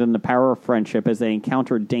stronger than the power of friendship as they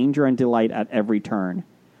encounter danger and delight at every turn.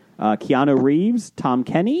 Keanu Reeves, Tom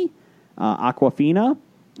Kenny, Aquafina,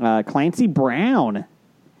 Clancy Brown.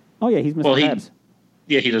 Oh yeah, he's Mr. Krabs.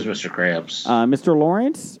 Yeah, he does Mr. Krabs. Mr.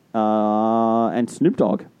 Lawrence and Snoop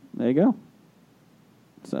Dogg. There you go.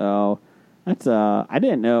 So that's I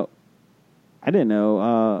didn't know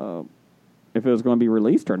if it was going to be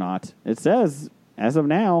released or not. It says as of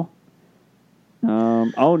now.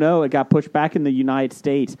 Oh no, it got pushed back in the United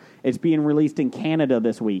States. It's being released in Canada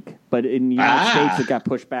this week, but in the United States it got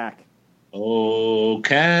pushed back. Oh,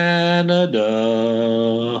 Canada.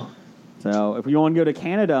 So if you want to go to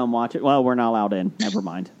Canada and watch it, well, we're not allowed in. Never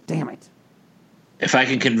mind. Damn it. If I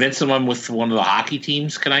can convince someone with one of the hockey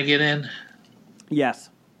teams, can I get in? Yes.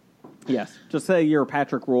 Just say you're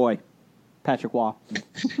Patrick Roy. Patrick Waugh.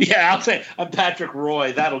 Yeah, I'll say I'm Patrick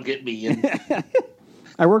Roy. That'll get me in.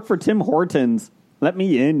 I work for Tim Hortons. Let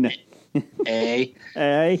me in. Hey.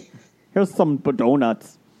 Here's some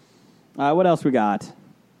donuts. What else we got?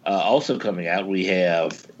 Also coming out, we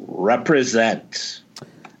have Represent.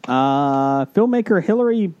 Filmmaker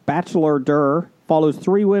Hilary Batchelor Durr follows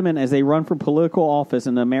 3 women as they run for political office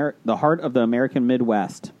in the heart of the American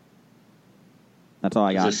Midwest. That's all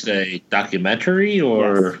I got. Is this a documentary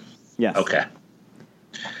or? Yes. Okay.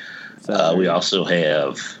 So we also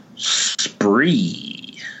have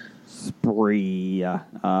Spree. Spree. Is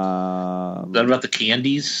that about the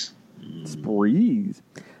candies? Sprees.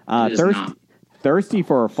 Thirsty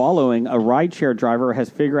for a following, a rideshare driver has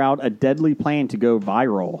figured out a deadly plan to go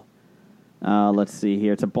viral. Let's see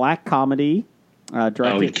here. It's a black comedy.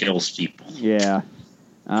 He kills people. Yeah.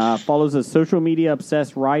 Follows a social media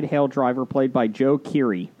obsessed ride-hail driver played by Joe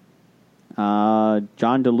Keery. John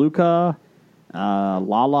DeLuca,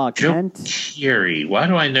 Lala Kent. Joe Keery. Why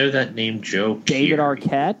do I know that name, Joe Keery? David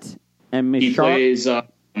Arquette. And he plays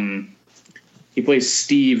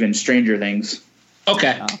Steve in Stranger Things.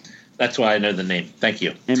 Okay. That's why I know the name. Thank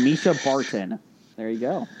you. And Misha Barton. There you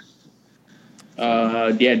go.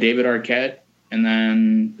 David Arquette. And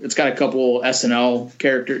then it's got a couple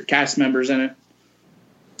SNL cast members in it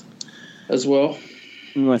as well.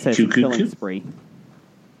 I'm going to say it's a killing spree.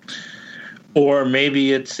 Or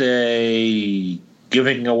maybe it's a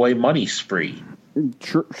giving away money spree.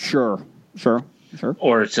 Sure.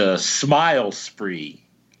 Or it's a smile spree.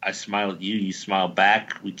 I smile at you, you smile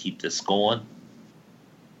back. We keep this going.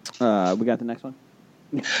 We got the next one.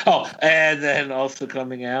 And then also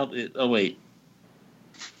coming out.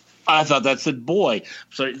 I thought that said boy.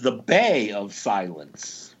 Sorry, the Bay of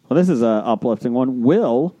Silence. Well, this is an uplifting one.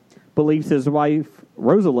 Will believes his wife,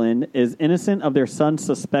 Rosalind, is innocent of their son's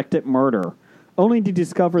suspected murder, only to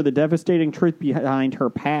discover the devastating truth behind her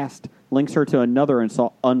past links her to another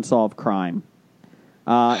unsolved crime.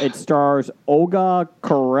 It stars Olga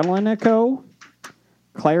Kurylenko,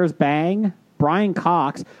 Claire's Bang, Brian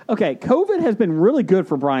Cox. Okay, COVID has been really good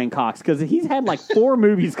for Brian Cox because he's had like 4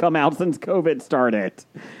 movies come out since COVID started.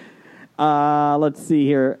 Let's see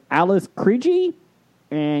here. Alice Krige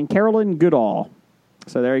and Carolyn Goodall.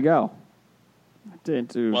 So there you go.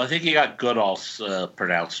 Well, I think you got Goodall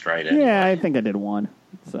pronounced right. Anyway. Yeah, I think I did one.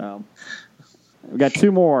 So we got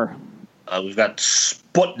 2 more. We've got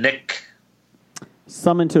Sputnik.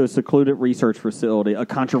 Summoned to a secluded research facility, a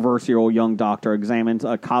controversial young doctor examines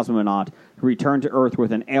a cosmonaut who returned to Earth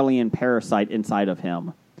with an alien parasite inside of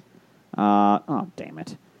him. Damn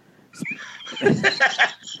it.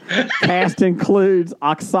 Cast includes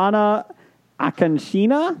Oksana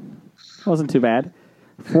Akanshina. Wasn't too bad.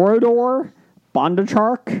 Fyodor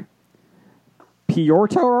Bondarchuk. Peter.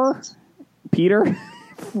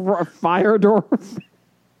 Fyodor.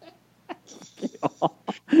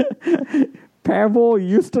 Pavel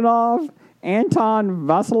Ustinov, Anton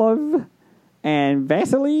Vasilov, and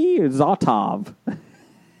Vasily Zotov.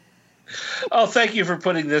 Oh, thank you for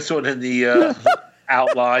putting this one in the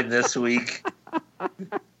outline this week.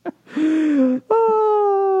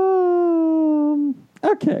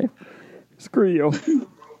 Okay. Screw you.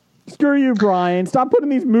 Screw you, Brian. Stop putting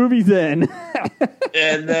these movies in.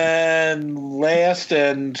 And then last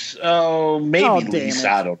maybe least,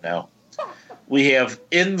 I don't know. We have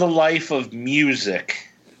In the Life of Music.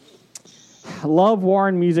 Love, war,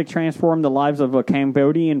 and music transformed the lives of a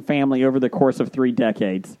Cambodian family over the course of 3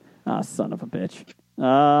 decades. Son of a bitch.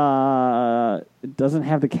 It doesn't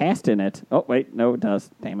have the cast in it. Oh, wait. No, it does.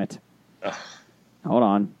 Damn it. Hold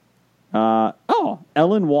on.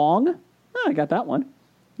 Ellen Wong. Oh, I got that one.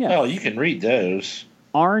 Yeah. Oh, you can read those.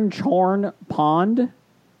 Arnchorn Pond.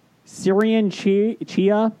 Syrian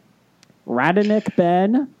Chia. Radanik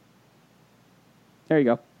Ben. There you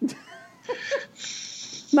go.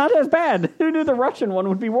 Not as bad. Who knew the Russian one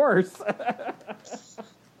would be worse?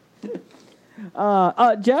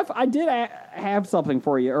 Jeff, I did have something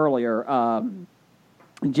for you earlier.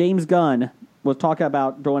 James Gunn was talking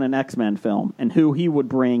about doing an X-Men film and who he would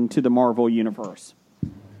bring to the Marvel Universe.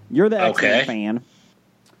 You're the X-Men fan.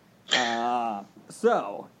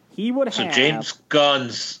 So he would have... So James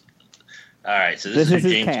Gunn's... All right, so this is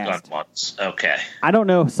James Gunn wants. Okay. I don't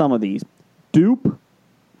know some of these. Dupe?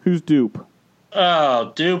 Who's Dupe?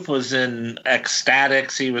 Oh, Dupe was in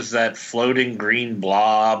Ecstatics. He was that floating green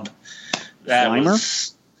blob.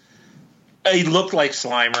 Slimer? He looked like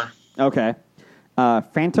Slimer. Okay.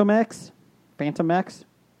 Phantomex?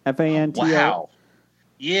 Fanto? Wow.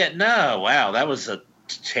 Yeah, no. Wow, that was a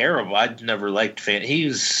terrible. I'd never liked I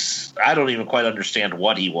don't even quite understand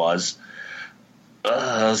what he was.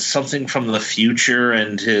 Something from the future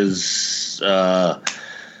and his...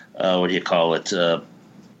 what do you call it?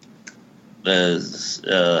 His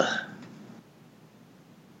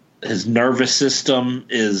nervous system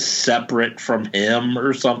is separate from him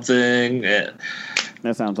or something.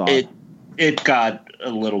 That sounds odd. It got a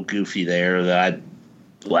little goofy there.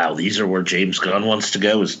 These are where James Gunn wants to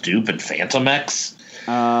go, is Dupe and Phantomex.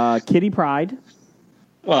 Kitty Pryde.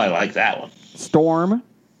 Well, I like that one. Storm.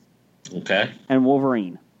 Okay. And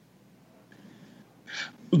Wolverine.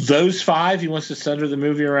 Those 5? He wants to center the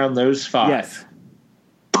movie around those 5? Yes.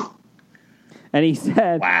 And he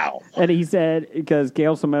said, "Wow." And he said, because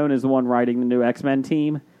Gail Simone is the one writing the new X-Men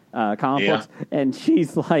team comic books, and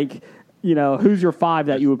she's like, who's your 5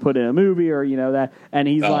 that you would put in a movie, or that? And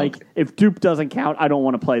he's like, if Dupe doesn't count, I don't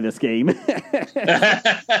want to play this game.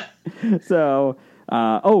 So,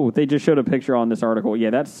 they just showed a picture on this article.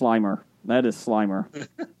 Yeah, that's Slimer. That is Slimer.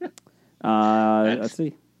 Let's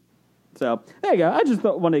see. So there you go. I just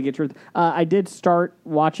wanted to get your. I did start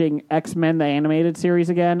watching X-Men the animated series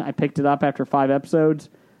again. I picked it up after 5 episodes,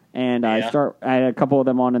 and I had a couple of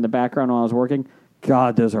them on in the background while I was working.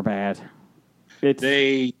 God, those are bad. It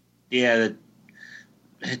didn't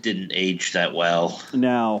age that well.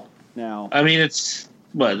 No. I mean, it's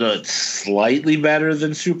slightly better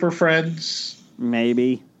than Super Friends.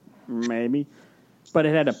 Maybe, but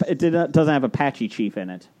it doesn't have Apache Chief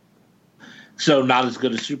in it. So not as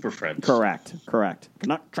good as Super Friends. Correct.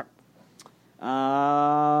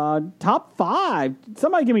 Top 5.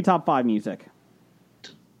 Somebody give me top 5 music.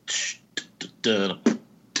 Top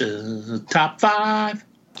 5.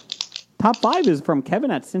 Top 5 is from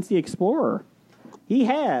Kevin at Cincy Explorer. He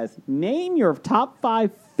has, name your top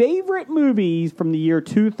 5 favorite movies from the year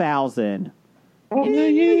 2000. From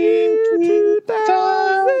the year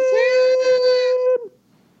 2000.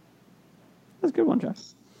 That's a good one, Jeff.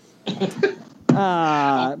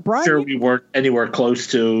 Brian, sure we weren't anywhere close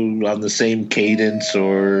to on the same cadence,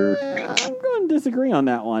 or I'm going to disagree on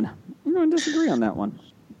that one.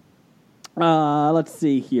 Let's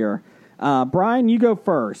see here. Brian, you go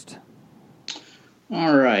first.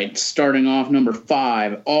 All right, starting off number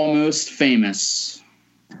 5, Almost Famous.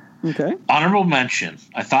 Okay. Honorable mention.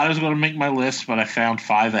 I thought I was going to make my list, but I found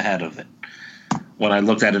 5 ahead of it when I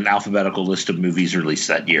looked at an alphabetical list of movies released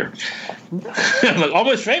that year. I'm like,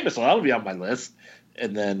 Almost Famous, well, that'll be on my list.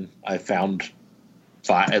 And then I found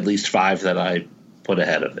at least 5 that I put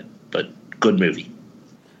ahead of it. But good movie.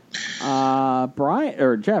 Brian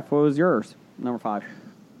or Jeff, what was yours? Number 5.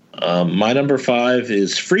 My number 5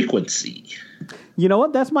 is Frequency. You know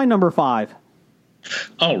what? That's my number 5.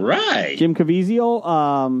 All right. Jim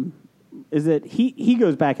Caviezel. Is it he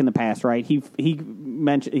goes back in the past, right? He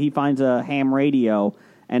finds a ham radio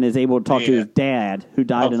and is able to talk to his dad, who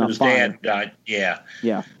died in a fire. His dad died. Yeah.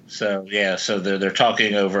 So they're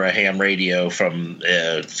talking over a ham radio from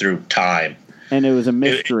through time, and it was a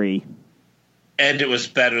mystery. And it was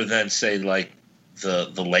better than, say, like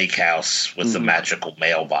the Lake House with the magical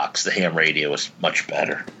mailbox. The ham radio was much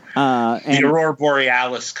better. And the Aurora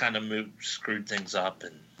Borealis kind of screwed things up.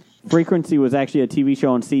 And Frequency was actually a TV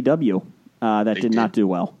show on CW that did not do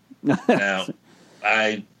well. No,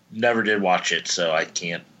 I never did watch it, so I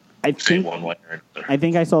can't say one way or another. I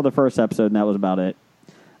think I saw the first episode, and that was about it.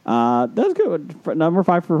 That was good. Number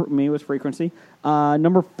 5 for me was Frequency.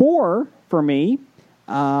 Number 4 for me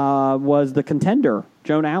was The Contender,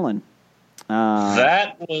 Joan Allen.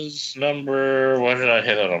 That was number. What did I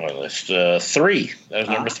hit out on my list? 3. That was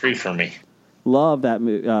number 3 for me. Love that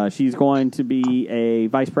movie. She's going to be a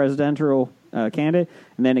vice presidential candidate,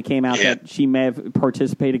 and then it came out that she may have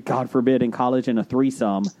participated, God forbid, in college in a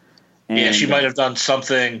threesome. And, she might have done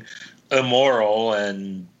something immoral,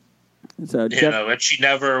 and so and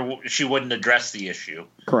she wouldn't address the issue.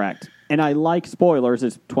 Correct. And I like spoilers.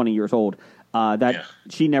 It's 20 years old.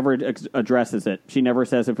 She never addresses it. She never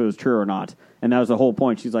says if it was true or not. And that was the whole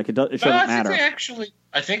point. She's like, it shouldn't matter.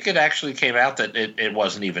 I think it actually came out that it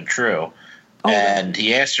wasn't even true. And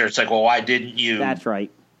he asked her, it's like, well, why didn't you? That's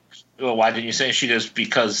right. Well, why didn't you say? She goes,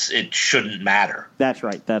 because it shouldn't matter. That's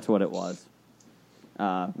right. That's what it was.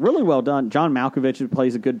 Really well done. John Malkovich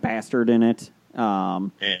plays a good bastard in it.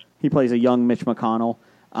 He plays a young Mitch McConnell.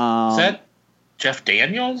 Is that Jeff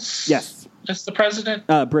Daniels? Yes. That's the president?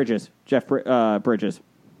 Bridges. Jeff Bridges.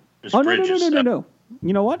 Bridges. No.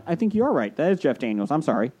 You know what? I think you are right. That is Jeff Daniels. I'm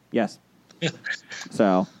sorry. Yes.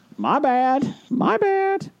 So, my bad.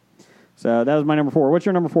 So, that was my number 4. What's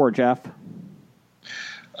your number 4, Jeff?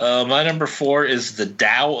 My number 4 is The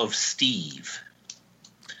Tao of Steve.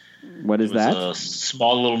 What is that? A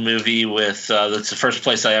small little movie with that's the first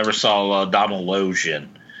place I ever saw Donald Logian.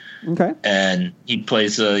 Okay. And he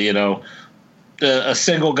plays a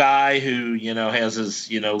single guy who has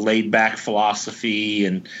his laid back philosophy,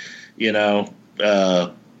 and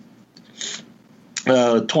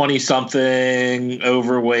 20-something,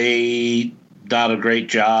 overweight, not a great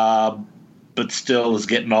job, but still is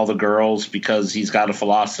getting all the girls because he's got a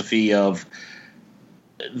philosophy of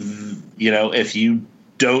if you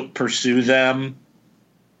don't pursue them,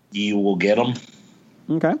 you will get them.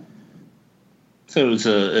 Okay. So it was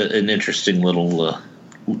an interesting little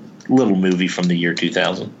movie from the year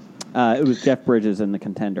 2000. It was Jeff Bridges in The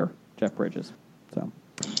Contender. Jeff Bridges. So,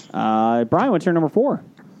 Brian, what's your number 4?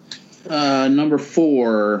 Number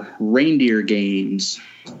 4, Reindeer Games.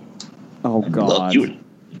 Oh, God.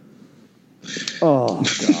 Oh,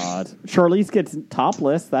 God. Charlize gets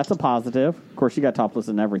topless. That's a positive. Of course, she got topless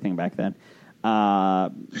in everything back then.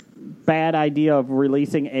 Bad idea of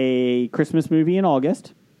releasing a Christmas movie in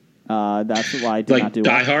August. That's why I did not do it.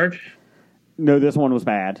 Die Hard? No, this one was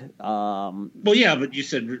bad. Well, yeah, but you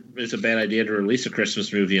said it's a bad idea to release a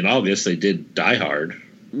Christmas movie in August. They did Die Hard.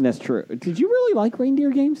 That's true. Did you really like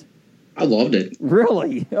Reindeer Games? I loved it.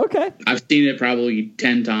 Really? Okay. I've seen it probably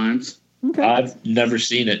 10 times. Okay. I've never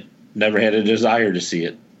seen it. Never had a desire to see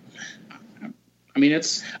it. I mean,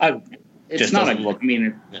 it's not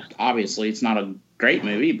obviously it's not a great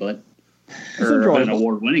movie, but or an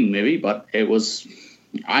award-winning movie, but it was.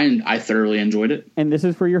 I thoroughly enjoyed it. And this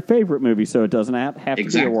is for your favorite movie, so it doesn't have to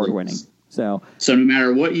be award-winning. So no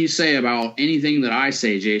matter what you say about anything that I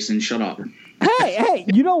say, Jason, shut up. Hey,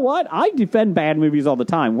 you know what? I defend bad movies all the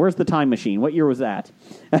time. Where's The Time Machine? What year was that?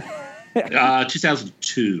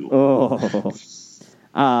 2002. Oh.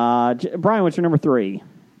 Brian, what's your number 3?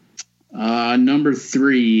 Number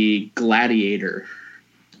 3, Gladiator.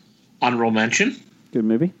 Honorable mention. Good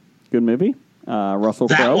movie. Russell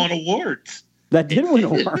Crowe. That won awards. That did win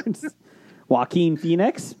awards. Joaquin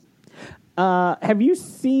Phoenix. Have you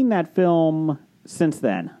seen that film since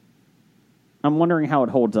then? I'm wondering how it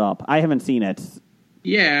holds up. I haven't seen it.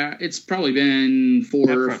 Yeah, it's probably been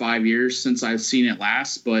 4 or 5 years since I've seen it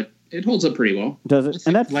last, but it holds up pretty well. Does it?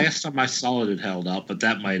 And that's last time I saw it held up, but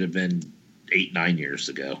that might have been 8-9 years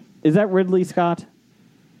ago. Is that Ridley Scott?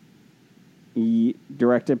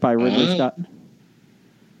 Directed by Ridley Scott?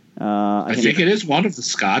 I think it is one of the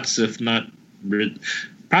Scotts, if not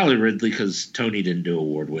probably Ridley, because Tony didn't do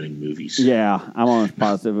award-winning movies. Yeah, I'm almost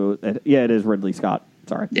positive. It is Ridley Scott.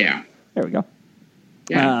 Sorry. Yeah. There we go.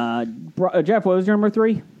 Yeah. Jeff, what was your number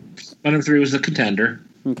 3? My number 3 was The Contender.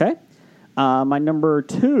 Okay. My number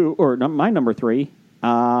 2, or my number 3,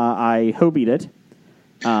 I hobied it.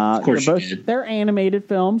 Of course you did. They're animated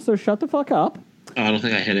films, so shut the fuck up. I don't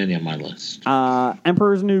think I had any on my list.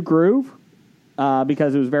 Emperor's New Groove,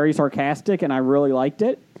 because it was very sarcastic, and I really liked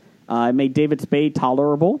it. It made David Spade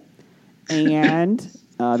tolerable. And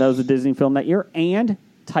that was a Disney film that year. And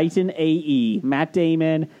Titan A.E. Matt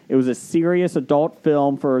Damon. It was a serious adult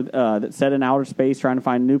film that set in outer space trying to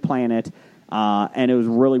find a new planet. And it was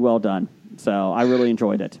really well done. So I really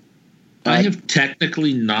enjoyed it. I have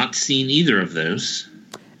technically not seen either of those.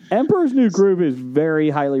 Emperor's New Groove is very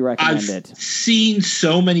highly recommended. I've seen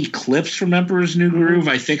so many clips from Emperor's New Groove.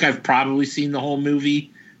 I think I've probably seen the whole movie,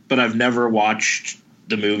 but I've never watched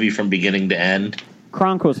the movie from beginning to end.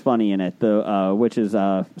 Kronk was funny in it, the witch's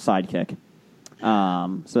sidekick.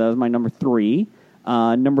 So that was my number 3.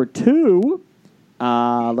 Number 2,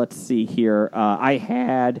 let's see here. I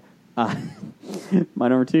had my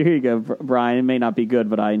number 2. Here you go, Brian. It may not be good,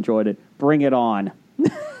 but I enjoyed it. Bring It On.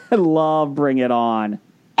 I love Bring It On.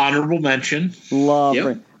 Honorable mention. Love.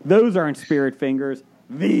 Yep. Those aren't spirit fingers.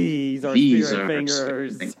 These are spirit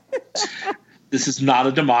fingers. This is not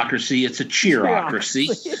a democracy. It's a cheerocracy.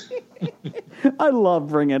 I love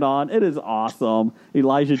Bring It On. It is awesome.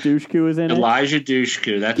 Elijah Dushku is in it. Elijah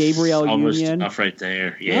Dushku. That's Gabrielle almost Union. Enough right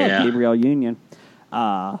there. Yeah. Gabrielle Union.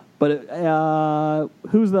 But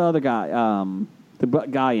who's the other guy? The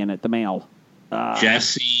guy in it, the male.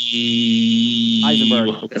 Jesse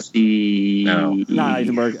Eisenberg. No, not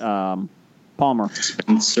Eisenberg. Palmer.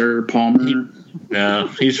 Spencer Palmer. No,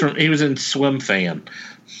 he was in Swim Fan.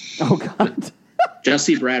 Oh God.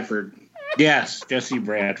 Jesse Bradford. Yes, Jesse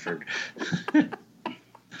Bradford.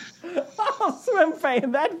 Oh, Swim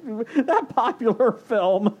Fan, that popular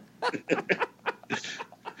film.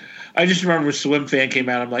 I just remember when Swim Fan came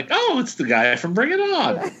out, I'm like, oh, it's the guy from Bring It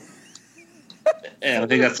On. And I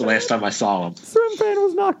think that's the last time I saw him. Swim Fan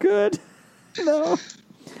was not good. No.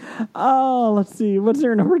 Oh, let's see. What's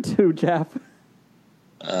your number 2, Jeff?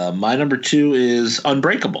 My number 2 is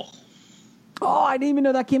Unbreakable. Oh, I didn't even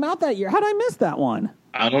know that came out that year. How did I miss that one?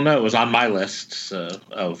 I don't know. It was on my list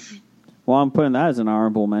of. Well, I'm putting that as an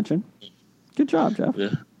honorable mention. Good job, Jeff. Yeah.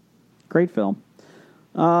 Great film.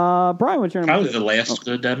 Brian, what's your number 2? Probably the last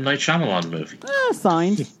good M. Night Shyamalan movie.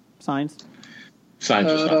 Signs.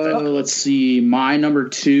 Let's see. My number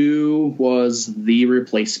 2 was The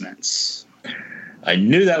Replacements. I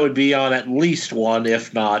knew that would be on at least one,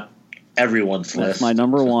 if not everyone's list. That's my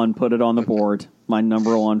number 1. Put it on the board. My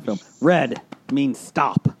number 1 film. Red means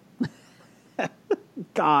stop.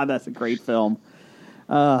 God, that's a great film.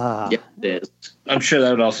 Yeah, it is. I'm sure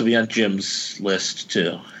that would also be on Jim's list,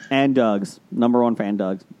 too. And Doug's. Number 1 fan,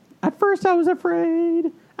 Doug's. At first I was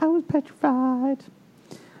afraid. I was petrified.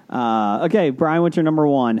 Okay, Brian, what's your number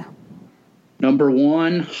 1? Number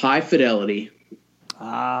 1, High Fidelity.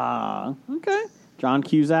 Ah, okay. John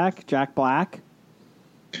Cusack, Jack Black.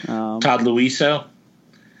 Todd Luiso.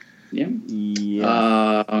 Yeah.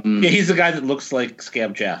 Yeah. Yeah, he's the guy that looks like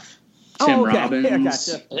Scab Jeff. Tim okay. Robbins. Yeah,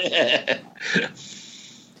 gotcha.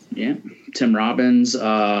 Yeah. Tim Robbins. Who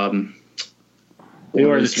are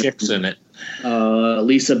the chicks in it?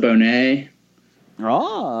 Lisa Bonet.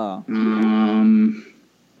 Oh.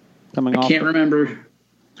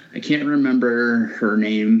 I can't remember her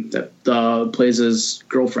name. That plays his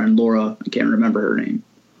girlfriend Laura. I can't remember her name.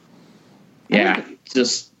 Yeah,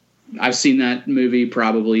 I've seen that movie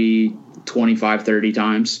probably 25, 30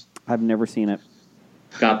 times. I've never seen it.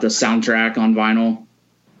 Got the soundtrack on vinyl.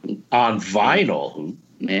 On vinyl?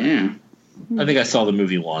 Yeah. I think I saw the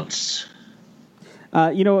movie once.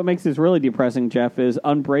 You know what makes this really depressing, Jeff, is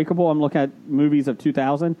Unbreakable. I'm looking at movies of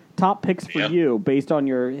 2000. Top picks for you based on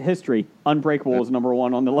your history. Unbreakable was number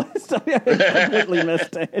 1 on the list. I completely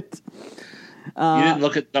missed it. You didn't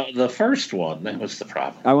look at the first one. That was the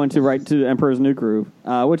problem. I went right to Emperor's New Groove.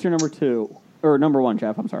 What's your number 2? Or number 1,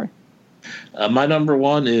 Jeff? I'm sorry. My number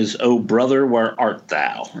 1 is Oh Brother, Where Art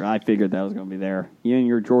Thou? I figured that was going to be there. You and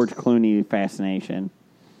your George Clooney fascination.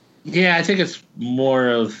 Yeah, I think it's more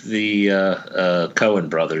of the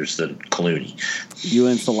Coen brothers than Clooney. You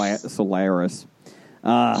and Solaris.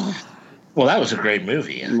 Well, that was a great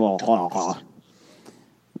movie. It's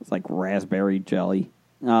like raspberry jelly.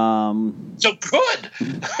 So good!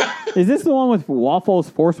 Is this the one with Waffles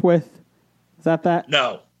Forthwith? Is that?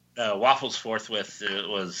 No. Waffles Forthwith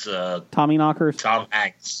was Tommy Knockers? Tom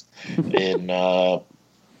Hanks in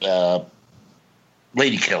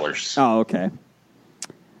Lady Killers. Oh, okay.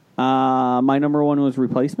 My number 1 was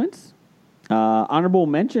Replacements. Honorable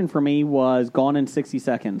mention for me was Gone in 60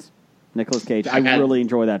 Seconds. Nicolas Cage. I really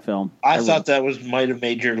enjoy that film. I thought that might have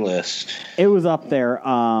made your list. It was up there.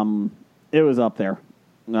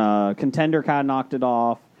 Contender kind of knocked it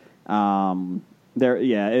off. It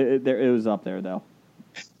was up there though.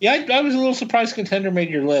 Yeah, I was a little surprised Contender made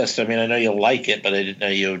your list. I mean, I know you like it, but I didn't know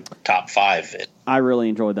you would top 5 it. I really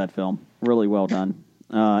enjoyed that film. Really well done.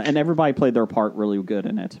 And everybody played their part really good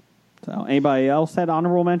in it. So, anybody else had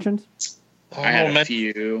honorable mentions? I had a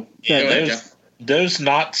few. Yeah, those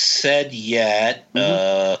not said yet.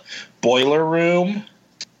 Boiler Room.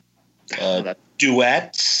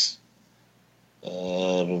 Duets.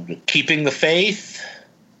 Keeping the Faith.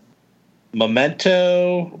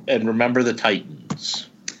 Memento. And Remember the Titans.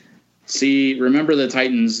 See, Remember the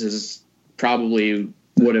Titans is probably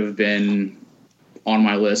would have been on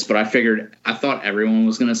my list, but I thought everyone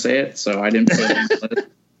was going to say it, so I didn't put it on the list.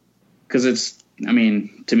 Because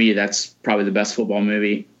to me, that's probably the best football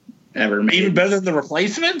movie ever made. Even better than The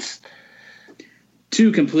Replacements?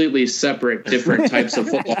 2 completely separate, different types of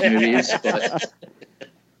football movies. But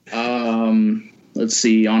let's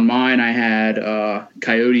see. On mine, I had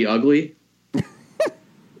Coyote Ugly.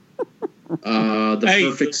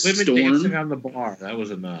 Perfect women Storm. Dancing on the Bar. That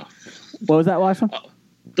was enough. What was that last one?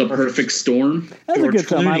 The Perfect Storm. That was a good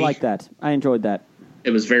film. I like that. I enjoyed that.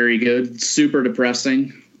 It was very good. Super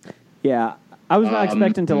depressing. Yeah. I was not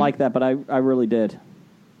expecting to like that, but I really did.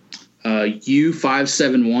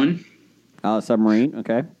 U-571. Submarine.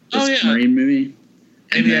 Okay. Submarine movie.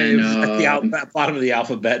 And then, it was at the bottom of the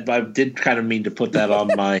alphabet, but I did kind of mean to put that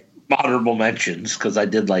on my honorable mentions because I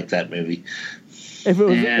did like that movie. If it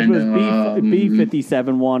was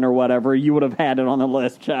B-57-1 or whatever, you would have had it on the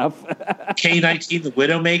list, Jeff. K-19, The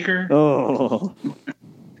Widowmaker. Oh.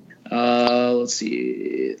 Let's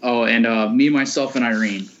see. Oh, and Me, Myself, and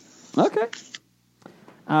Irene. Okay.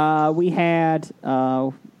 We had...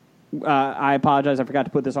 I apologize, I forgot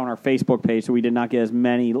to put this on our Facebook page, so we did not get as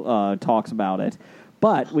many talks about it.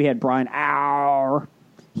 But we had Brian Auer.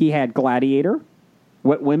 He had Gladiator,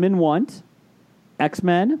 What Women Want,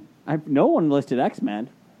 X-Men. No one listed X-Men.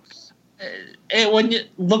 When you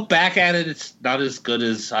look back at it, it's not as good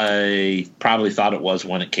as I probably thought it was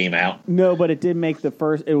when it came out. No, but it did make it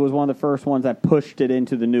was one of the first ones that pushed it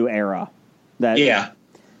into the new era. That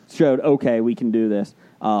showed, okay, we can do this.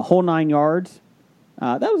 Whole 9 Yards.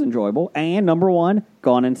 That was enjoyable. And number 1,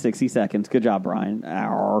 Gone in 60 Seconds. Good job, Brian. I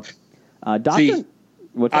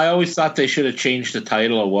always thought they should have changed the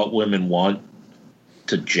title of What Women Want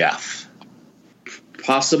to Jeff.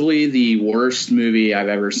 Possibly the worst movie I've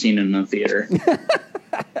ever seen in the theater.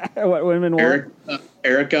 What Women Want?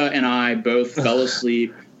 Erica and I both fell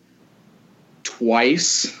asleep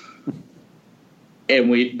twice.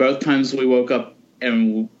 And both times we woke up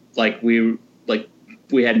and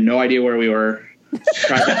we had no idea where we were.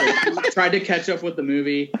 Tried to catch up with the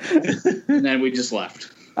movie, and then we just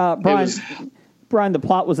left. Brian, the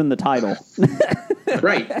plot was in the title.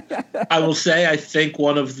 Right. I will say, I think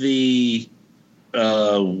one of the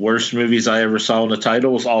worst movies I ever saw in the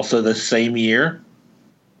title was also the same year.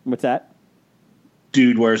 What's that?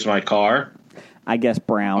 Dude, Where's My Car? I guess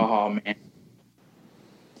Brown. Oh, man.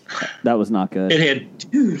 That was not good. It had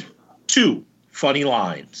two funny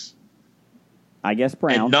lines. I guess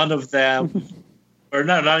Brown. And none of them, or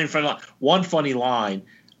no, not even funny line. One funny line,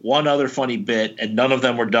 one other funny bit, and none of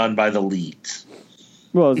them were done by the leads.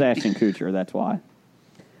 Well, it was Ashton Kutcher, that's why.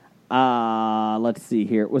 Let's see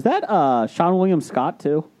here. Was that Sean William Scott,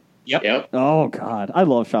 too? Yep. Oh, God. I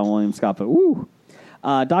love Sean William Scott, but woo.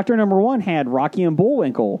 Doctor Number One had Rocky and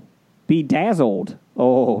Bullwinkle, Bedazzled.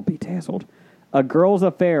 Oh, Bedazzled. A Girl's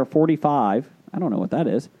Affair, 45. I don't know what that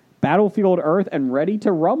is. Battlefield Earth and Ready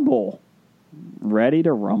to Rumble. Ready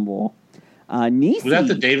to Rumble. Niecy. Was that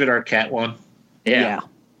the David Arquette one? Yeah.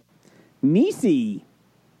 Niecy.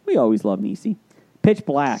 We always love Niecy. Pitch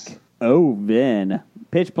Black. Oh, Vin.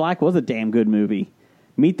 Pitch Black was a damn good movie.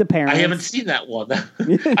 Meet the Parents. I haven't seen that one.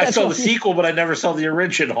 I saw the sequel, but I never saw the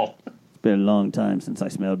original. It's been a long time since I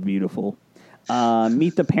smelled beautiful.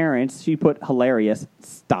 Meet the Parents. She put hilarious.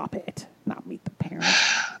 Stop it. Not Meet the Parents.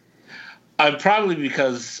 Probably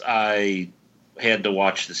because I had to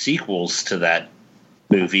watch the sequels to that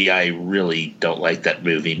movie. I really don't like that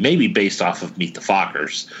movie. Maybe based off of Meet the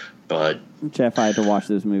Fockers, but Jeff, I had to watch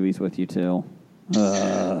those movies with you too.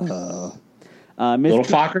 Little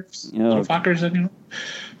Fockers? Little Fockers, anyone?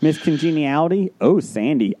 Miss Congeniality? Oh,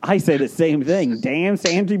 Sandy. I say the same thing. Damn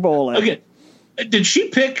Sandy Bullock. Okay. Did she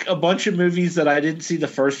pick a bunch of movies that I didn't see the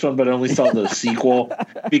first one, but only saw the sequel?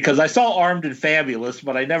 Because I saw Armed and Fabulous,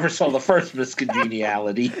 but I never saw the first Miss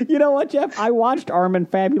Congeniality. You know what, Jeff? I watched Armed and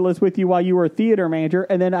Fabulous with you while you were a theater manager,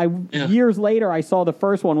 and then years later I saw the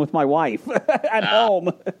first one with my wife at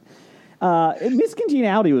home. Miss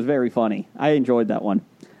Congeniality was very funny. I enjoyed that one. Is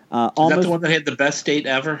that the one that had the best date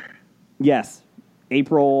ever? Yes.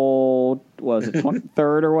 April, was it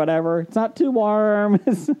 23rd or whatever? It's not too warm.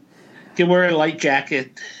 Can wear a light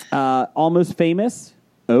jacket. Almost Famous.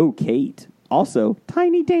 Oh, Kate. Also,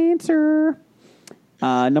 Tiny Dancer.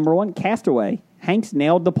 Number one, Castaway. Hanks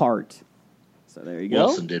nailed the part. So there you go.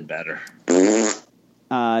 Wilson did better.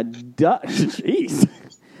 Jeez.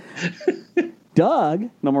 Doug,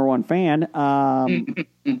 number one fan,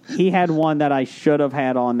 he had one that I should have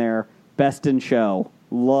had on there. Best in Show.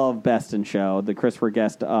 Love Best in Show, the Christopher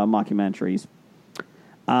Guest mockumentaries.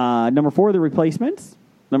 Number 4, The Replacements.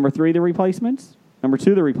 Number 3, The Replacements. Number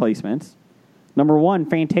 2, The Replacements. Number 1,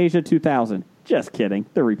 Fantasia 2000. Just kidding.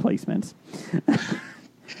 The Replacements.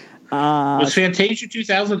 Was Fantasia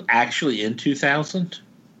 2000 actually in 2000?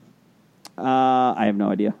 I have no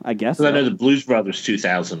idea. I guess so. I know the Blues Brothers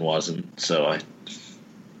 2000 wasn't, so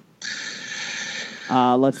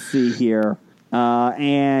let's see here.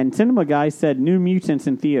 And Cinema Guy said New Mutants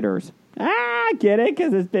in theaters. I get it,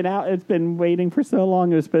 because it's been out. It's been waiting for so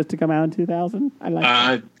long. It was supposed to come out in 2000. I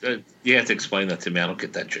like that. You have to explain that to me. I don't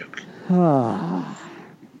get that joke. Well,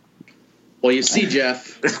 you see,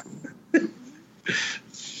 Jeff.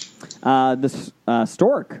 The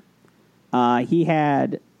Stork. He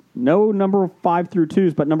had no number 5 through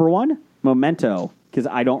 2s, but number 1, Memento, because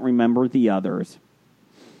I don't remember the others.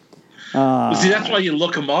 See, that's why you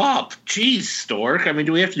look them up. Jeez, Stork. I mean,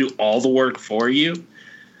 do we have to do all the work for you?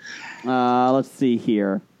 Let's see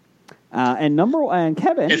here. And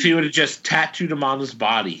Kevin. If he would have just tattooed him on his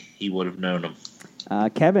body, he would have known him.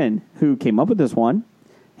 Kevin, who came up with this one,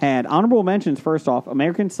 had honorable mentions. First off,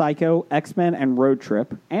 American Psycho, X-Men, and Road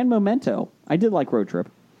Trip, and Memento. I did like Road Trip.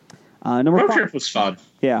 Road Trip was fun.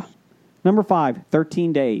 Yeah. Number 5,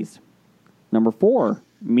 13 Days. Number 4,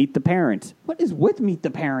 Meet the Parents. What is with Meet the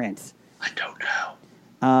Parents? I don't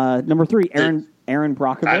know. Number 3, Aaron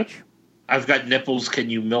Brockovich. I've got nipples. Can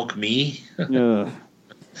you milk me?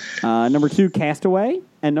 Number 2, Castaway.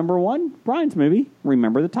 And number 1, Brian's movie,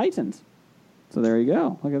 Remember the Titans. So there you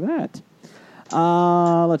go. Look at that.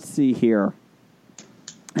 Let's see here.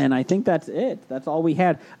 And I think that's it. That's all we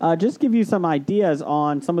had. Just give you some ideas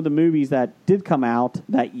on some of the movies that did come out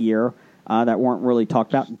that year that weren't really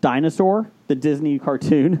talked about. Dinosaur, the Disney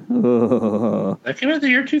cartoon. That came out the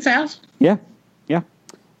year 2000? Yeah.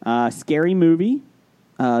 Scary Movie.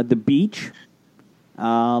 The Beach.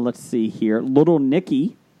 Let's see here. Little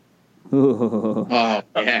Nicky. Oh,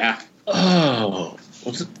 yeah. Oh.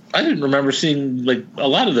 I didn't remember seeing like a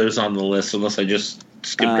lot of those on the list unless I just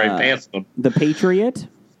skipped right past them. The Patriot.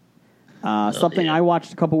 Something I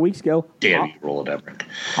watched a couple weeks ago. Damn you, Roland Emmerich.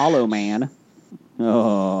 Hollow Man.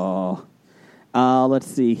 Oh. Let's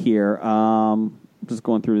see here. Just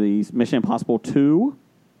going through these. Mission Impossible 2.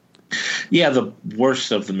 Yeah, the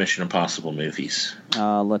worst of the Mission Impossible movies.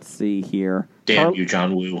 Let's see here. Damn you,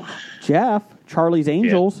 John Woo. Jeff, Charlie's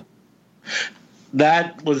Angels. Yeah.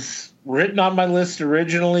 That was written on my list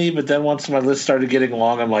originally, but then once my list started getting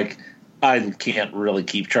long, I'm like, I can't really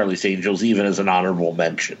keep Charlie's Angels even as an honorable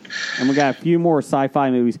mention. And we got a few more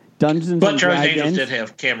sci-fi movies. Dungeons and Dragons. But Charlie's Angels did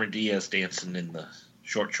have Cameron Diaz dancing in the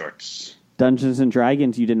short shorts. Dungeons and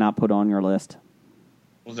Dragons you did not put on your list.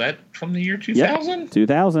 Was that from the year 2000? Yep,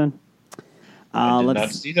 2000. I did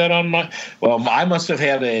not see that on my... Well, I must have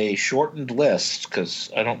had a shortened list because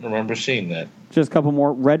I don't remember seeing that. Just a couple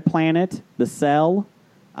more. Red Planet, The Cell,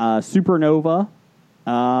 Supernova.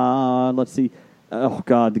 Let's see. Oh,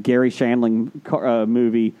 God, the Gary Shandling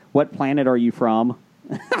movie. What Planet Are You From?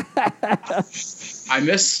 I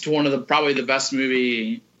missed one of probably the best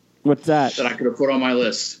movie. What's that? That I could have put on my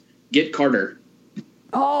list. Get Carter.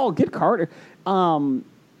 Oh, Get Carter.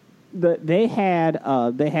 They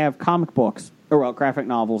have comic books, or graphic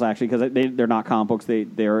novels actually, because they're not comic books.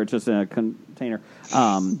 They're just in a container.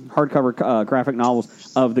 Hardcover graphic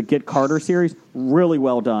novels of the Get Carter series. Really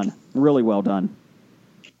well done. Really well done.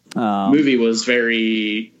 Movie was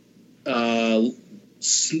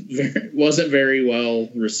wasn't very well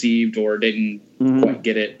received, or didn't quite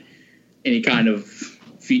get it any kind of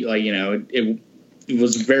feel, like, it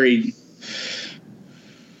was very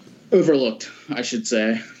overlooked, I should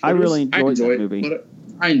say. I really enjoyed that movie.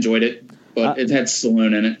 I enjoyed it, but it had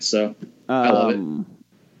Stallone in it, so I love it.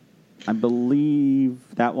 I believe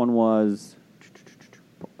that one was.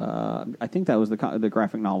 I think that was the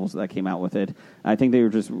graphic novels that came out with it. I think they were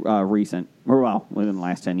just recent, or within the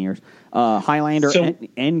last 10 years. Highlander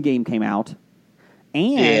Endgame came out.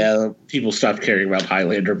 And people stopped caring about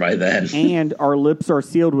Highlander by then. And Our Lips Are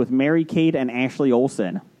Sealed with Mary-Kate and Ashley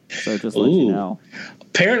Olsen. So just let you know.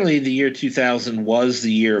 Apparently the year 2000 was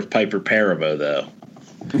the year of Piper Perabo, though.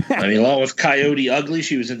 I mean, along with Coyote Ugly,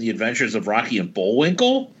 she was in The Adventures of Rocky and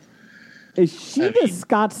Bullwinkle. Is she the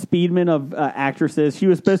Scott Speedman of actresses? She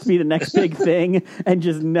was supposed to be the next big thing and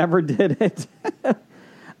just never did it.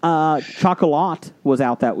 Chocolat was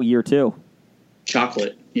out that year, too.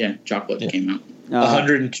 Chocolate came out.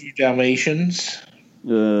 102 Dalmatians.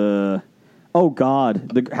 Oh,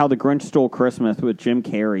 God. How the Grinch Stole Christmas with Jim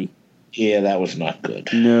Carrey. Yeah, that was not good.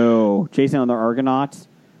 No. Jason and the Argonauts.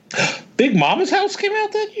 Big Mama's House came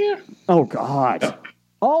out that year? Oh, God.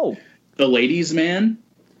 Oh. The Ladies' Man.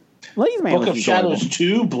 Ladies' Man Book of Shadows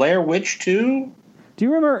 2, Blair Witch 2. Do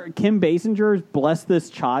you remember Kim Basinger's Bless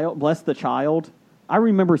the Child? I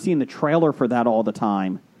remember seeing the trailer for that all the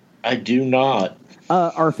time. I do not.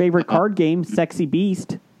 Our favorite card game, Sexy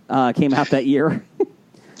Beast, came out that year.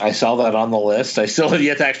 I saw that on the list. I still have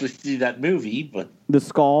yet to actually see that movie, but The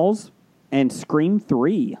Skulls and Scream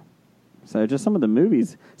 3. So just some of the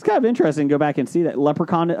movies. It's kind of interesting to go back and see that.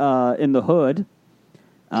 Leprechaun in the Hood.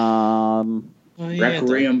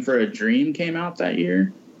 Requiem for a Dream came out that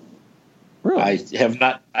year. Really?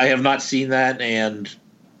 I have not seen that, and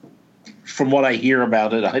from what I hear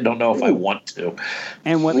about it, I don't know if I want to.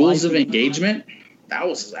 And what Rules of Engagement? That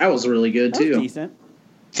was really good too. Decent.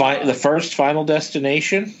 The first Final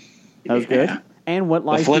Destination. That was good. And What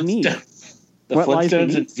Lies Beneath? The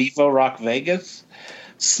Flintstones and Vivo Rock Vegas.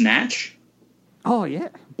 Snatch. Oh yeah,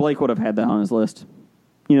 Blake would have had that on his list.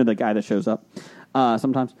 You know, the guy that shows up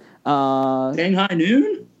sometimes. Shanghai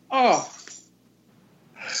Noon? Oh.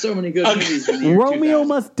 So many good movies. Romeo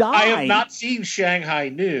Must Die. I have not seen Shanghai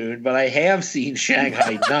Noon, but I have seen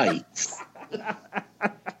Shanghai Nights.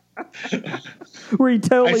 Were you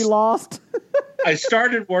totally lost? I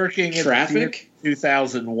started working in Traffic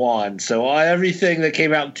 2001, so everything that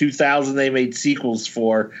came out in 2000 they made sequels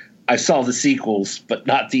for. I saw the sequels, but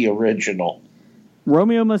not the original.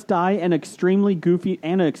 Romeo Must Die, an extremely goofy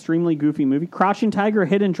movie. Crouching Tiger,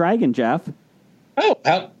 Hidden Dragon, Jeff.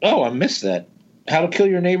 I missed that. How to Kill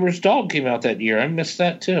Your Neighbor's Dog came out that year. I missed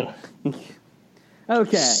that too.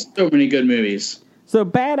 Okay. So many good movies. So,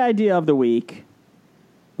 bad idea of the week.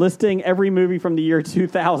 Listing every movie from the year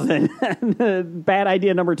 2000. Bad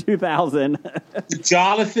idea number 2000.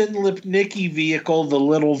 Jonathan Lipnicki vehicle, The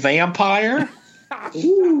Little Vampire.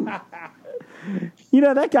 Ooh. You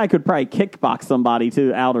know, that guy could probably kickbox somebody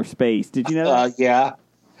to outer space. Did you know that? Yeah.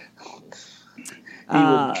 He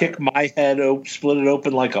would kick my head open, split it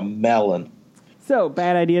open like a melon. So,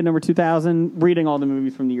 bad idea number 2000, reading all the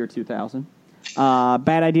movies from the year 2000. Bad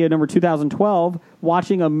idea number 2012,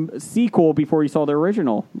 watching a sequel before you saw the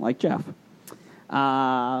original, like Jeff.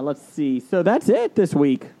 Let's see. So, that's it this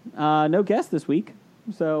week. No guest this week,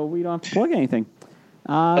 so we don't have to plug anything.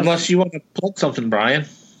 Unless you want to plug something, Brian.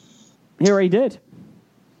 Here I did.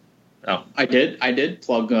 Oh, I did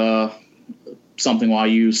plug something while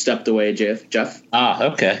you stepped away, Jeff. Ah,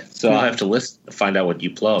 okay. So I'll have to listen to find out what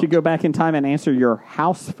you plugged. To go back in time and answer your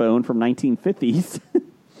house phone from 1950s.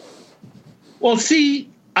 Well, see,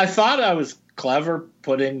 I thought I was clever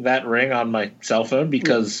putting that ring on my cell phone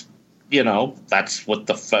because, that's what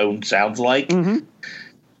the phone sounds like. Mm-hmm.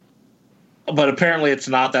 But apparently it's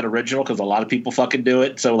not that original because a lot of people fucking do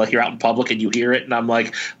it. So, like, you're out in public and you hear it, and I'm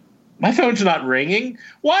like, my phone's not ringing.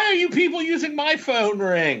 Why are you people using my phone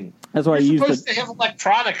ring? That's why you're supposed to have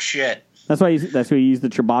electronic shit. That's why you use the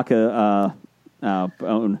Chewbacca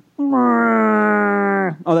phone.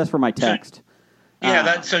 Oh, that's for my text.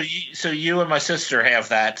 Yeah, so you and my sister have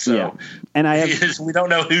that. So, yeah. And I have, we don't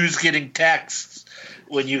know who's getting texts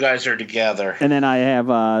when you guys are together. And then I have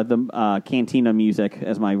the Cantina music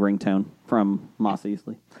as my ringtone from Moss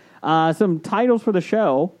Eisley. Some titles for the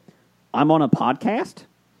show. I'm on a podcast.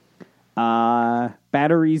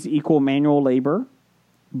 Batteries equal manual labor.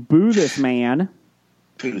 Boo this man.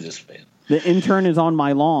 Boo this man. The intern is on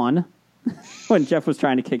my lawn. When Jeff was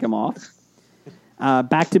trying to kick him off.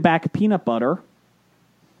 Back-to-back peanut butter.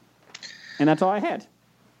 And that's all I had.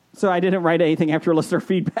 So I didn't write anything after listener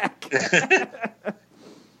feedback.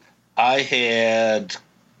 I had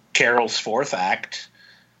Carol's fourth act.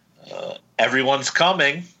 Everyone's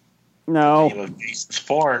Coming. No. The name of Jason's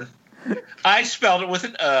porn. I spelled it with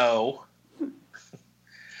an O.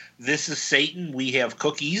 This is Satan. We have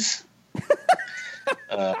cookies.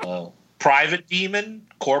 Private Demon.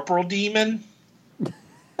 Corporal Demon.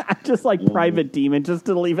 I just like Private Demon, just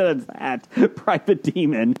to leave it as that. Private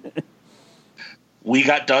Demon. We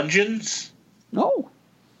Got Dungeons. No.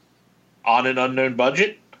 On an Unknown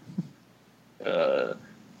Budget.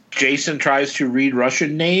 Jason Tries to Read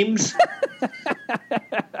Russian Names.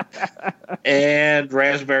 And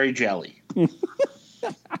Raspberry Jelly. I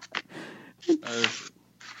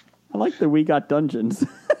like the We Got Dungeons.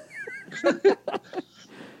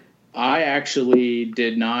 I actually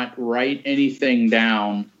did not write anything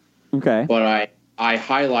down. Okay. But I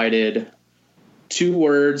highlighted 2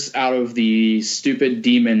 words out of the stupid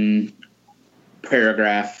demon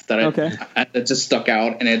paragraph that just stuck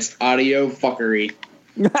out, and it's audio fuckery.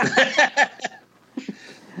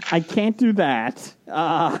 I can't do that.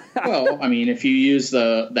 Well, I mean, if you use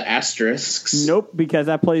the asterisks. Nope, because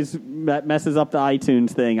that messes up the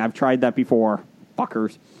iTunes thing. I've tried that before.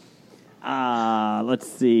 Fuckers.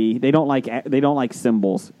 Let's see. They don't like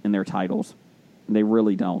symbols in their titles. They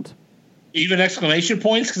really don't. Even exclamation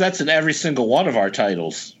points, because that's in every single one of our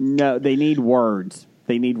titles. No, they need words.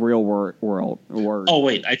 They need real words. Oh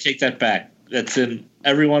wait, I take that back. That's in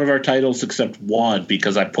every one of our titles except one,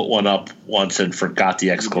 because I put one up once and forgot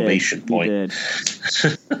the exclamation point. You did.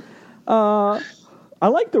 I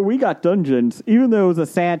like the We Got Dungeons, even though it was a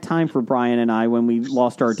sad time for Brian and I when we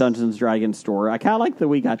lost our Dungeons & Dragons store. I kind of like the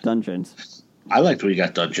We Got Dungeons. I liked We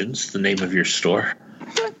Got Dungeons, the name of your store.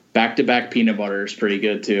 Back-to-back peanut butter is pretty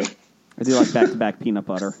good, too. I do like back-to-back peanut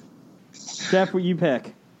butter. Jeff, what you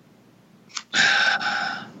pick?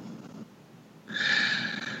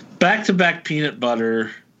 Back-to-back peanut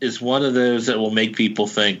butter is one of those that will make people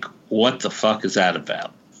think, what the fuck is that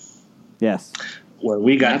about? Yes. Where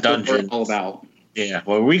We Got Dungeons. What we're all about. Yeah,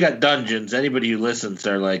 where We Got Dungeons, anybody who listens,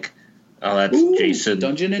 they're like, oh, that's Jason.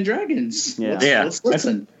 Dungeons and Dragons. Yeah. Let's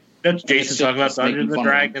listen. That's Jason talking about Dungeons and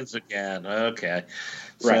Dragons again. Okay.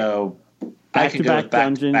 Right. So I can go with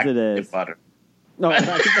Dungeons back it is. peanut butter. No,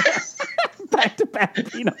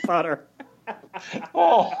 back-to-back peanut butter.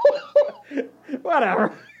 Oh.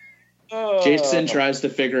 Whatever. Jason tries to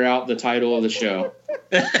figure out the title of the show.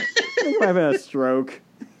 I think I'm having a stroke.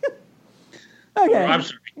 Okay. I'm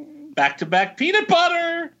sorry. Back-to-back peanut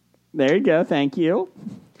butter. There you go. Thank you.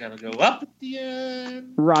 Gotta go up at the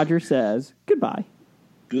end. Roger says goodbye.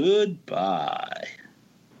 Goodbye.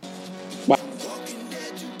 Walking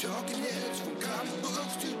Dead to Talking Heads, from comic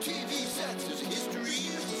books to TV sets, there's a history.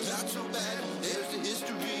 It's not so bad, there's the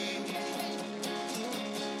history.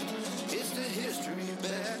 It's the history of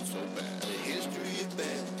bad, so bad. The history of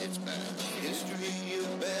bad, it's bad. The history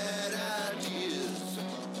of bad ideas.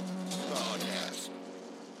 Podcast.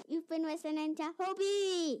 You've been listening to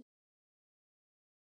Hobie.